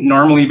we wouldn't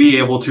normally be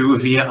able to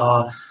via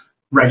a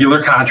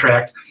regular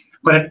contract,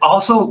 but it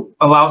also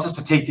allows us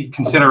to take the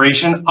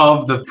consideration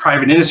of the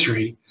private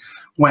industry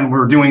when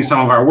we're doing some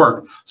of our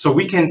work. So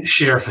we can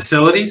share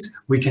facilities,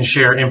 we can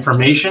share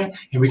information,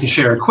 and we can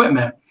share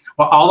equipment,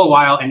 while all the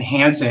while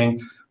enhancing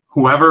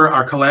whoever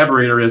our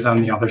collaborator is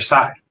on the other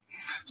side.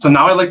 So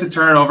now I'd like to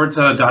turn it over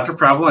to Dr.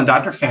 Preble and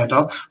Dr.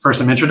 Fanto for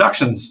some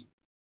introductions.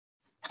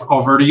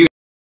 Over to you.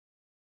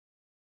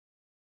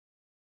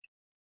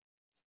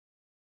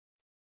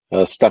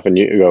 Stefan,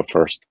 you go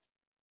first.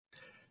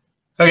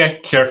 Okay,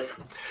 sure.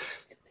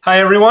 Hi,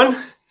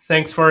 everyone.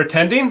 Thanks for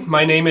attending.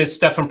 My name is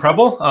Stefan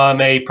Preble. I'm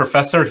a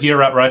professor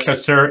here at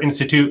Rochester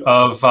Institute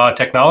of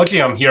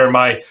Technology. I'm here in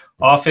my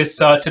office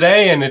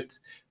today, and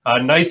it's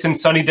a nice and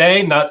sunny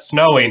day, not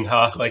snowing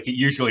like it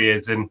usually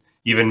is in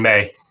even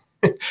May.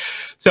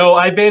 So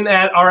I've been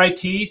at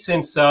RIT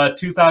since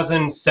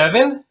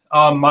 2007.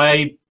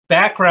 My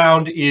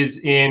background is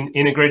in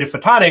integrated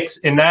photonics,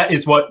 and that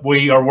is what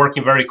we are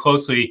working very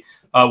closely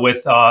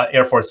with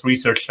Air Force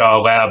Research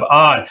Lab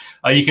on.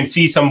 You can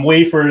see some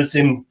wafers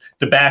in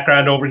the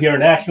background over here,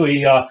 and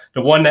actually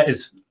the one that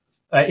is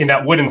in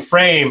that wooden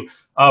frame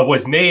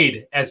was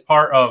made as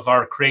part of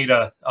our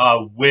CRADA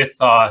with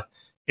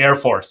Air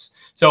Force.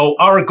 So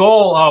our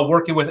goal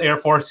working with Air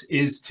Force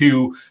is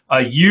to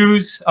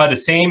use the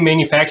same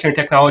manufacturing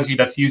technology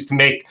that's used to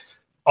make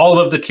all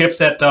of the chips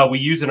that we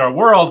use in our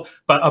world,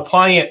 but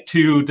applying it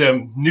to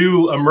the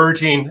new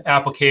emerging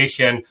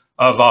application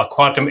of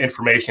quantum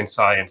information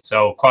science.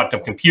 So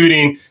quantum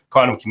computing,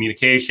 quantum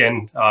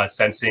communication,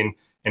 sensing,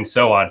 and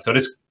so on. So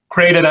this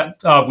CRADA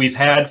that we've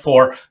had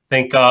for, I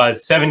think,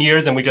 7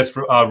 years, and we just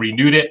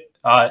renewed it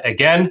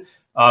again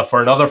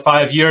for another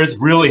 5 years,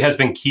 really has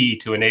been key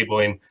to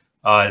enabling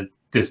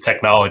this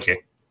technology.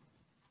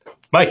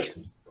 Mike.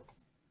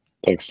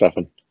 Thanks,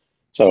 Stefan.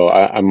 So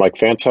I'm Mike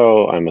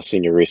Fanto. I'm a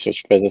senior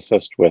research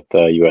physicist with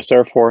the U.S.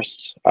 Air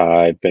Force.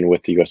 I've been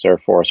with the U.S. Air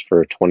Force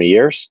for 20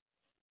 years.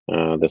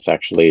 This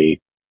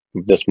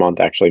month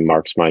actually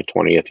marks my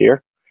 20th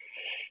year.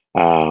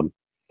 I'm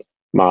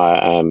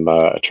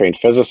a trained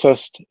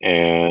physicist,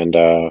 and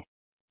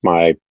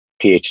my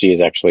PhD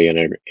is actually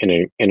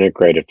in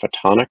integrated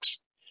photonics.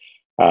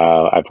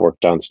 I've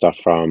worked on stuff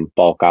from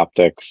bulk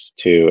optics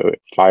to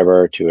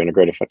fiber to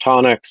integrated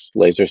photonics,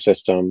 laser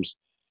systems,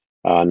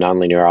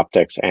 nonlinear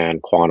optics,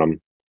 and quantum.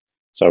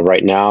 So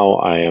right now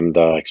I am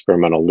the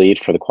experimental lead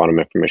for the quantum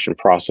information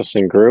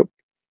processing group,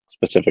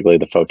 specifically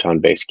the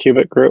photon-based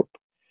qubit group.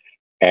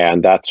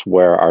 And that's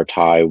where our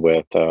tie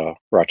with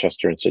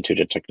Rochester Institute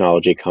of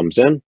Technology comes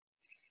in.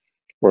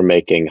 We're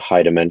making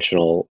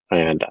high-dimensional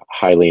and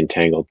highly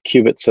entangled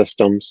qubit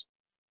systems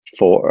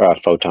for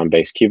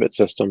photon-based qubit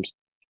systems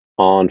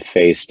on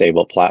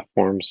phase-stable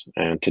platforms.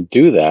 And to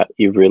do that,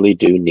 you really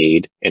do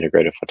need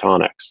integrated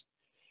photonics.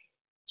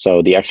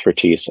 So the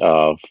expertise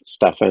of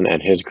Stefan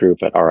and his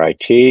group at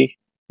RIT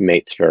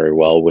mates very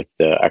well with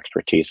the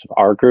expertise of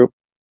our group,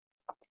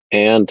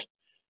 and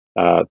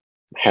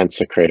hence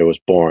the CRADA was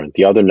born.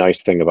 The other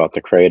nice thing about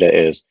the CRADA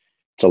is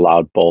it's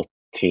allowed both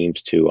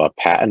teams to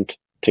patent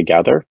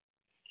together,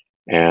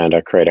 and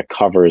CRADA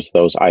covers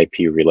those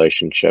IP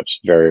relationships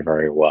very,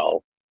 very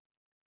well.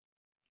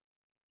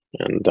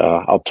 And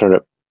I'll turn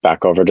it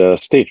back over to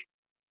Steve.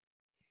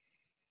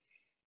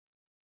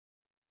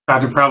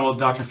 Dr. Preble,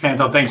 Dr.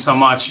 Fanto, thanks so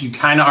much. You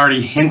kind of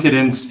already hinted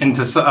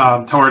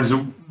into towards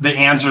the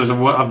answers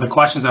of the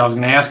questions I was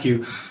going to ask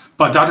you.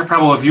 But Dr.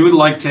 Preble, if you would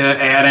like to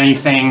add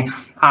anything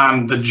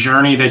on the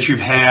journey that you've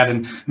had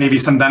and maybe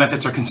some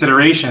benefits or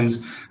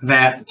considerations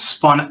that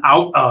spun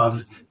out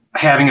of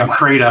having a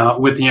CRADA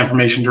with the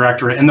Information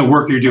Directorate and the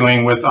work you're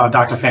doing with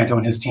Dr. Fanto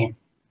and his team.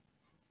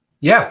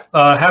 Yeah,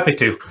 happy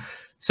to.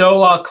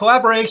 So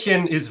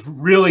collaboration is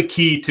really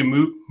key to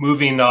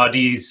moving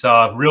these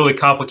really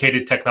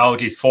complicated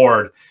technologies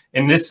forward.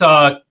 And this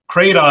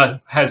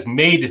CRADA has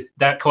made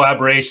that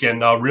collaboration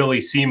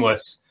really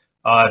seamless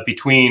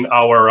between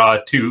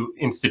our two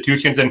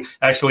institutions, and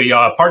actually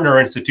partner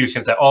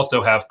institutions that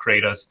also have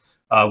CRADAs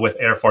with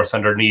Air Force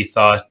underneath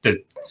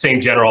the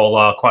same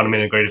general quantum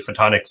integrated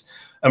photonics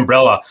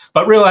umbrella.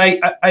 But really,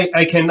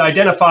 I can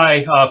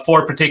identify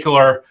 4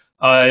 particular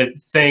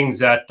things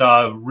that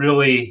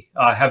really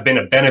have been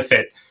a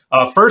benefit.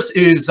 First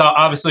is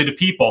obviously the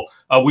people.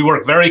 We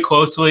work very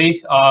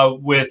closely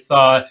with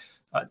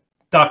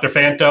Dr.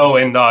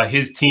 Fanto and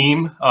his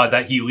team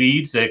that he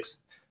leads.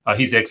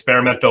 He's the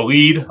experimental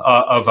lead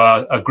of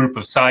a group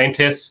of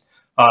scientists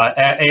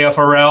at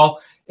AFRL.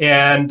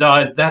 And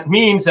that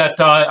means that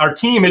our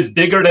team is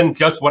bigger than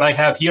just what I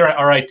have here at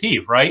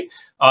RIT, right?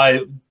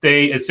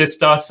 They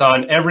assist us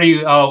on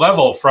every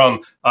level,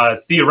 from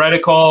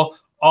theoretical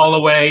all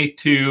the way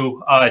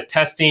to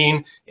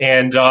testing,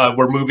 and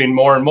we're moving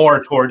more and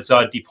more towards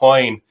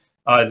deploying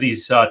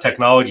these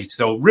technologies.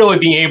 So really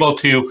being able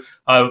to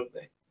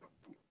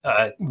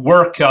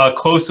work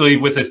closely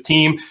with this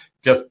team,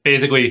 just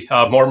basically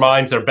more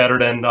minds are better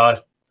than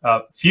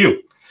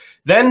few.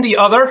 Then the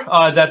other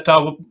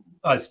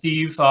that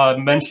Steve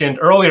mentioned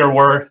earlier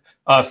were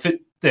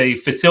the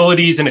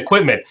facilities and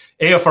equipment.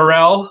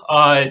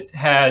 AFRL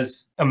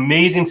has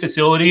amazing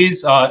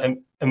facilities and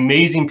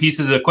amazing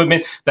pieces of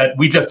equipment that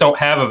we just don't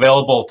have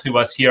available to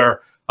us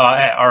here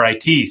at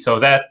RIT. So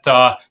that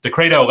the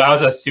CRADA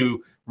allows us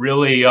to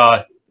really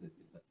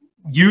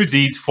use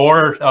these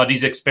for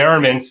these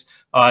experiments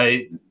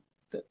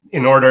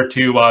in order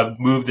to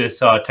move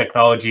this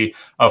technology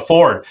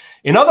forward.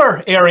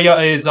 Another area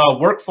is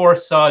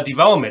workforce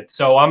development.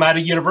 So I'm at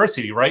a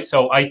university, right?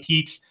 So I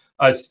teach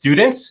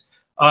students,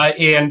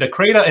 and the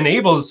CRADA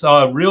enables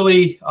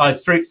really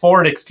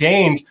straightforward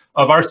exchange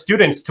of our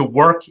students to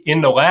work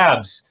in the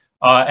labs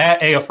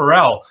at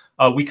AFRL.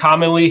 We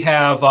commonly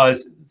have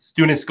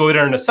students go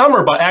there in the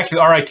summer, but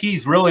actually RIT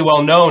is really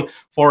well known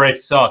for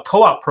its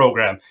co-op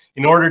program.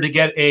 In order to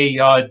get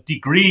a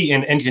degree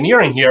in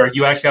engineering here,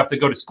 you actually have to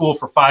go to school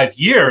for 5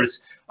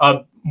 years,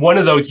 one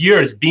of those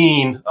years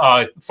being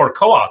for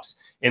co-ops.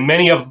 And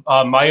many of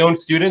my own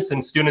students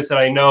and students that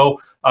I know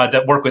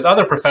that work with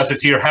other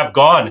professors here have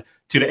gone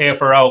to the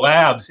AFRL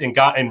labs and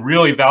gotten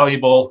really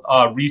valuable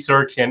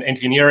research and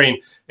engineering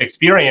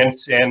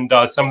experience, and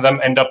some of them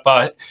end up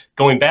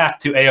going back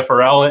to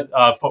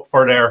AFRL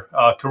for their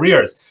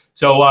careers.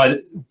 So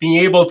being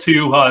able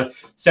to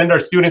send our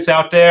students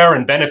out there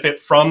and benefit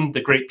from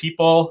the great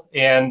people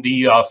and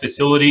the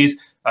facilities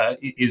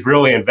is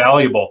really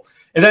invaluable.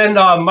 And then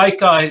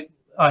Mike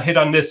hit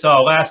on this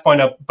last point,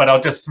 but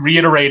I'll just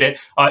reiterate it.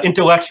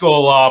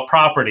 Intellectual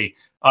property.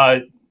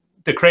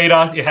 The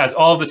CRADA, it has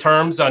all of the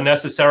terms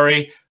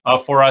necessary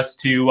for us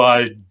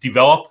to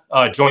develop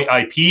joint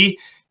IP,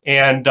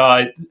 and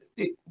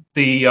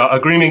the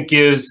agreement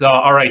gives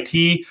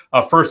RIT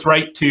a first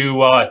right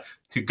to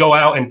go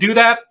out and do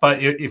that,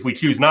 but if we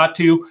choose not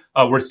to,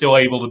 we're still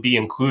able to be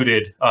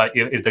included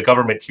if the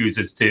government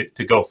chooses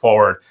to go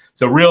forward.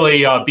 So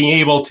really being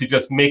able to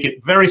just make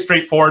it very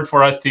straightforward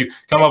for us to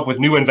come up with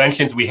new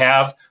inventions. We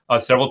have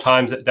several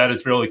times, that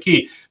is really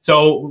key.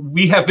 So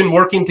we have been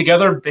working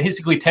together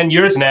basically 10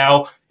 years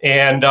now,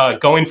 and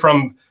going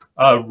from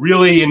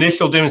really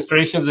initial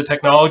demonstration of the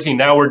technology,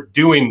 now we're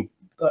doing,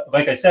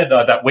 like I said,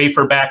 that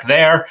wafer back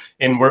there,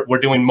 and we're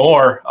doing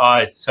more.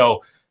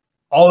 So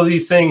all of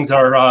these things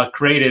are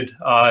created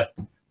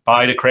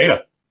by the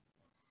CRADA.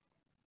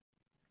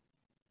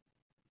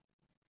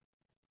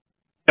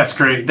 That's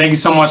great. Thank you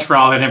so much for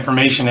all that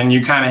information. And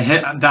you kind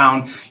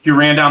of you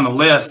ran down the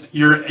list.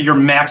 You're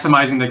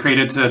maximizing the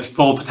CRADA to its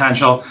full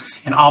potential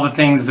and all the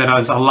things that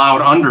is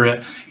allowed under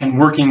it, and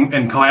working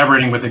and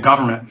collaborating with the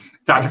government.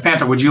 Dr.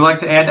 Fanta, would you like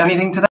to add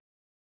anything to that?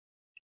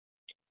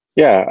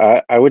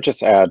 Yeah, I would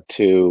just add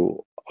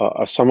to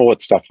some of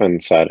what Stefan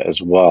said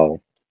as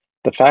well.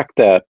 The fact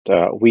that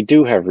we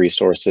do have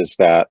resources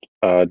that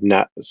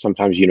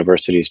sometimes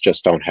universities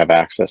just don't have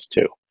access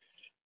to.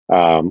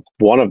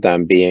 One of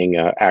them being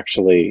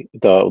actually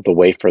the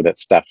wafer that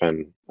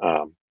Stefan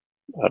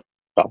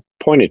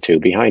pointed to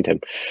behind him.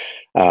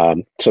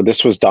 So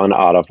this was done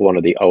out of one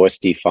of the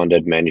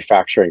OSD-funded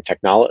manufacturing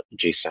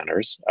technology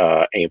centers,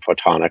 AIM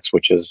Photonics,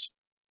 which is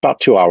about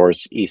 2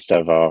 hours east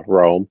of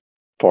Rome,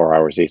 4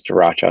 hours east of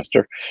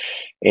Rochester,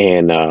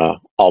 in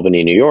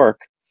Albany, New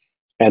York.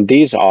 And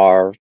these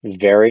are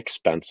very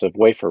expensive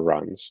wafer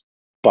runs,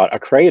 but a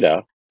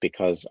CRADA,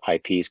 because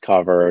IP is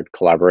covered,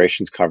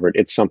 collaboration's covered,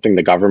 it's something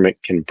the government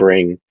can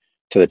bring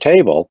to the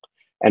table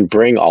and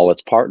bring all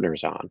its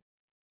partners on.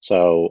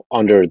 So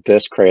under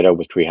this CRADA,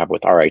 which we have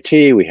with RIT,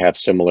 we have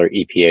similar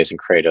EPAs and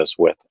CRADAs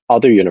with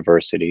other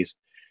universities,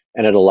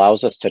 and it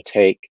allows us to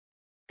take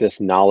this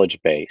knowledge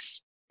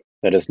base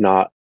that is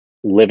not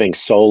living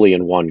solely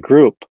in one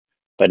group,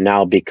 but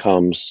now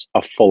becomes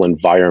a full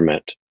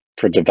environment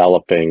for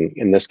developing,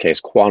 in this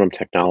case, quantum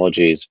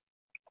technologies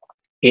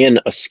in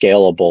a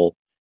scalable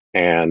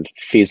and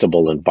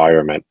feasible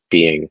environment,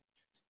 being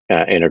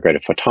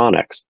integrated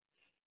photonics,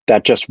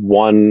 that just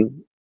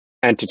one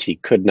entity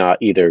could not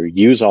either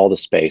use all the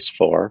space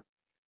for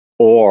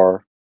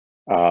or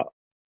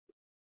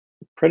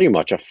pretty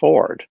much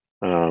afford.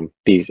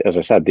 These, as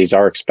I said, these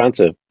are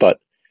expensive, but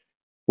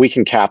we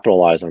can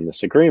capitalize on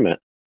this agreement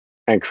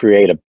and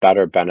create a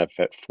better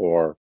benefit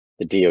for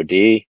the DoD,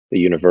 the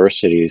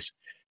universities,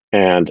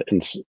 and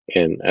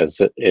as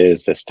it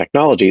is this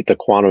technology, the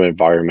quantum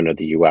environment of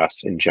the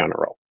US in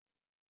general.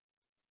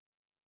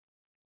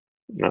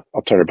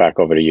 I'll turn it back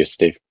over to you,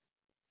 Steve.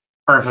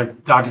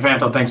 Perfect. Dr.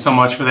 Fanto, thanks so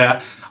much for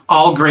that.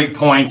 All great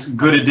points,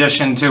 good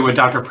addition to what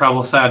Dr.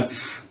 Preble said.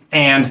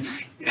 And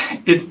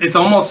it's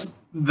almost,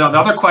 the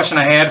other question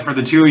I had for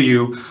the two of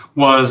you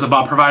was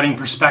about providing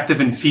perspective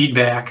and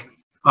feedback,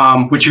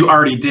 which you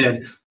already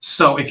did.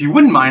 So if you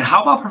wouldn't mind,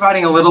 how about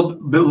providing a little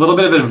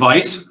bit of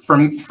advice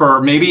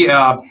for maybe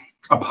a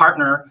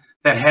partner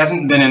that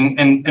hasn't been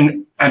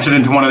entered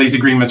into one of these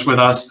agreements with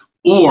us,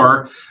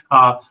 or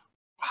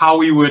how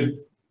we would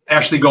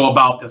actually go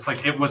about this?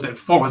 Like, was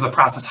the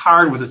process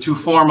hard? Was it too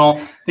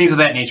formal? Things of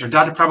that nature.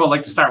 Dr. Preble, I'd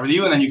like to start with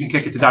you, and then you can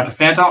kick it to Dr.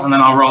 Fanto, and then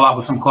I'll roll out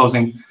with some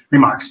closing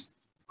remarks.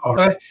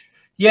 Okay.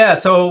 Yeah,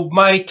 so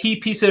my key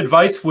piece of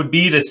advice would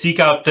be to seek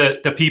out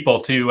the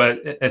people to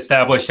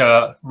establish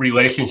a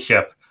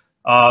relationship.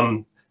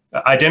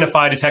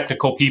 Identify the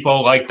technical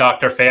people like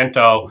Dr.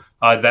 Fanto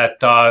that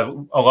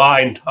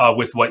align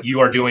with what you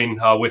are doing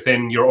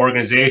within your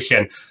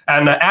organization.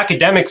 And the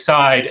academic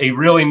side, a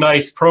really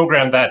nice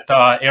program that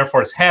Air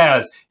Force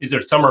has is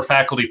their summer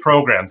faculty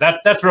programs.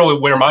 That's really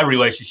where my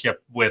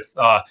relationship with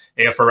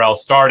AFRL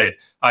started.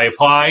 I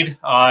applied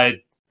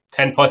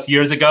 10 plus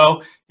years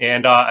ago,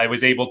 and I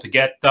was able to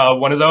get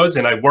one of those,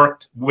 and I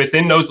worked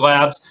within those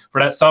labs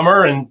for that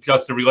summer, and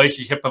just the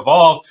relationship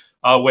evolved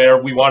where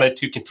we wanted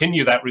to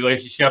continue that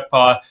relationship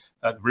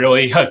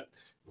really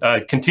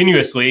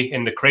continuously,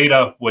 and the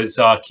CRADA was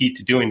key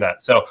to doing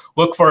that. So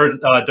look for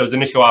those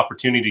initial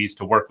opportunities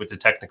to work with the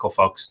technical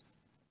folks.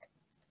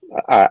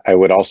 I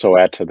would also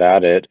add to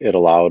that, it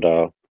allowed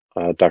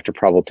Dr.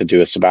 Preble to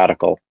do a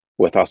sabbatical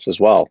with us as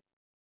well,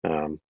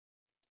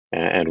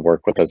 and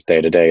work with us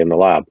day to day in the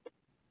lab,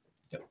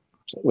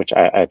 which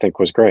I think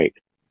was great.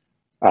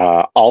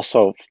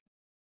 Also,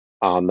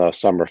 on the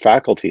summer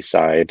faculty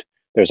side,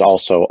 there's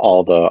also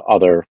all the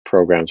other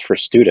programs for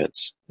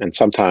students, and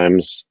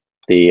sometimes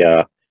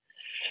the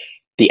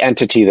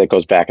entity that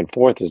goes back and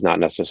forth is not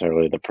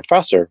necessarily the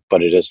professor,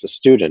 but it is the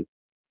student.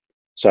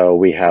 So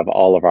we have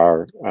all of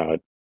our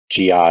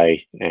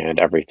GI and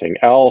everything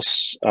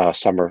else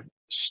summer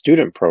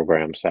student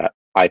programs that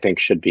I think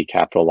should be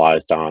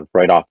capitalized on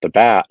right off the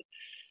bat.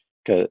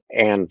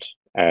 And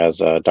as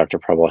Dr.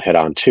 Preble hit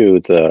on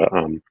too,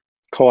 the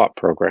co-op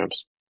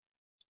programs.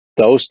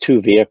 Those two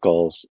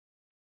vehicles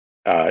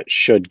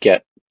should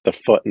get the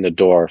foot in the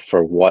door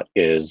for what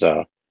is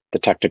the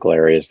technical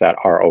areas that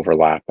are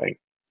overlapping.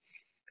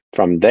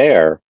 From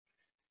there,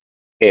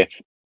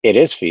 if it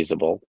is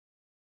feasible,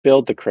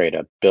 build the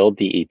CRADA, build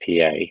the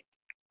EPA,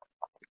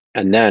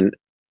 and then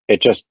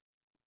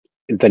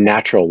the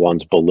natural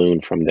ones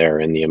balloon from there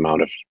in the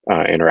amount of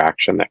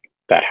interaction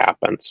that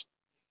happens.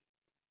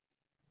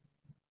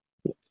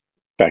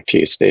 Back to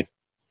you, Steve.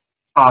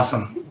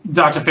 Awesome.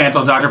 Dr.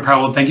 Fantle, Dr.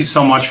 Preble, thank you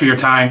so much for your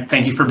time.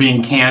 Thank you for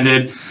being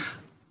candid.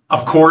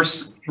 Of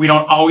course, we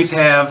don't always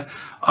have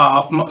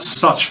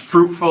such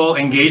fruitful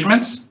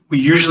engagements. We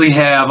usually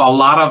have a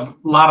lot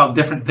of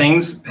different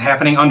things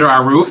happening under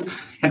our roof,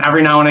 and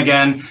every now and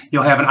again,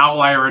 you'll have an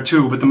outlier or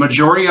two, but the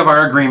majority of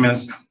our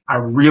agreements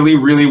are really,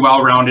 really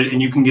well-rounded,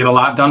 and you can get a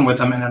lot done with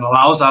them, and it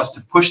allows us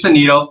to push the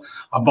needle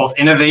of both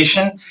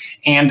innovation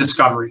and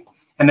discovery.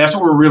 And that's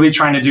what we're really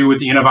trying to do with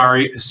the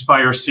Innovare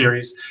Aspire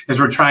series, is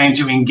we're trying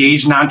to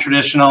engage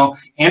non-traditional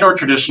and or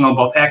traditional,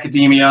 both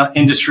academia,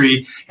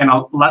 industry, and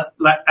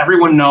let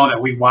everyone know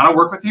that we want to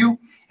work with you,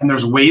 and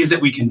there's ways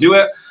that we can do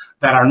it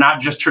that are not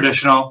just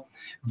traditional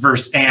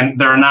and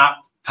they're not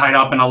tied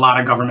up in a lot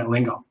of government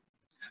lingo.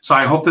 So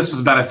I hope this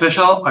was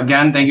beneficial.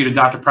 Again, thank you to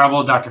Dr.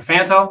 Preble, Dr.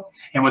 Fantle,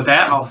 and with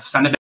that, I'll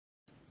send it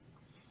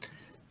back.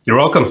 You're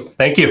welcome.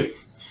 Thank you.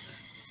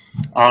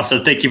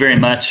 Awesome. Thank you very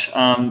much.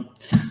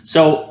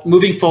 So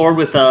moving forward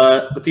with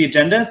the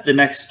agenda, the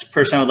next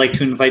person I would like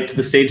to invite to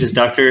the stage is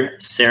Dr.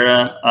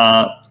 Sarah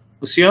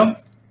Ucio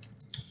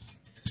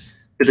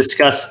to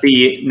discuss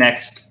the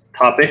next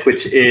topic,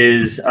 which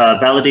is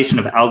validation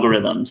of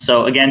algorithms.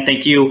 So again,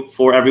 thank you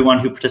for everyone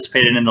who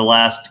participated in the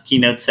last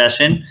keynote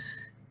session.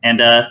 And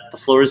the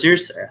floor is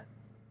yours, Sarah.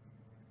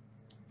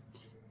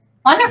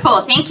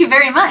 Wonderful. Thank you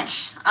very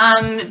much.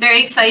 I'm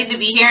very excited to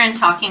be here and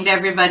talking to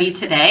everybody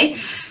today.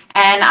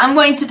 And I'm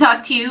going to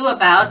talk to you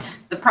about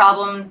the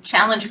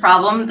challenge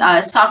problem,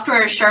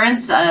 software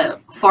assurance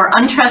for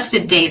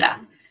untrusted data.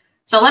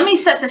 So let me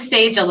set the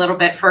stage a little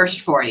bit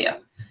first for you.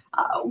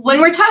 When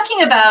we're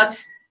talking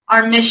about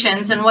our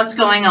missions and what's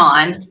going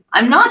on,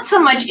 I'm not so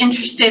much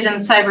interested in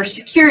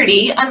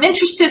cybersecurity. I'm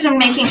interested in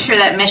making sure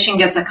that mission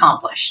gets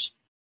accomplished.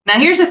 Now,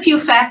 here's a few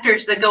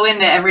factors that go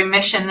into every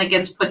mission that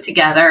gets put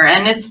together,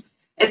 and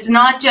it's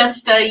not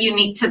just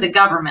unique to the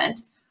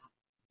government.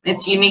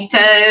 It's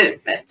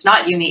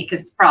not unique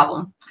is the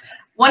problem.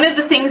 One of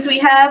the things we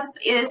have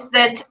is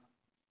that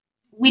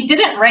we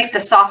didn't write the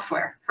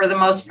software for the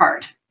most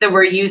part that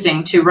we're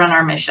using to run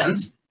our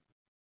missions.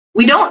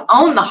 We don't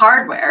own the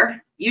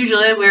hardware.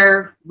 Usually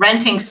we're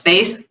renting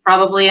space,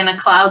 probably in a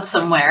cloud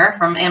somewhere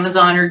from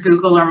Amazon or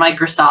Google or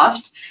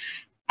Microsoft.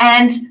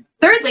 And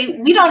thirdly,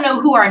 we don't know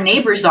who our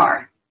neighbors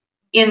are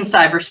in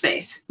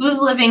cyberspace. Who's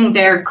living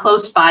there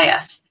close by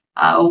us?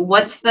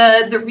 What's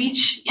the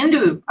reach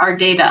into our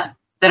data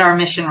that our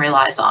mission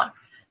relies on?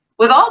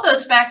 With all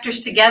those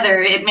factors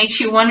together, it makes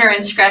you wonder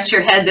and scratch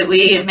your head that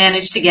we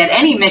managed to get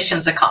any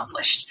missions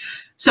accomplished.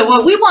 So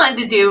what we wanted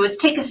to do is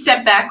take a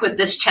step back with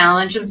this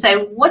challenge and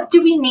say, what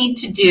do we need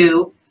to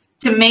do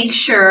to make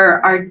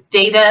sure our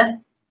data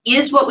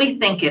is what we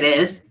think it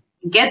is,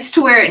 gets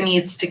to where it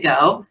needs to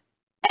go,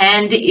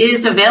 and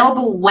is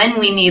available when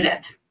we need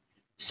it?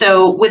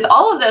 So with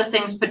all of those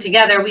things put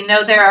together, we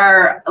know there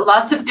are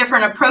lots of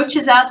different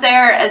approaches out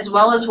there, as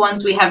well as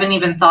ones we haven't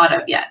even thought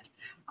of yet.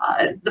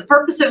 The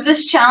purpose of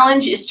this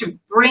challenge is to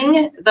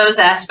bring those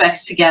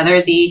aspects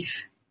together.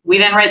 We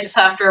didn't write the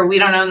software, we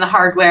don't own the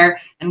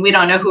hardware, and we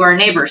don't know who our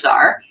neighbors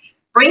are.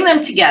 Bring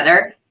them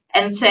together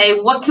and say,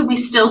 what can we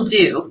still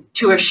do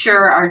to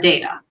assure our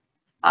data?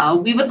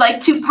 We would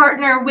like to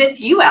partner with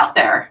you out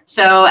there.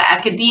 So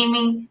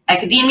academia,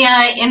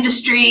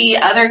 industry,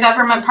 other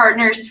government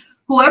partners,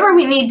 whoever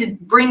we need to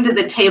bring to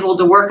the table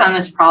to work on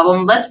this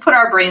problem, let's put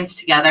our brains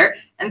together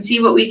and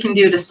see what we can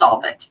do to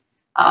solve it.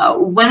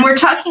 When we're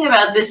talking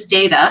about this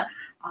data,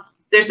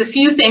 there's a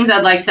few things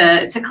I'd like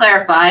to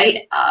clarify.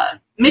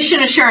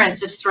 Mission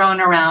assurance is thrown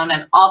around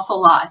an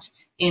awful lot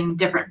in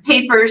different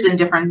papers and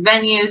different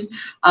venues.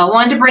 I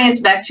wanted to bring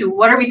us back to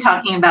what are we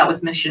talking about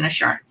with mission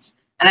assurance?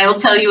 And I will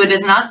tell you, it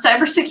is not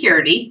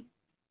cybersecurity.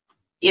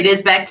 It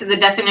is back to the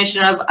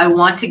definition of, I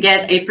want to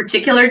get a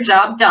particular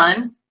job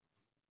done.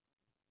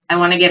 I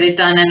want to get it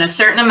done in a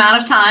certain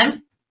amount of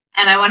time,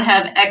 and I want to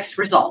have X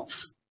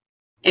results.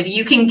 If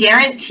you can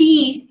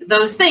guarantee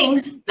those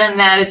things, then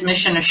that is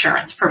mission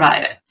assurance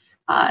provided.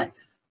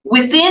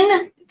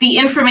 Within the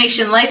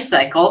information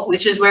lifecycle,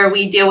 which is where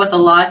we deal with a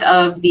lot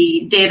of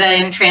the data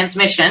in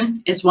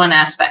transmission, is one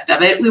aspect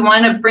of it. We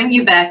want to bring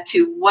you back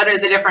to what are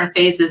the different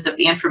phases of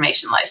the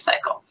information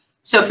lifecycle.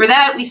 So for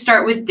that, we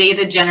start with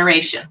data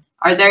generation.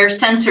 Are there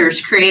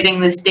sensors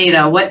creating this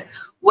data?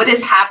 What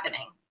is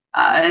happening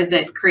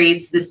that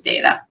creates this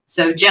data?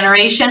 So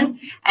generation,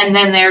 and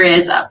then there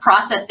is a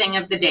processing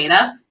of the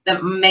data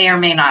that may or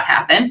may not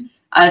happen.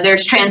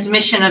 There's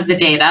transmission of the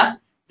data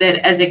that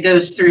as it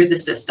goes through the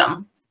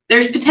system.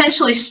 There's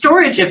potentially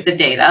storage of the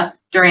data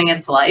during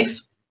its life,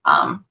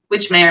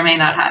 which may or may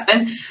not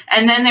happen.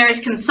 And then there is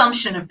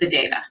consumption of the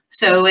data.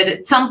 So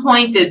at some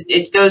point,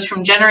 it goes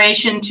from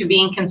generation to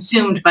being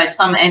consumed by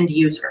some end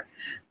user.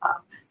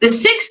 The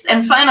sixth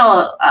and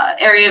final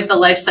area of the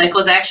life cycle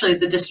is actually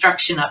the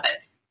destruction of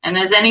it. And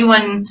as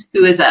anyone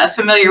who is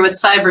familiar with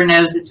cyber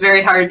knows, it's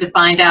very hard to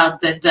find out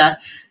that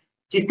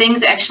do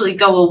things actually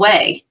go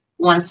away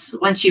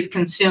once you've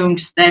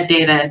consumed that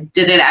data?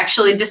 Did it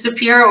actually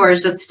disappear, or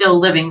is it still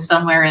living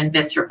somewhere in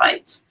bits or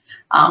bytes?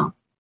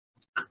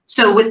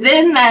 So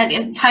within that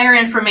entire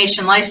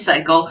information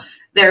lifecycle,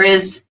 there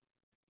is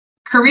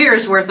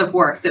careers worth of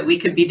work that we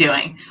could be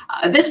doing.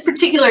 This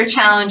particular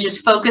challenge is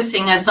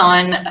focusing us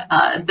on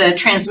the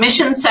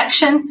transmission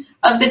section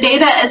of the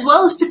data, as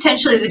well as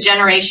potentially the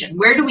generation.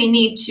 Where do we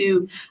need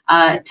to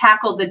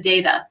tackle the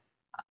data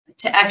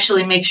to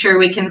actually make sure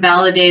we can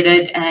validate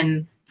it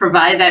and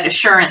provide that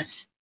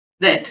assurance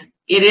that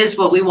it is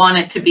what we want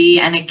it to be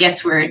and it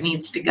gets where it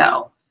needs to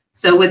go?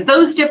 So with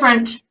those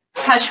different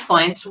touch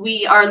points,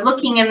 we are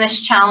looking in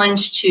this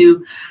challenge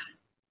to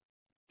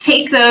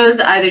take those,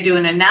 either do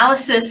an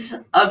analysis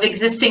of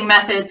existing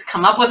methods,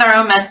 come up with our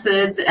own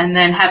methods, and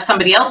then have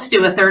somebody else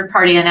do a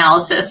third-party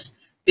analysis.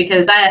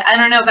 Because I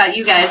don't know about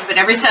you guys, but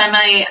every time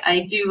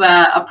I do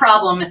a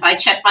problem, if I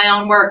check my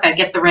own work, I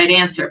get the right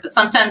answer. But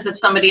sometimes if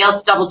somebody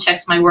else double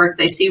checks my work,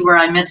 they see where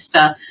I missed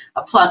a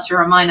plus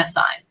or a minus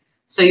sign.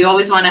 So you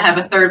always want to have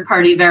a third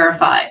party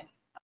verify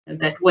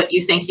that what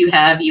you think you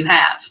have, you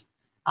have.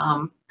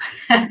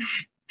 I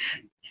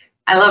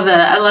love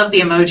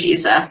the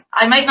emojis.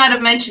 I might not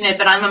have mentioned it,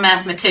 but I'm a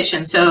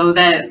mathematician, so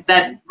that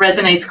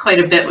resonates quite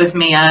a bit with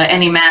me.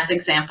 Any math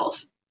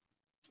examples?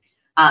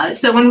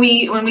 So when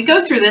we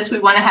go through this, we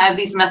want to have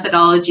these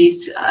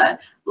methodologies,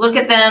 look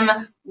at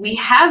them. We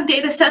have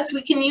data sets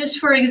we can use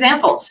for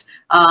examples.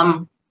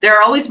 There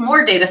are always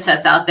more data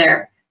sets out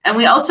there. And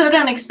we also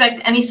don't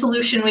expect any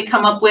solution we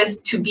come up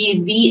with to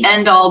be the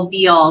end-all,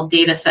 be-all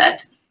data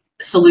set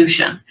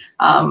solution.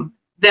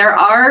 There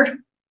are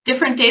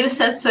different data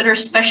sets that are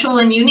special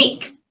and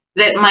unique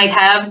that might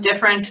have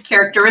different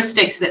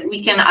characteristics that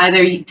we can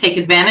either take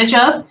advantage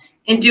of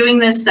in doing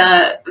this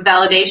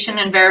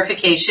validation and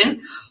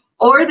verification,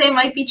 or they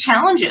might be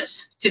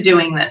challenges to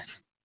doing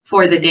this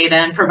for the data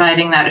and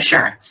providing that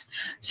assurance.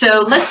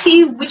 So let's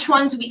see which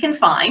ones we can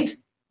find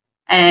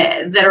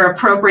that are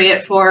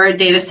appropriate for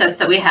data sets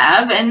that we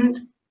have,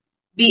 and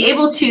be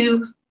able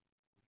to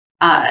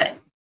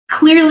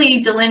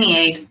clearly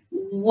delineate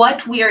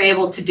what we are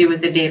able to do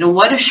with the data,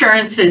 what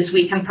assurances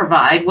we can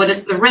provide, what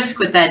is the risk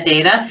with that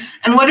data,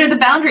 and what are the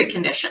boundary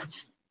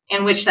conditions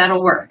in which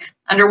that'll work.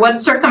 Under what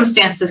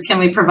circumstances can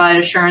we provide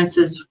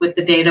assurances with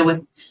the data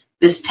with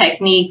this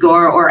technique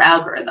or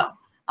algorithm,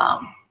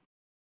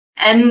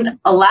 and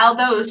allow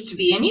those to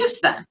be in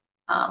use then.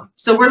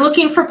 So we're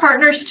looking for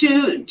partners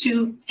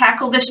to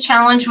tackle this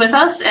challenge with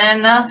us,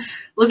 and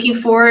looking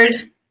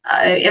forward.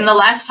 In the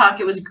last talk,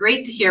 it was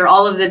great to hear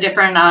all of the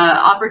different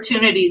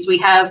opportunities we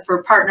have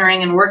for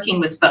partnering and working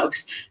with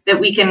folks that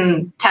we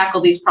can tackle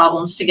these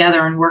problems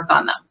together and work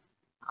on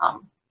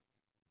them.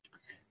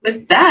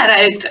 With that,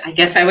 I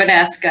guess I would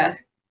ask, are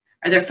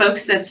there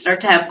folks that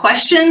start to have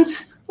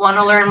questions? Want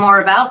to learn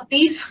more about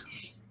these?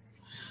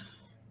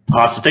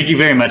 Awesome. Thank you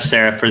very much,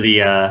 Sarah, for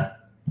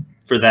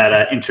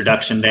that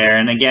introduction there.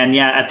 And again,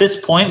 yeah, at this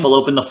point, we'll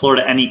open the floor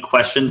to any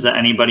questions that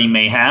anybody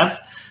may have.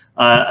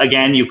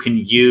 Again, you can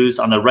use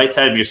on the right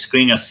side of your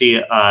screen, you'll see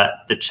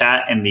the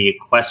chat and the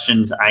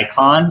questions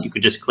icon. You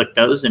could just click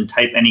those and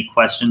type any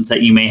questions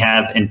that you may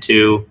have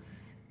into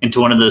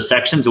one of those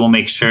sections, and we'll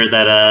make sure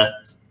that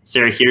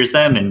Sarah hears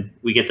them and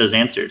we get those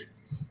answered.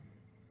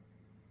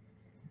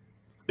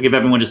 I'll give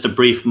everyone just a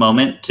brief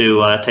moment to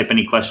type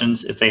any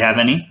questions if they have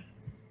any.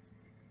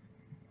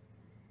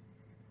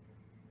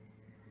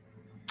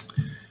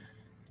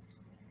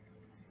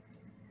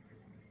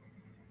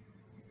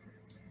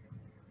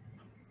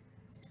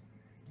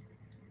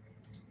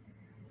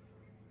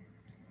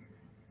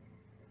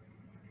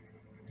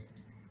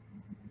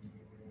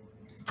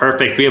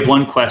 Perfect. We have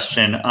one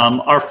question.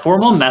 Are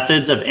formal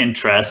methods of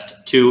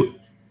interest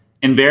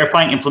in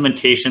verifying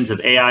implementations of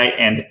AI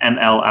and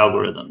ML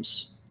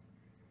algorithms?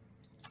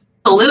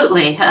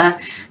 Absolutely.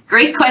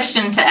 Great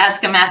question to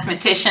ask a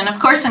mathematician. Of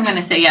course, I'm going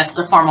to say yes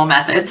to formal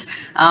methods.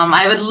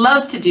 I would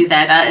love to do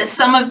that.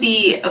 Some of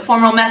the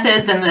formal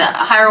methods and the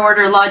higher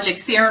order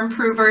logic theorem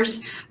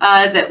provers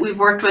that we've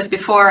worked with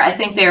before, I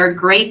think they are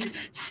great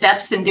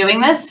steps in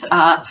doing this.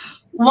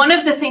 One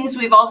of the things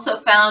we've also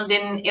found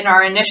in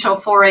our initial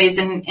forays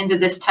into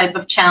this type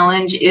of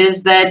challenge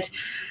is that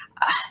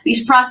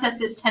these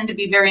processes tend to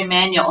be very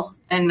manual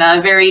and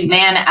very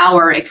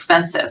man-hour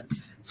expensive.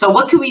 So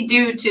what can we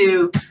do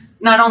to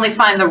not only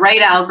find the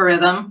right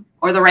algorithm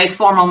or the right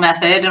formal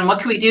method, and what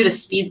can we do to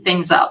speed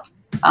things up?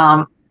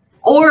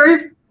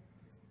 Or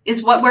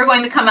is what we're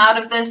going to come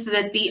out of this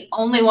that the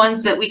only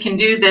ones that we can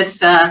do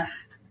this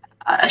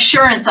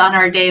assurance on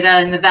our data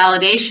and the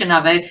validation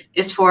of it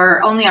is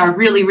for only our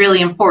really, really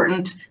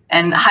important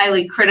and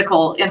highly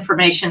critical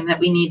information that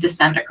we need to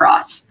send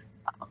across?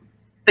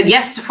 But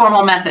yes to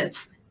formal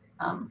methods.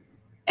 I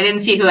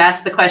didn't see who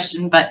asked the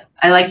question, but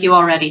I like you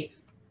already.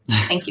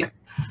 Thank you.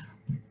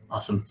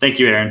 Awesome. Thank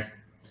you, Erin.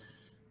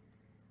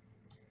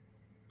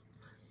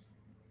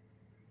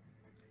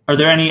 Are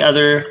there any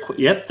other?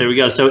 Yep, there we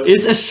go. So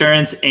is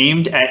assurance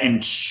aimed at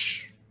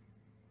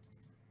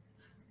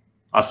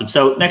Awesome.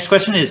 So next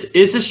question is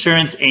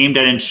assurance aimed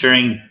at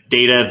ensuring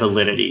data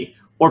validity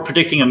or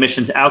predicting a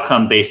mission's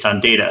outcome based on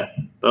data?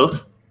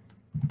 Both?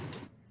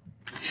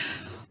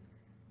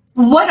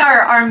 What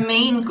our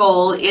main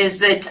goal is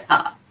that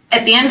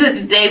at the end of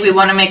the day, we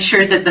want to make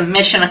sure that the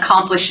mission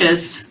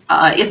accomplishes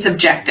its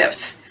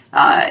objectives.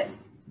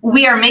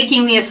 We are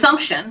making the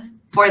assumption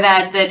for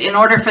that in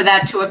order for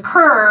that to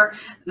occur,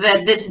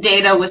 that this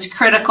data was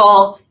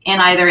critical in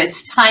either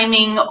its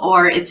timing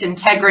or its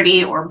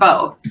integrity or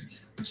both.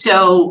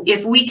 So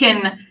if we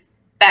can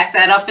back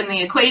that up in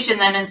the equation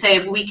then and say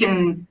if we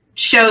can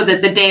show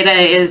that the data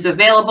is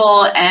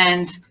available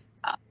and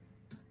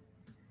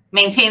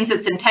maintains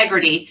its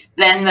integrity,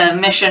 then the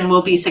mission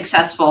will be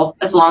successful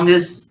as long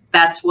as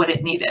that's what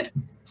it needed.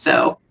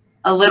 So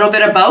a little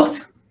bit of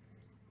both.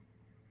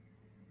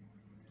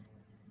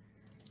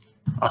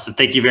 Awesome.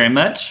 Thank you very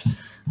much.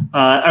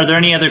 Are there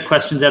any other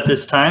questions at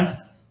this time?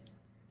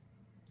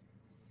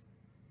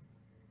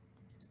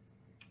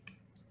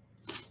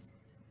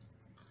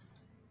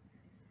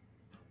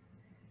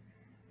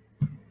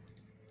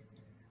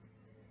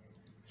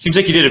 Seems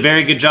like you did a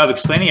very good job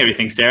explaining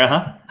everything, Sarah,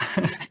 huh?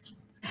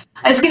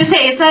 I was going to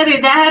say it's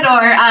either that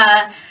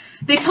or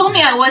they told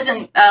me I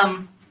wasn't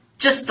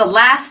just the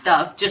last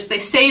of, just they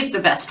saved the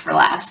best for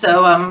last.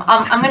 So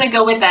I'm going to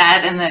go with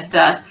that, and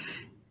that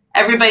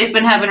everybody's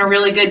been having a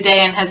really good day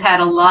and has had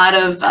a lot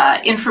of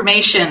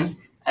information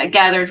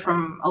gathered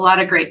from a lot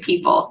of great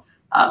people.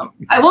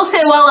 I will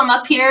say while I'm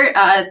up here,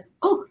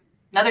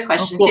 another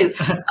question too.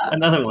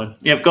 Another one.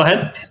 Yep, go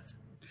ahead.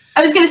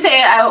 I was going to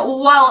say,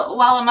 while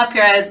I'm up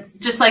here, I'd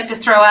just like to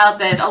throw out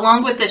that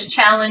along with this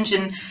challenge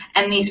and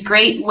these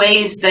great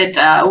ways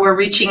that we're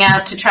reaching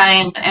out to try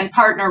and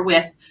partner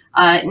with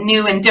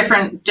new and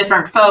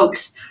different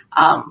folks,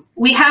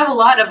 we have a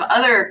lot of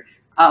other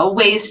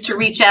ways to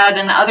reach out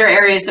in other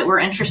areas that we're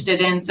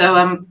interested in.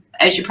 So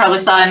as you probably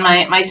saw in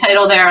my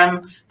title there,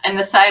 I'm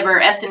the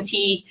Cyber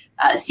S&T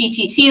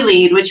CTC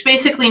lead, which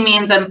basically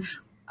means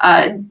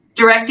I'm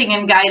directing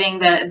and guiding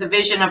the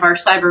vision of our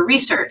cyber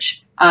research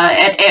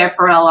at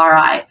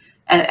AFRL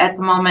at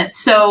the moment.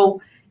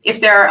 So if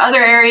there are other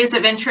areas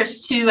of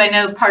interest too, I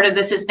know part of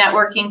this is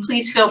networking,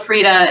 please feel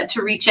free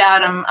to reach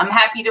out. I'm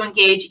happy to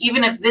engage,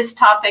 even if this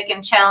topic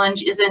and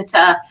challenge isn't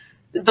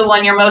the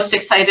one you're most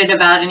excited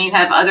about and you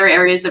have other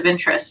areas of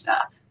interest.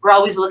 We're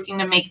always looking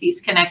to make these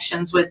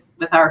connections with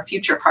our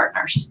future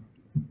partners.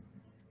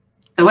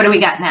 So what do we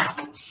got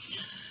now?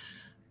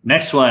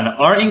 Next one,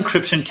 are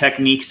encryption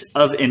techniques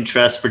of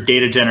interest for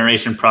data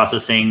generation,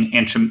 processing,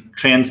 and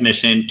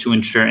transmission to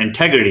ensure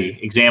integrity?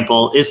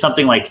 Example, is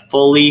something like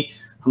fully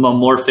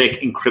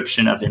homomorphic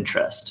encryption of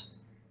interest?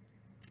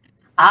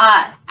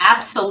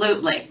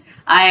 Absolutely.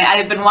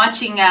 I've been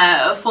watching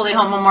fully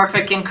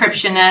homomorphic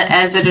encryption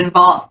as it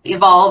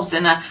evolves,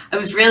 and I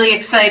was really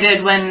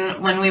excited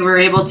when we were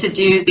able to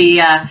do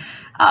the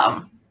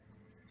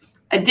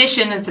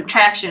addition and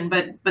subtraction,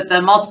 but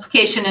the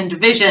multiplication and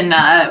division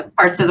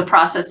parts of the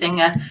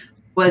processing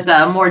was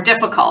more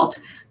difficult.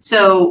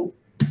 So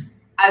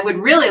I would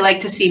really like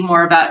to see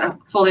more about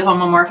fully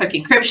homomorphic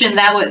encryption.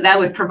 That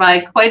would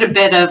provide quite a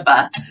bit of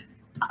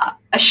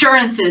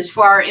assurances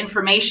for our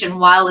information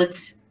while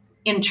it's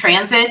in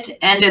transit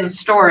and in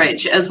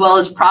storage, as well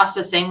as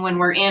processing when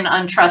we're in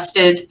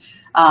untrusted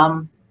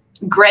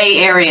gray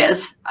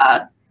areas,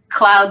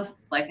 clouds,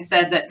 like I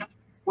said, that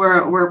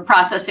we're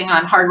processing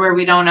on hardware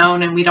we don't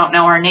own and we don't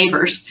know our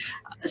neighbors.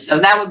 So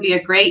that would be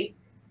a great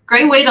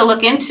way to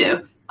look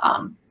into.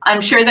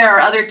 I'm sure there are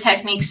other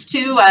techniques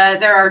too.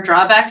 There are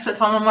drawbacks with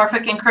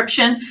homomorphic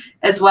encryption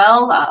as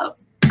well,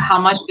 how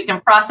much we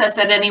can process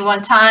at any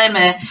one time.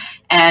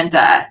 And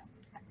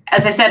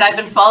as I said, I've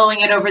been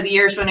following it over the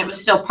years when it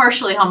was still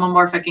partially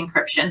homomorphic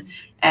encryption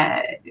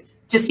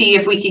to see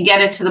if we could get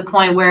it to the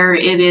point where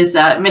it is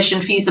mission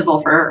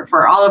feasible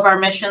for all of our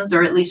missions,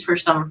 or at least for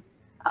some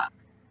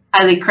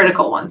highly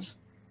critical ones.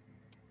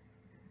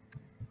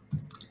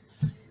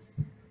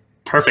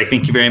 Perfect.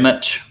 Thank you very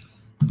much.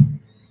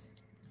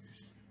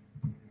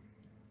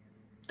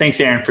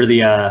 Thanks, Aaron, for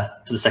the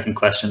second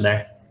question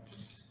there.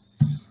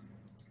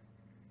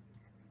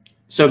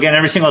 So So again,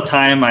 every single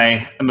time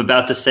I am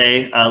about to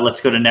say,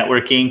 let's go to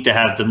networking to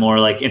have the more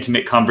like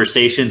intimate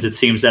conversations, it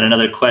seems that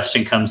another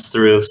question comes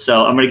through.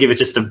 So I'm going to give it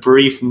just a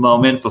brief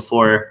moment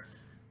before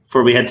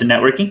we head to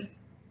networking.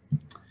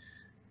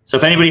 So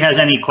if anybody has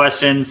any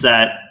questions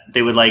that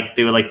they would like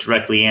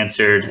directly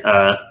answered,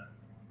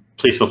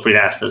 please feel free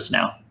to ask those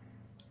now.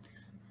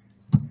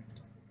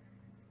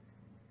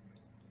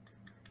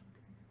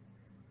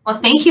 Well,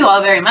 thank you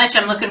all very much.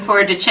 I'm looking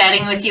forward to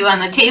chatting with you on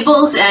the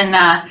tables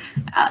and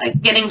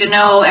getting to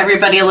know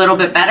everybody a little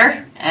bit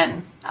better.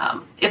 And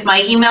if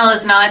my email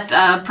is not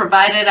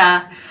provided,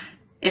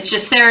 it's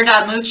just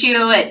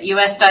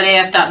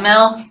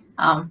sarah.muccio@us.af.mil.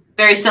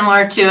 Very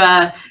similar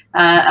to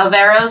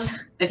Alvaro's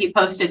that he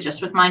posted,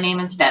 just with my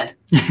name instead.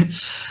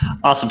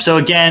 Awesome. So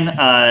again,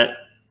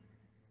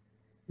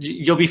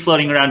 you'll be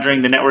floating around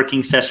during the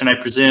networking session, I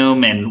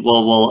presume, and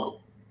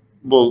we'll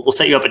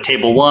set you up at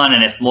table 1,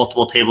 and if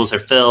multiple tables are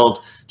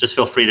filled, just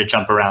feel free to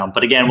jump around.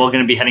 But again, we're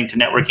going to be heading to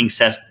the networking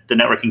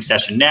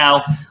session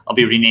now. I'll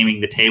be renaming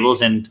the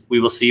tables, and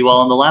we will see you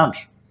all in the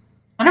lounge.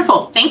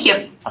 Wonderful. Thank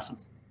you. Awesome.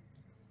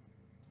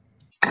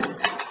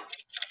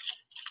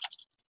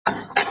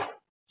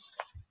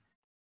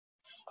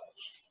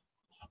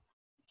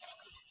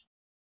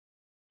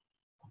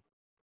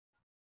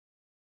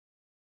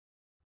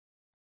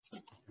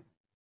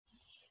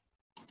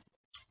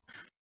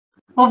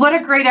 Well, what a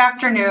great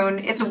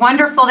afternoon. It's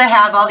wonderful to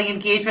have all the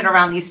engagement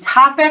around these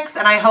topics,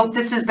 and I hope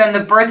this has been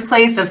the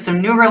birthplace of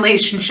some new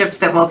relationships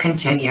that will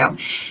continue.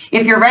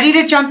 If you're ready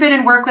to jump in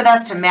and work with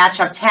us to match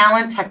up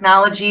talent,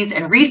 technologies,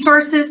 and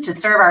resources to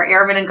serve our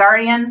airmen and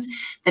guardians,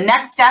 the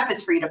next step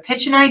is for you to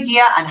pitch an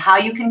idea on how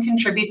you can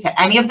contribute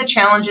to any of the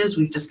challenges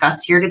we've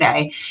discussed here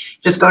today.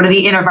 Just go to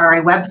the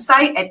Innovare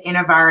website at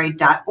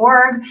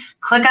innovare.org,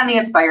 click on the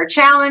Aspire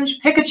Challenge,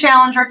 pick a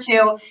challenge or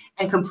two,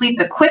 and complete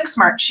the quick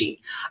smart sheet.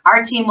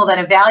 Our team will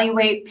then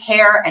evaluate,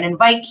 pair, and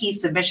invite key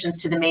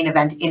submissions to the main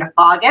event in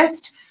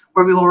August,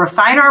 where we will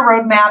refine our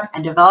roadmap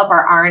and develop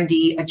our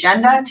R&D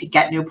agenda to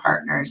get new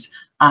partners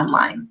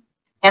online.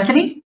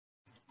 Anthony?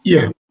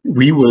 Yeah,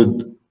 we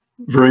would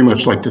very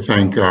much like to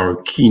thank our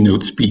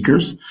keynote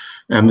speakers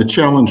and the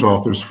challenge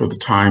authors for the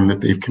time that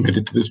they've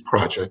committed to this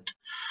project.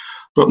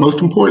 But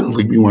most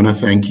importantly, we want to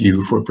thank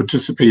you for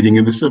participating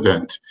in this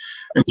event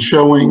and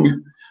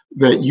showing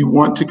that you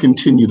want to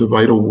continue the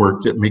vital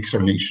work that makes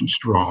our nation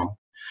strong.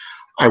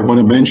 I want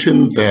to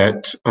mention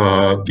that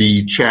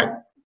the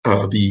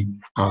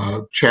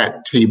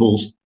chat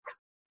tables,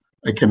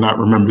 I cannot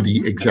remember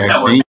the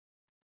exact name,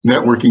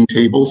 networking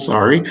tables,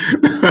 sorry,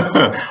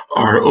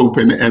 are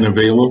open and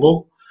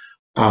available.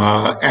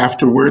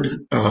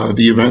 Afterward,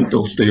 the event,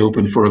 they'll stay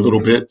open for a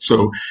little bit.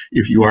 So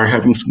if you are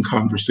having some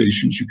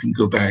conversations, you can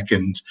go back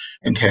and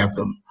have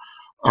them.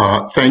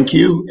 Thank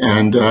you,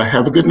 and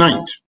have a good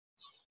night.